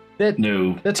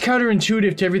No. that's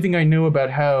counterintuitive to everything I know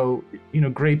about how,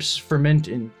 grapes ferment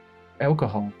in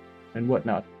alcohol and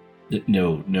whatnot.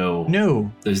 No.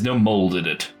 No. There's no mold in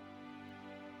it.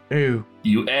 Oh.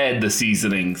 You add the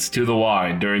seasonings to the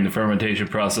wine during the fermentation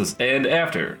process and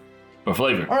after for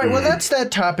flavor. All right, well, that's that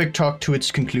topic talked to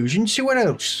its conclusion. See what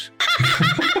else?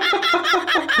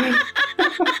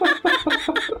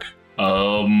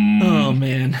 Oh,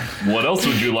 man. What else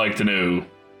would you like to know?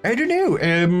 I don't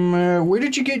know. Where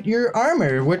did you get your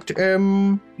armor? What,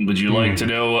 Would you like to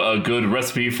know a good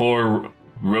recipe for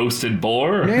roasted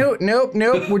boar? Nope.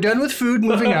 We're done with food.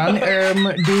 Moving on.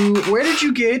 Where did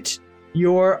you get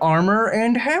your armor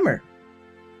and hammer?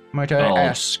 Might I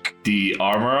ask? The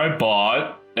armor I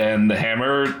bought and the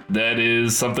hammer, that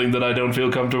is something that I don't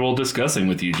feel comfortable discussing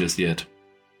with you just yet.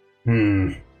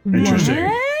 Interesting.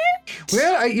 What?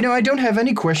 Well, I don't have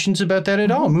any questions about that at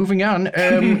all. Moving on.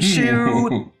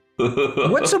 So,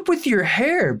 what's up with your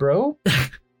hair, bro?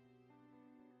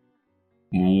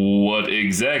 What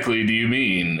exactly do you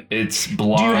mean? It's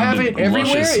blonde. Do you have it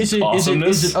everywhere? luscious Is it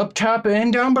awesomeness? up top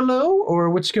and down below, or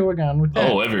what's going on with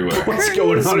that? Oh, everywhere. What's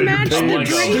going on in your Match I'm the like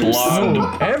a drapes. blonde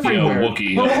Everywhere.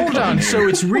 Wookiee. Well, hold on. So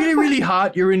it's really, really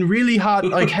hot. You're in really hot,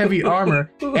 like heavy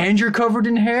armor, and you're covered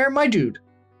in hair, my dude.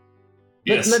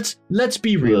 Yes. Let's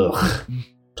be real. Ugh.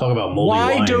 Talk about moldy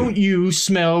Why wine. don't you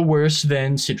smell worse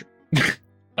than Cedric?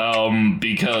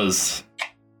 Because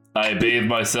I bathe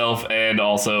myself, and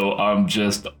also I'm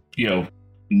just,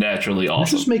 naturally I'm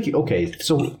awesome. just making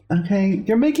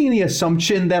you're making the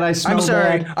assumption that I smell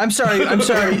bad. I'm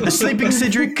sorry. Sleeping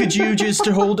Cedric, could you just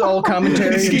hold all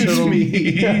commentary? Excuse until...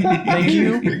 me. Thank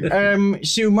you.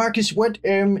 So Marcus, what?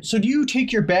 So do you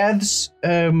take your baths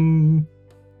when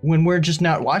we're just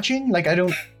not watching? Like I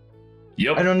don't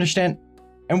understand.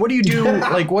 And what do you do?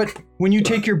 Like what? When you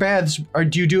take your baths,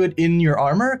 do you do it in your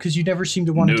armor? Because you never seem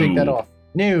to want to take that off.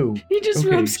 No. He just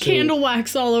Okay, rubs candle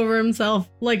wax all over himself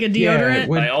like a deodorant.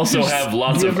 what- I also have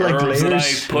lots of like, herbs that I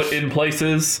layers? put in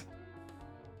places.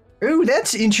 Oh,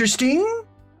 that's interesting.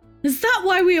 Is that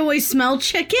why we always smell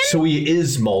chicken? So he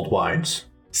is mulled wines.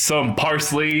 Some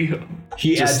parsley.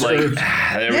 He Just adds like, herbs.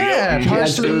 there Yeah, we He go.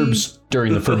 adds parsley. herbs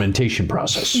during the fermentation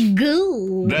process.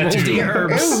 Goo. That's the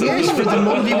herbs. Oh yes, for the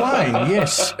moldy wine.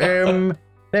 Yes.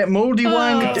 That moldy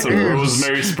wine Got with some the herbs.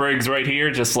 rosemary sprigs right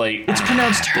here, just like. It's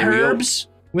pronounced there we go. herbs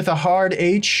with a hard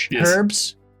H. Yes.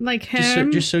 Herbs. Like Just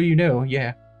him? so you know,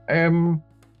 yeah.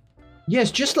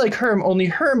 Yes, just like Herm, only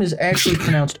Herm is actually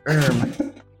pronounced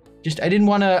Erm. I didn't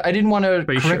wanna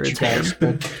Pretty correct sure you it's guys,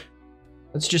 but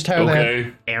that's just how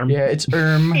Okay. that. Yeah, it's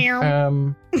Erm.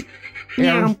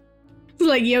 Yeah.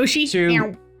 Like Yoshi?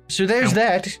 So there's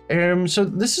that. So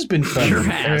this has been fun. Sure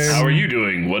has. How are you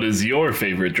doing? What is your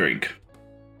favorite drink?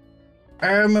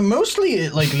 Mostly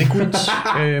like liquids.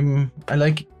 I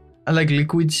like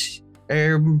liquids.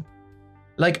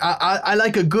 Like I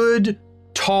like a good,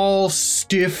 tall,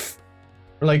 stiff.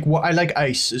 Like I like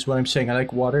ice is what I'm saying. I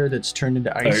like water that's turned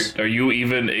into ice. Are you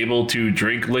even able to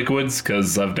drink liquids?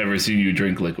 Because I've never seen you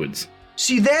drink liquids.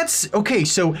 See, that's okay.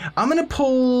 So I'm gonna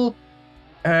pull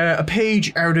a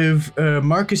page out of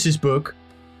Marcus's book.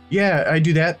 Yeah, I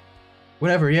do that.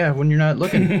 Whatever. Yeah, when you're not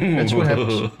looking, that's what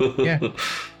happens. Yeah.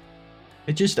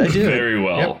 I do it. Very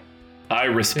well. Yep. I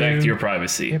respect your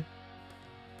privacy. Yep.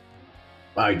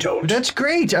 I don't. That's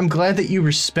great. I'm glad that you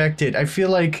respect it. I feel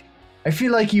like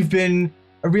you've been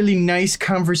a really nice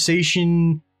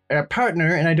conversation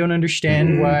partner, and I don't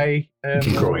understand why. I'm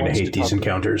growing to hate these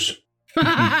encounters.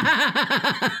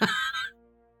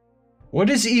 What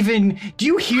is even? Do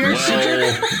you hear?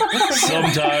 Cedric? Well,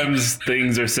 sometimes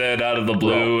things are said out of the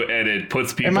blue, and it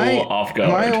puts people off guard.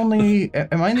 Am I the only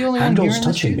one Handle's hearing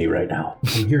touching this? me right now.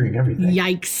 I'm hearing everything.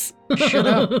 Yikes. Shut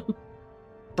up.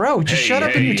 Bro, just Hey, shut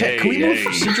up in your hey, tent. Can we move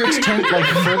hey. Cedric's tent like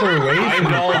further away? I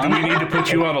from know. the Do we need to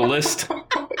put you on a list?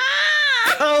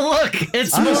 Oh, look,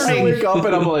 it's I morning. wake up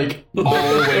and I'm like all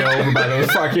the way over by the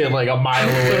fucking like a mile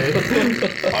away.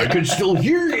 I can still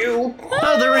hear you.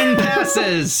 Other in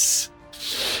passes.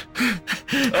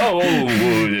 Oh,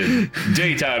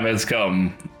 daytime has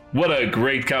come. What a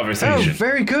great Oh, conversation.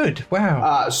 very good.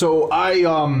 Wow. So I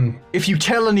If you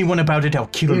tell anyone about it, I'll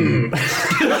kill you.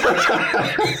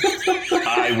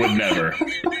 I would never.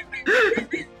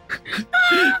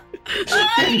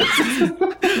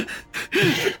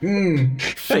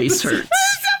 Face hurts.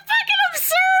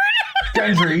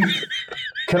 Gendry,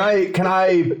 can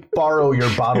I borrow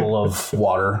your bottle of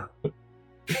water?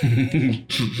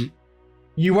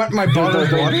 You want my bottle of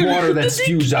The water? water that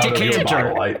spews out of your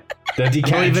Decanter. bottle. The I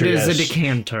decanter. believe it is a yes.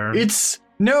 decanter. It's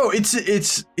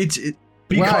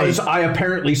Because wow. I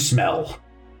apparently smell.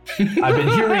 I've been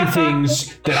hearing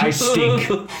things that I stink.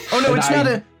 Oh no, and it's not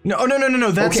a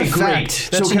no. That's okay, a great.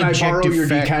 fact. That's so can an I borrow objective your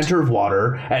fact. decanter of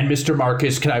water? And Mr.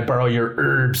 Marcus, can I borrow your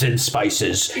herbs and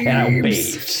spices? And I'll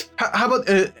bathe.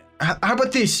 How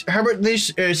about this?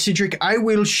 Cedric? I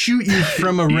will shoot you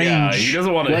from a Yeah, range. he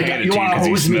doesn't want to Like, hand it you to you want to because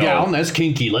you hose me smell. down? That's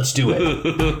kinky. Let's do it.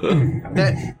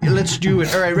 Let's do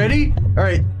it. All right, ready? All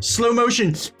right, slow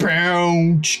motion.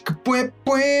 I'm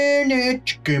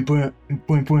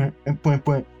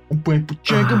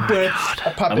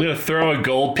gonna throw a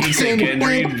gold piece at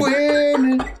Gendry.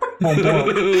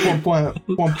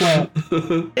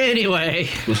 Anyway,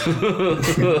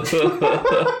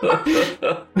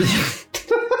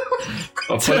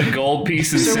 I'll put a gold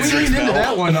piece in So we Cedric's leaned into that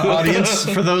mouth. one, audience.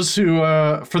 For those who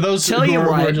Tell you who are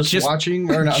what, just watching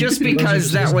or not, just those who are because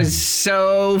just that listening. was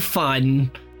so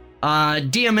fun.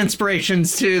 DM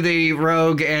inspirations to the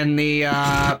rogue and the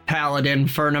paladin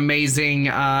for an amazing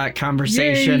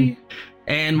conversation. Yay.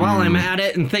 And while I'm at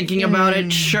it and thinking about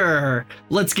it, sure,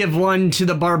 let's give one to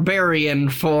the barbarian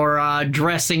for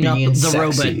dressing up Being the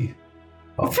robot. sexy.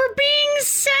 For being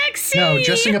sexy. No,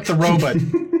 dressing up the robot.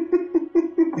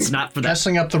 It's not for that.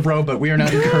 Dressing up the robot. We are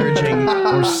not encouraging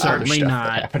or Certainly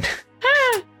not.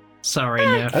 Sorry,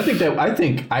 Niff. I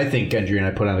think Gendry and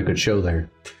I put on a good show there.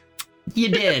 You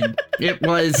did. It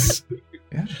was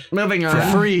Yeah. Moving For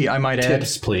on. free, I might add.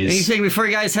 Tips, please. Anything before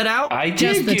you guys head out? I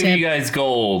Just did the give tip. you guys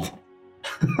gold.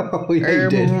 Oh, yeah, you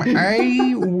did.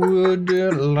 I would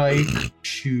like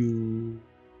to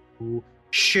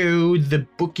show the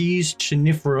bookies to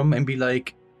Nifrim and be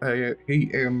like, hey,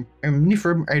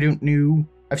 Nifrim, I don't know.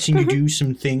 I've seen you do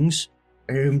some things.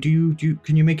 Can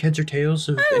you make heads or tails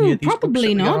of any of these Probably books that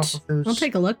we got not. off of those? I'll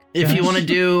take a look. If you want to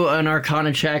do an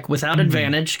Arcana check without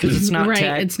advantage, because it's not right,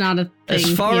 tech. it's not a thing.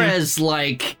 As far yeah. as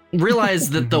like,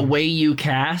 realize that the way you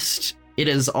cast, it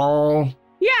is all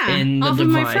yeah, in the off of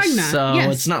my device. Fragna. So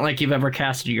yes. it's not like you've ever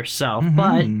casted yourself,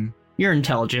 but Mhm. you're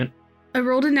intelligent. I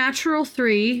rolled a natural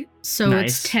 3, so Nice.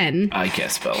 it's 10. I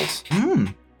cast spells.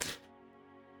 Mm.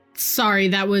 Sorry,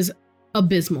 that was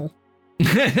abysmal.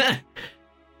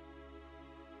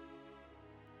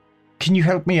 Can you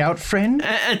help me out, friend?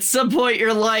 At some point,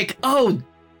 you're like, oh,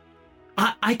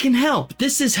 I can help.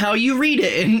 This is how you read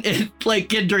it. And like,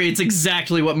 Gendry, it's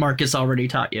exactly what Marcus already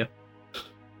taught you.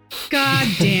 God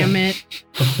damn it.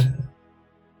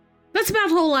 That's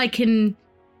about all I can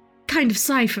kind of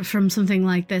cipher from something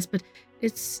like this, but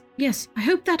it's, yes, I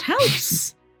hope that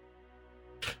helps.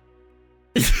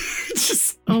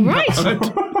 Just All right.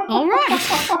 All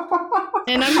right.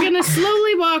 And I'm going to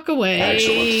slowly walk away.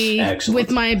 Excellent.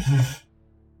 With my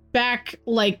back,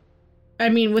 with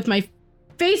my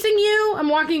facing you. I'm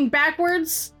walking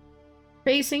backwards,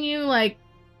 facing you, like,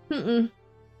 Mm-mm.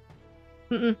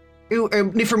 Oh,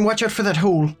 Nifrim, watch out for that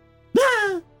hole.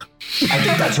 I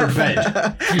think that's her bed.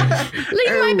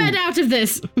 Leave my bed out of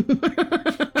this.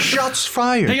 Shots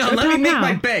fired. Hang on, let me make Pow.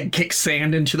 my bed. Kick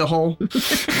sand into the hole.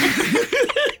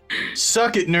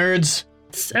 Suck it, nerds.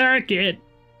 Circuit.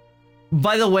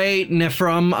 By the way,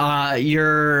 Nifrim,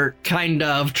 you're kind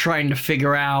of trying to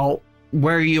figure out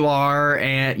where you are,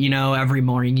 and every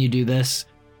morning you do this.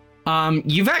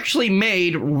 You've actually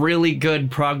made really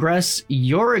good progress.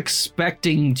 You're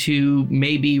expecting to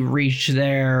maybe reach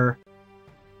there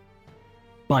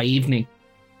by evening,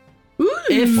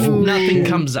 if Ooh. nothing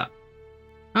comes up.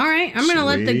 All right, I'm gonna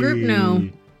let the group know.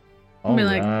 All Be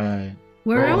like- right.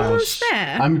 We're Oh, almost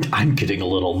there. I'm getting a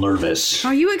little nervous.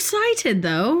 Are you excited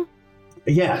though?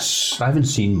 Yes, I haven't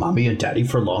seen Mommy and Daddy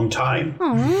for a long time.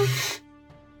 Oh,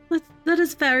 that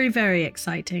is very, very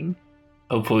exciting.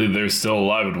 Hopefully they're still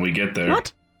alive when we get there.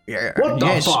 What? Yeah, What the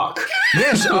yes. fuck?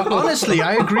 Yes, honestly,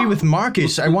 I agree with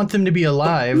Marcus. I want them to be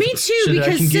alive. Me too, so that I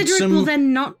because can get Cedric some will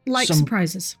then not like some-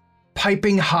 surprises.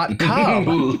 piping hot cob.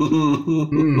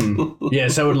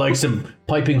 Yes, I would like some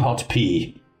piping hot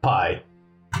pie.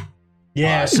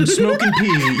 Yeah, some smoking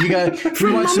pee. We want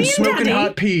some Mommy and smoking Daddy.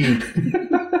 hot pee.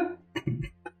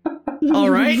 All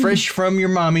right. Fresh from your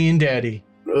mommy and daddy.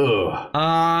 Ugh.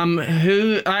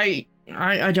 Who I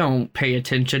don't pay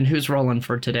attention. Who's rolling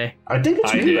for today? I think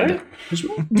it's I me, did. right? It's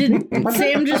me. Did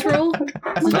Sam just roll?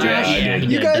 Was it Yeah, Josh? I did.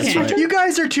 he You did, guys, that's right. you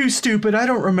guys are too stupid. I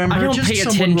don't remember. I don't Just pay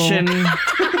someone roll. attention.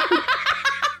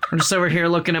 I'm just over here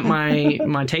looking at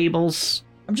my tables.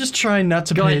 I'm just trying not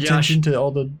to Go pay ahead, Josh. attention to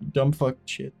all the dumb fuck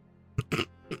shit.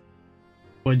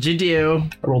 What'd you do?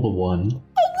 I rolled a 1.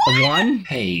 A 1?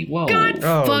 Hey, whoa. God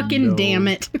Oh, fucking no. damn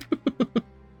it.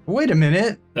 Wait a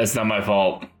minute. That's not my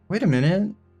fault. Wait a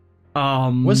minute.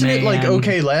 Oh, Wasn't it like man.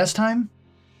 okay last time?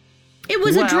 It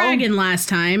was Well- a dragon last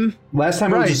time. Last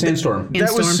time it Right, was a sandstorm. That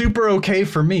was Sandstorm. super okay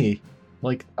for me.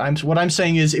 Like what I'm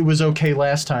saying is it was okay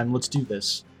last time. Let's do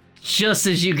this. Just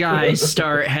as you guys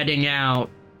start heading out,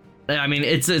 I mean,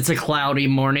 it's a cloudy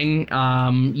morning.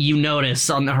 You notice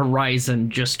on the horizon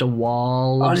just a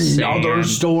wall of Another sand.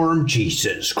 storm?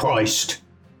 Jesus Christ.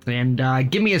 And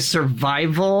give me a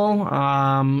survival.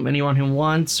 Anyone who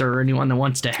wants, or anyone that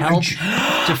wants to help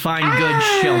to find good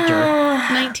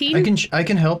shelter. 19? I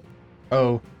can help.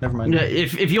 Oh, never mind.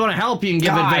 If you want to help, you can give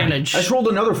God, advantage. I just rolled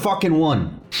another fucking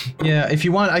 1. Yeah, if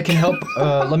you want, I can help.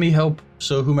 Let me help.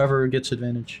 So whomever gets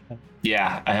advantage.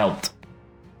 Yeah, I helped.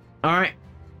 All right.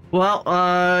 Well,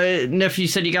 Nif, you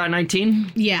said you got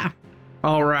 19? Yeah.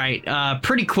 All right.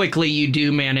 Pretty quickly, you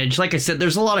do manage. Like I said,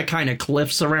 there's a lot of kind of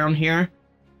cliffs around here.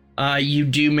 You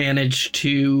do manage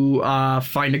to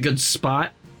find a good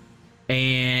spot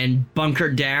and bunker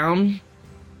down,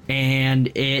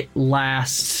 and it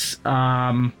lasts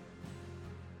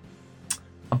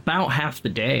about half the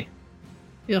day,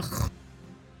 Ugh.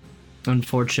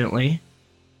 unfortunately.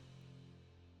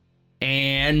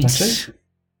 And That's it?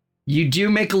 you do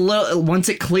make a little, once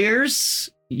it clears,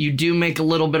 you do make a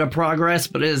little bit of progress,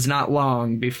 but it is not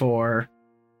long before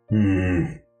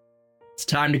it's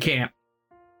time to camp.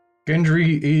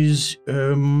 Gendry is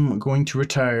going to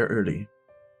retire early.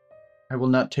 I will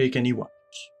not take any watch.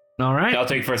 All right. I'll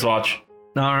take first watch.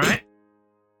 All right.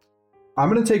 I'm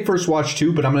going to take first watch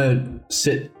too, but I'm going to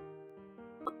sit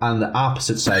on the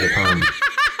opposite side of Herm.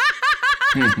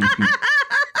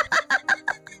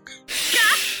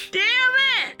 Damn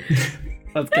it!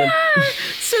 That's good.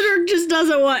 Cedric just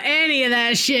doesn't want any of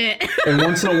that shit. And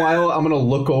once in a while, I'm gonna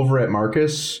look over at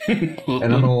Marcus, and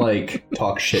I'm gonna like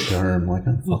talk shit to Herm, like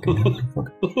I'm fucking.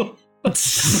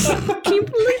 Can you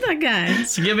believe that guy?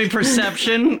 So give me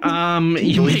perception.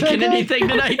 You making anything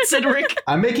tonight, Cedric?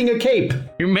 I'm making a cape.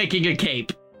 You're making a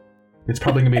cape. It's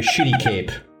probably gonna be a shitty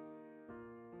cape.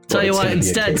 Tell you it's what, gonna be a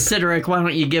instead, cape. Cedric, why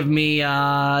don't you give me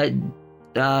dex?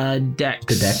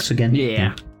 The dex again?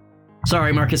 Yeah.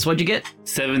 Sorry, Marcus, what'd you get?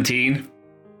 17.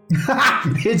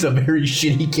 It's a very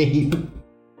shitty cape.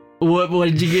 What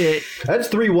did you get? That's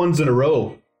 3 ones in a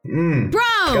row. Bro!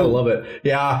 Gotta love it.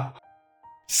 Yeah.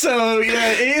 So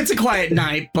yeah, it's a quiet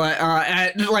night, but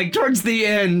at like towards the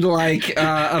end,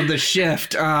 of the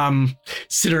shift,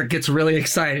 Cedric gets really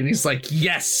excited. He's like,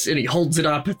 "Yes!" and he holds it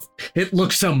up. It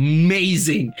looks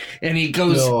amazing, and he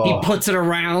goes, he puts it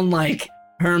around like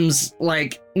Herm's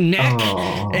like neck,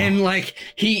 and like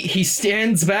he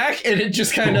stands back, and it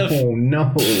just kind of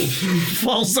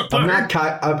falls apart.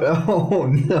 Oh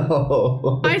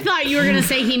no! I thought you were gonna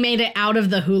say he made it out of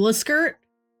the hula skirt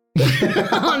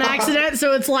on accident,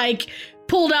 so it's like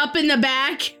pulled up in the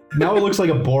back. Now it looks like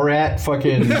a Borat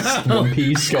fucking One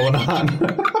Piece going on.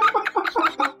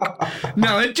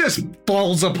 No, it just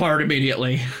falls apart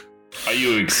immediately. Are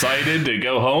you excited to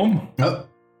go home?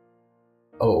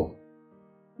 Oh.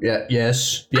 Yeah,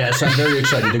 yes, I'm very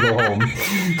excited to go home.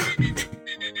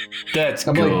 That's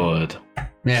I'm good.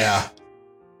 Yeah.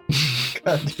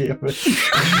 God damn it.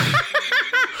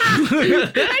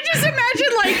 I just imagine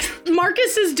like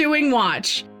Marcus is doing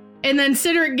watch, and then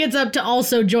Cedric gets up to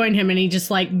also join him, and he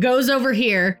just like goes over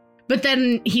here, but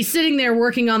then he's sitting there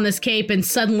working on this cape, and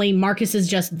suddenly Marcus is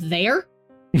just there.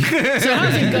 So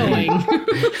how's it going?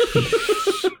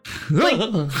 Like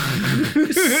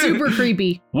super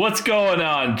creepy. What's going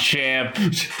on, champ?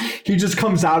 He just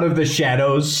comes out of the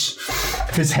shadows.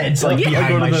 His head's like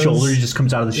behind my shoulder. He just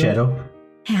comes out of the shadow.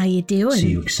 How you doing? So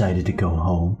you excited to go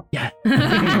home? Yeah.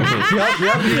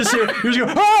 Yep. You just go,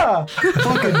 ah!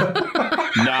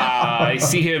 Nah, I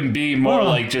see him be more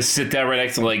like just sit down right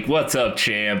next to him, like, "What's up,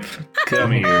 champ?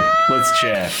 Come here, let's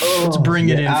chat." Let's bring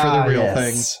it in for the real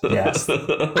yes. thing. Yes.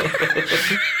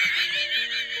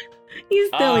 He's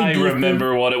silly I goofy.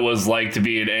 remember what it was like to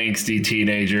be an angsty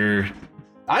teenager.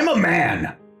 I'm a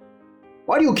man.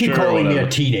 Why do you keep Sure, calling me a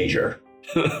whatever. teenager?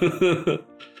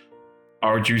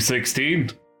 Aren't you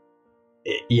 16?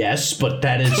 Yes, but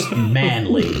that is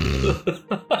manly.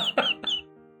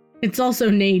 It's also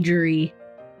nagery.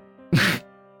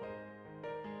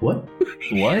 What?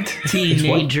 What?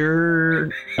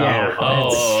 Teenager. Yeah.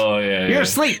 Oh, yeah. You're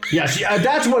asleep. Yes,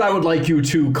 that's what I would like you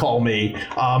to call me.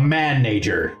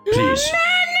 Man-nager, please.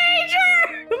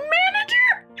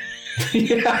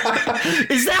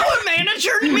 Is that what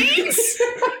manager means?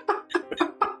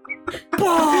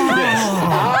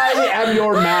 I am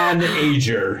your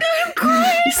man-ager.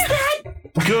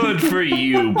 Good for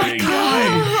you, big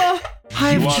guy.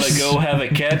 You want to go have a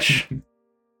catch?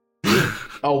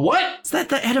 A what? Is that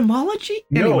the etymology?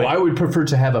 No, Anyway. I would prefer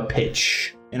to have a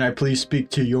pitch. And I please speak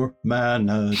to your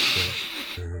manager.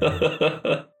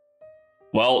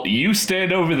 Well, you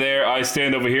stand over there, I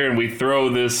stand over here, and we throw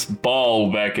this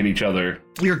ball back at each other.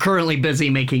 You're currently busy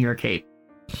making your cape.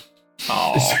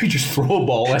 Oh. So you just throw a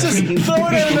ball at me. Throw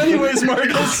it at him anyways,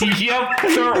 Marcus. Yep,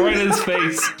 throw it right in his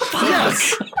face.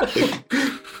 Yes.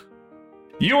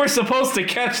 You were supposed to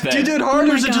catch that. Do you do it hard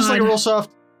or is it just like a God. real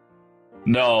soft?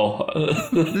 No.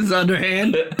 This is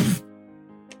underhand.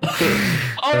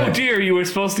 Oh dear, you were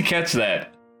supposed to catch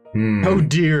that. Oh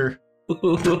dear.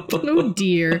 Oh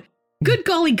dear. Good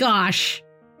golly gosh.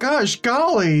 Gosh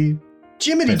golly.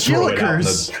 Jiminy Throw it out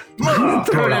Jillikers.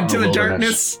 Throw it out in into the the wilderness.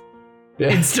 darkness. Yeah.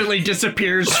 Instantly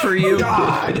disappears for you.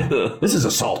 God, this is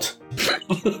assault.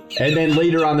 And then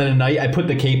later on in the night, I put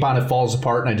the cape on, it falls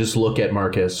apart, and I just look at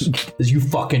Marcus. As you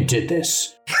fucking did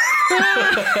this. Really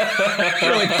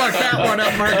fucked that one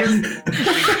up, Marcus.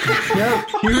 Yeah,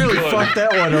 you really fucked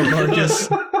that one up, Marcus.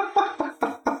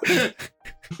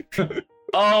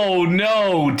 Oh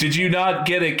no, did you not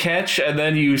get a catch and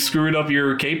then you screwed up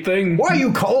your cape thing? Why are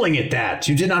you calling it that?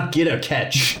 You did not get a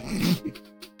catch.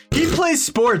 He plays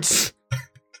sports.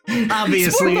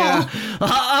 Obviously,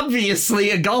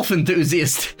 obviously a golf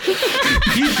enthusiast.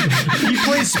 He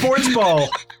plays sports ball.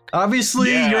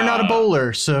 Obviously, Yeah. you're not a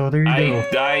bowler, so there you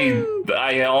go.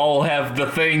 I all have the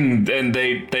thing, and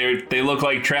they look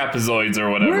like trapezoids or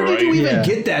whatever, Where did right? you even Yeah.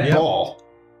 get that Yep. ball?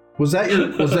 Was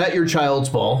that your child's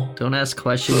ball? Don't ask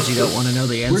questions you don't want to know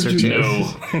the answer Where'd you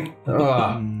to.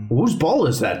 No. Whose ball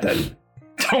is that then?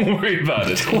 Don't worry about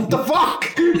it. What the fuck?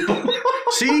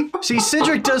 See,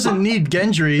 Cedric doesn't need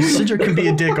Gendry. Cedric can be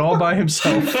a dick all by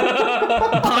himself.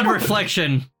 Upon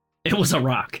reflection, it was a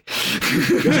rock.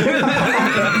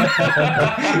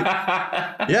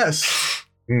 Yes.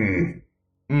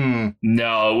 No,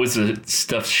 it was a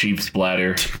stuffed sheep's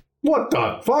bladder. What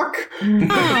the fuck?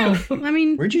 Oh, I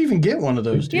mean, Where'd you even get one of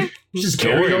those, dude? yeah. You just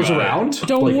Don't carry worry those about it. around?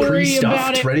 Don't like worry pre-stuffed,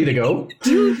 about it. ready to go?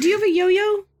 Do you have a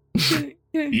yo-yo?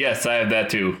 Yes, I have that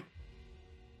too.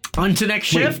 On to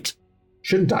next Wait. shift.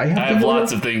 Shouldn't I have I the have yo-yo?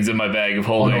 lots of things in my bag of Oh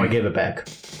holding. no, I gave it back.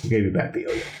 I gave you back the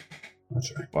yo-yo.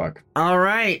 That's right. Fuck. All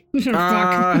right.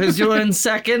 Who's doing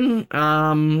second?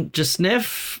 Just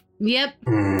sniff. Yep.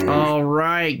 All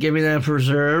right. Give me that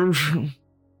preserve.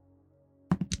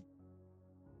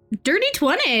 Dirty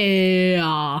 20.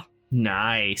 Aw.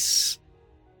 Nice.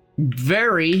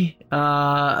 Very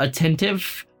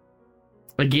attentive.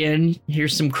 Again,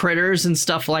 here's some critters and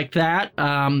stuff like that.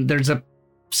 There's a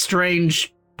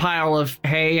strange pile of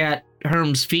hay at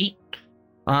Herm's feet.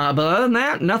 But other than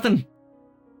that, nothing.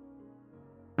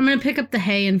 I'm gonna pick up the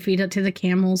hay and feed it to the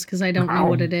camels because I don't know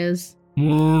what it is.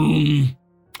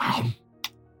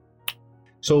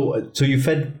 So you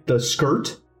fed the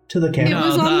skirt to the It camel?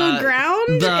 was on the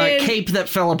ground. The and cape that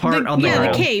fell apart on the yeah,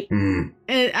 road. the cape. Mm.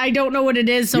 I don't know what it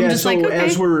is, so I'm just so like,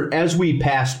 okay. as we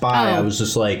passed by, Oh. I was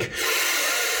just like,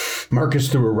 Marcus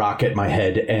threw a rock at my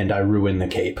head and I ruined the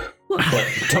cape. But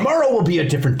tomorrow will be a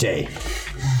different day.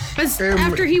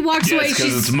 After he walks away, Yes,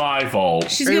 because it's she's my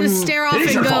fault. gonna stare off it is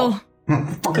and your go, fault.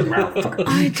 Fucking motherfucker.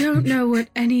 I don't know what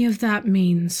any of that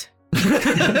means.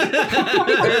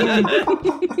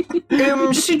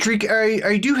 Cedric,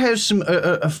 I do have some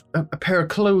a pair of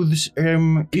clothes in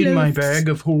my Clothes. bag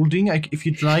of holding. If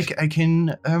you'd like, I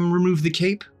can remove the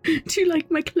cape. Do you like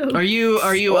my clothes? Are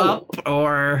you up,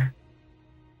 or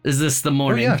is this the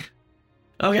morning? yeah.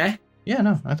 Okay. Yeah,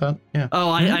 no, I thought, yeah. Oh,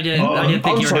 I didn't think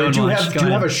I'm you were sorry, doing much. do you Go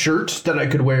have ahead. a shirt that I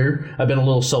could wear? I've been a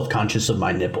little self-conscious of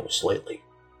my nipples lately.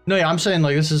 No, yeah, I'm saying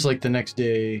like this is like the next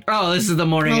day. Oh, this is the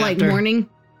morning Oh, like after. morning?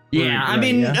 Yeah, Right, I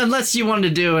mean, yeah. unless you want to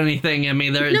do anything, I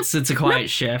mean, it's a quiet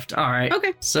shift. All right.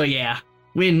 Okay. So yeah,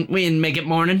 we can make it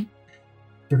morning.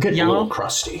 You're getting a Y'all? little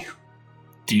crusty.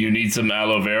 Do you need some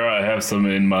aloe vera? I have some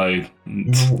in my.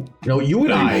 No, you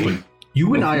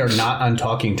and I are not on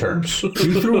talking terms.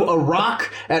 You threw a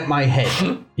rock at my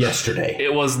head yesterday.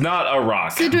 It was not a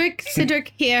rock.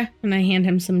 Cedric, here. And I hand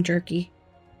him some jerky.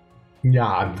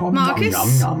 Yeah. Marcus?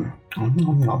 Nom,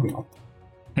 nom, nom, nom.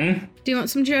 Do you want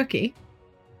some jerky?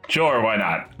 Sure, why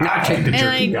not? I'll take the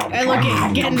And jerky. I look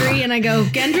at Gendry and I go,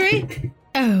 Gendry?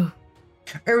 Oh,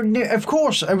 Of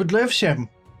course, I would love some.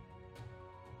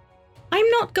 I'm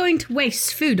not going to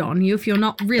waste food on you if you're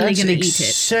not really That's going to eat it.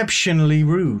 exceptionally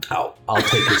rude. I'll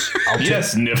take this.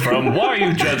 Yes, Nifram, why are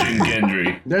you judging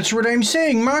Gendry? That's what I'm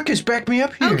saying. Marcus, back me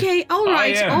up here. Okay, all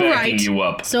right, I am all backing right. you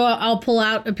up. So I'll pull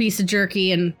out a piece of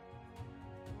jerky and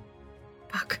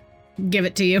give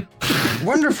it to you.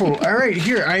 Wonderful. All right,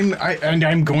 here I'm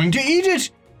going to eat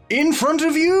it in front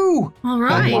of you. All I'm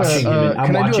right. watching him. I'm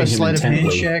Can I do watching a him sleight of hand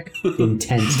intently. check?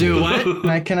 Intensely. Do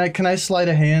what? Can I sleight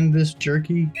of hand this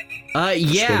jerky? Yeah,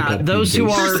 Straight up those who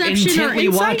are Perception or intently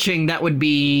insight? watching, that would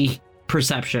be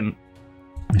perception.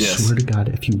 I Yes. swear to God,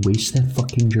 if you waste that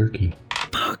fucking jerky.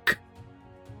 Fuck.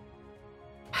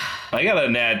 I got a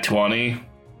nat 20.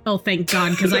 Oh, thank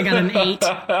God, because I got an 8.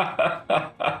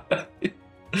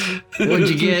 What'd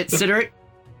you get, Cedric?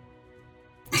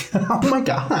 Oh my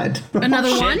God. Another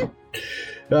Shit. one?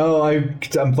 Oh,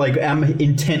 I'm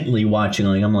intently watching.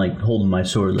 Like I'm like holding my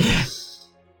sword, like,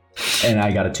 and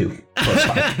I got a 2 plus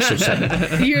 5, so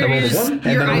 7. Your, I rolled a 1, and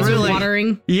your then I eyes rolled are a-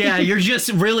 watering. Yeah, you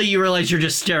realize you're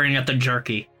just staring at the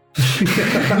jerky.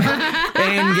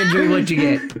 And Gendry, what'd you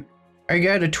get? I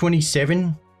got a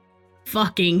 27.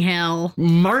 Fucking hell.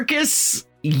 Marcus,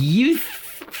 you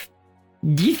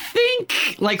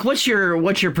think, like, what's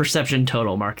your perception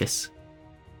total, Marcus?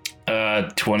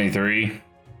 23.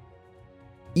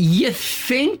 You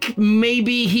think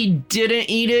maybe he didn't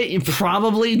eat it? You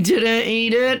probably didn't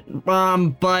eat it,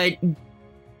 but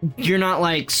you're not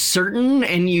like certain,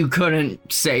 and you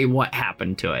couldn't say what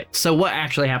happened to it. So what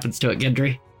actually happens to it,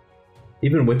 Gendry?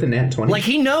 Even with the nat 20. Like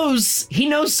he knows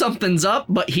something's up,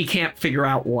 but he can't figure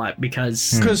out what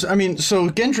because Because I mean, so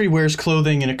Gendry wears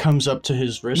clothing and it comes up to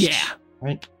his wrists. yeah.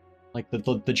 Right. Like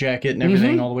the jacket and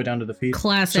everything, all the way down to the feet.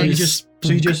 Classic. So he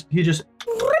just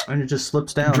and it just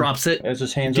slips down. Drops it. as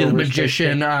his hands Do the over his face.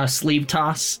 magician sleeve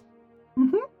toss.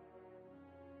 Mhm.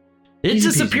 It Easy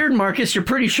peasy. disappeared, Marcus. You're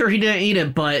pretty sure he didn't eat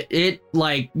it, but it,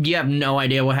 like, you have no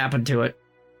idea what happened to it.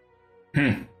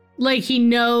 like he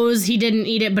knows he didn't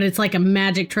eat it, but it's like a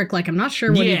magic trick. Like I'm not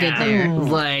sure what he did there.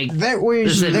 Like That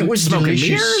was smoke and delicious.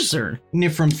 mirrors, or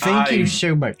Nifrim, thank you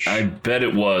so much. I bet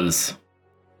it was.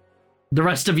 the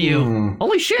rest of you.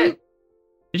 Holy shit!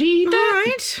 Did he eat All that?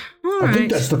 right, all right. I think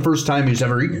that's the first time he's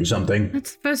ever eaten something.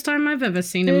 That's the first time I've ever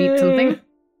seen him eat something.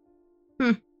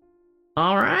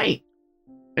 All right.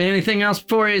 Anything else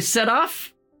before you set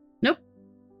off? Nope.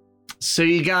 So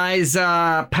you guys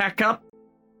pack up,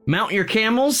 mount your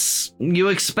camels. You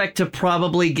expect to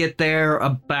probably get there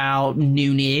about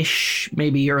noonish,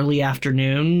 maybe early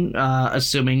afternoon,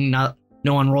 assuming no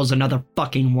one rolls another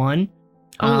fucking one.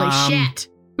 Holy shit!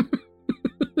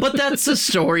 But that's a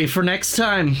story for next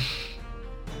time.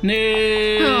 No.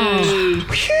 Oh.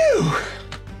 Phew!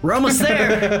 We're almost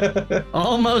there.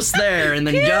 Almost there. And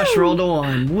then Josh rolled a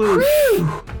 1. Woof.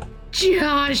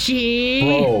 Joshy!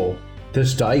 Bro,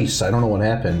 this dice, I don't know what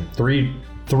happened. Three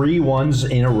ones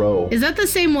in a row. Is that the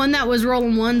same one that was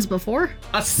rolling ones before?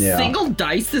 A single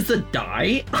dice is a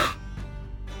die?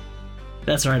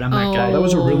 That's right, I'm that Oh. guy. That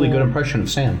was a really good impression of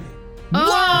Sam.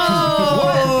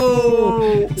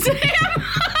 Whoa! Sam!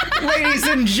 Ladies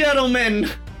and gentlemen,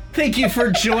 thank you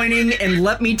for joining, and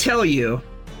let me tell you,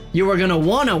 you are gonna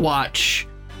wanna watch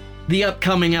the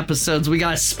upcoming episodes. We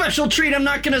got a special treat, I'm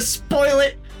not gonna spoil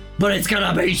it, but it's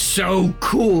gonna be so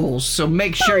cool, so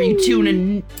make sure you tune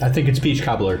in. I think it's Peach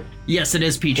Cobbler. Yes, it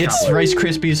is Peach It's Cobbler. Rice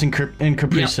Krispies and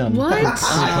Capri Yeah. Sun. What?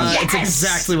 It's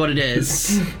exactly what it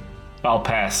is. I'll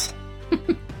pass.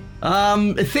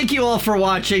 Thank you all for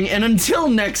watching, and until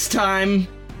next time,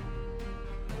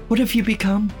 what have you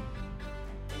become?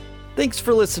 Thanks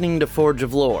for listening to Forge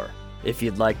of Lore. If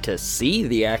you'd like to see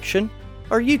the action,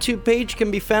 our YouTube page can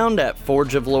be found at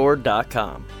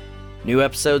forgeoflore.com. New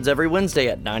episodes every Wednesday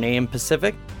at 9 a.m.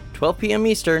 Pacific, 12 p.m.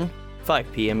 Eastern,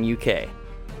 5 p.m. UK.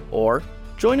 Or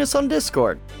join us on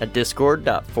Discord at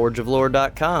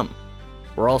discord.forgeoflore.com.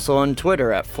 We're also on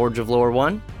Twitter at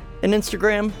forgeoflore1 and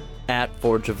Instagram at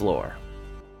forgeoflore.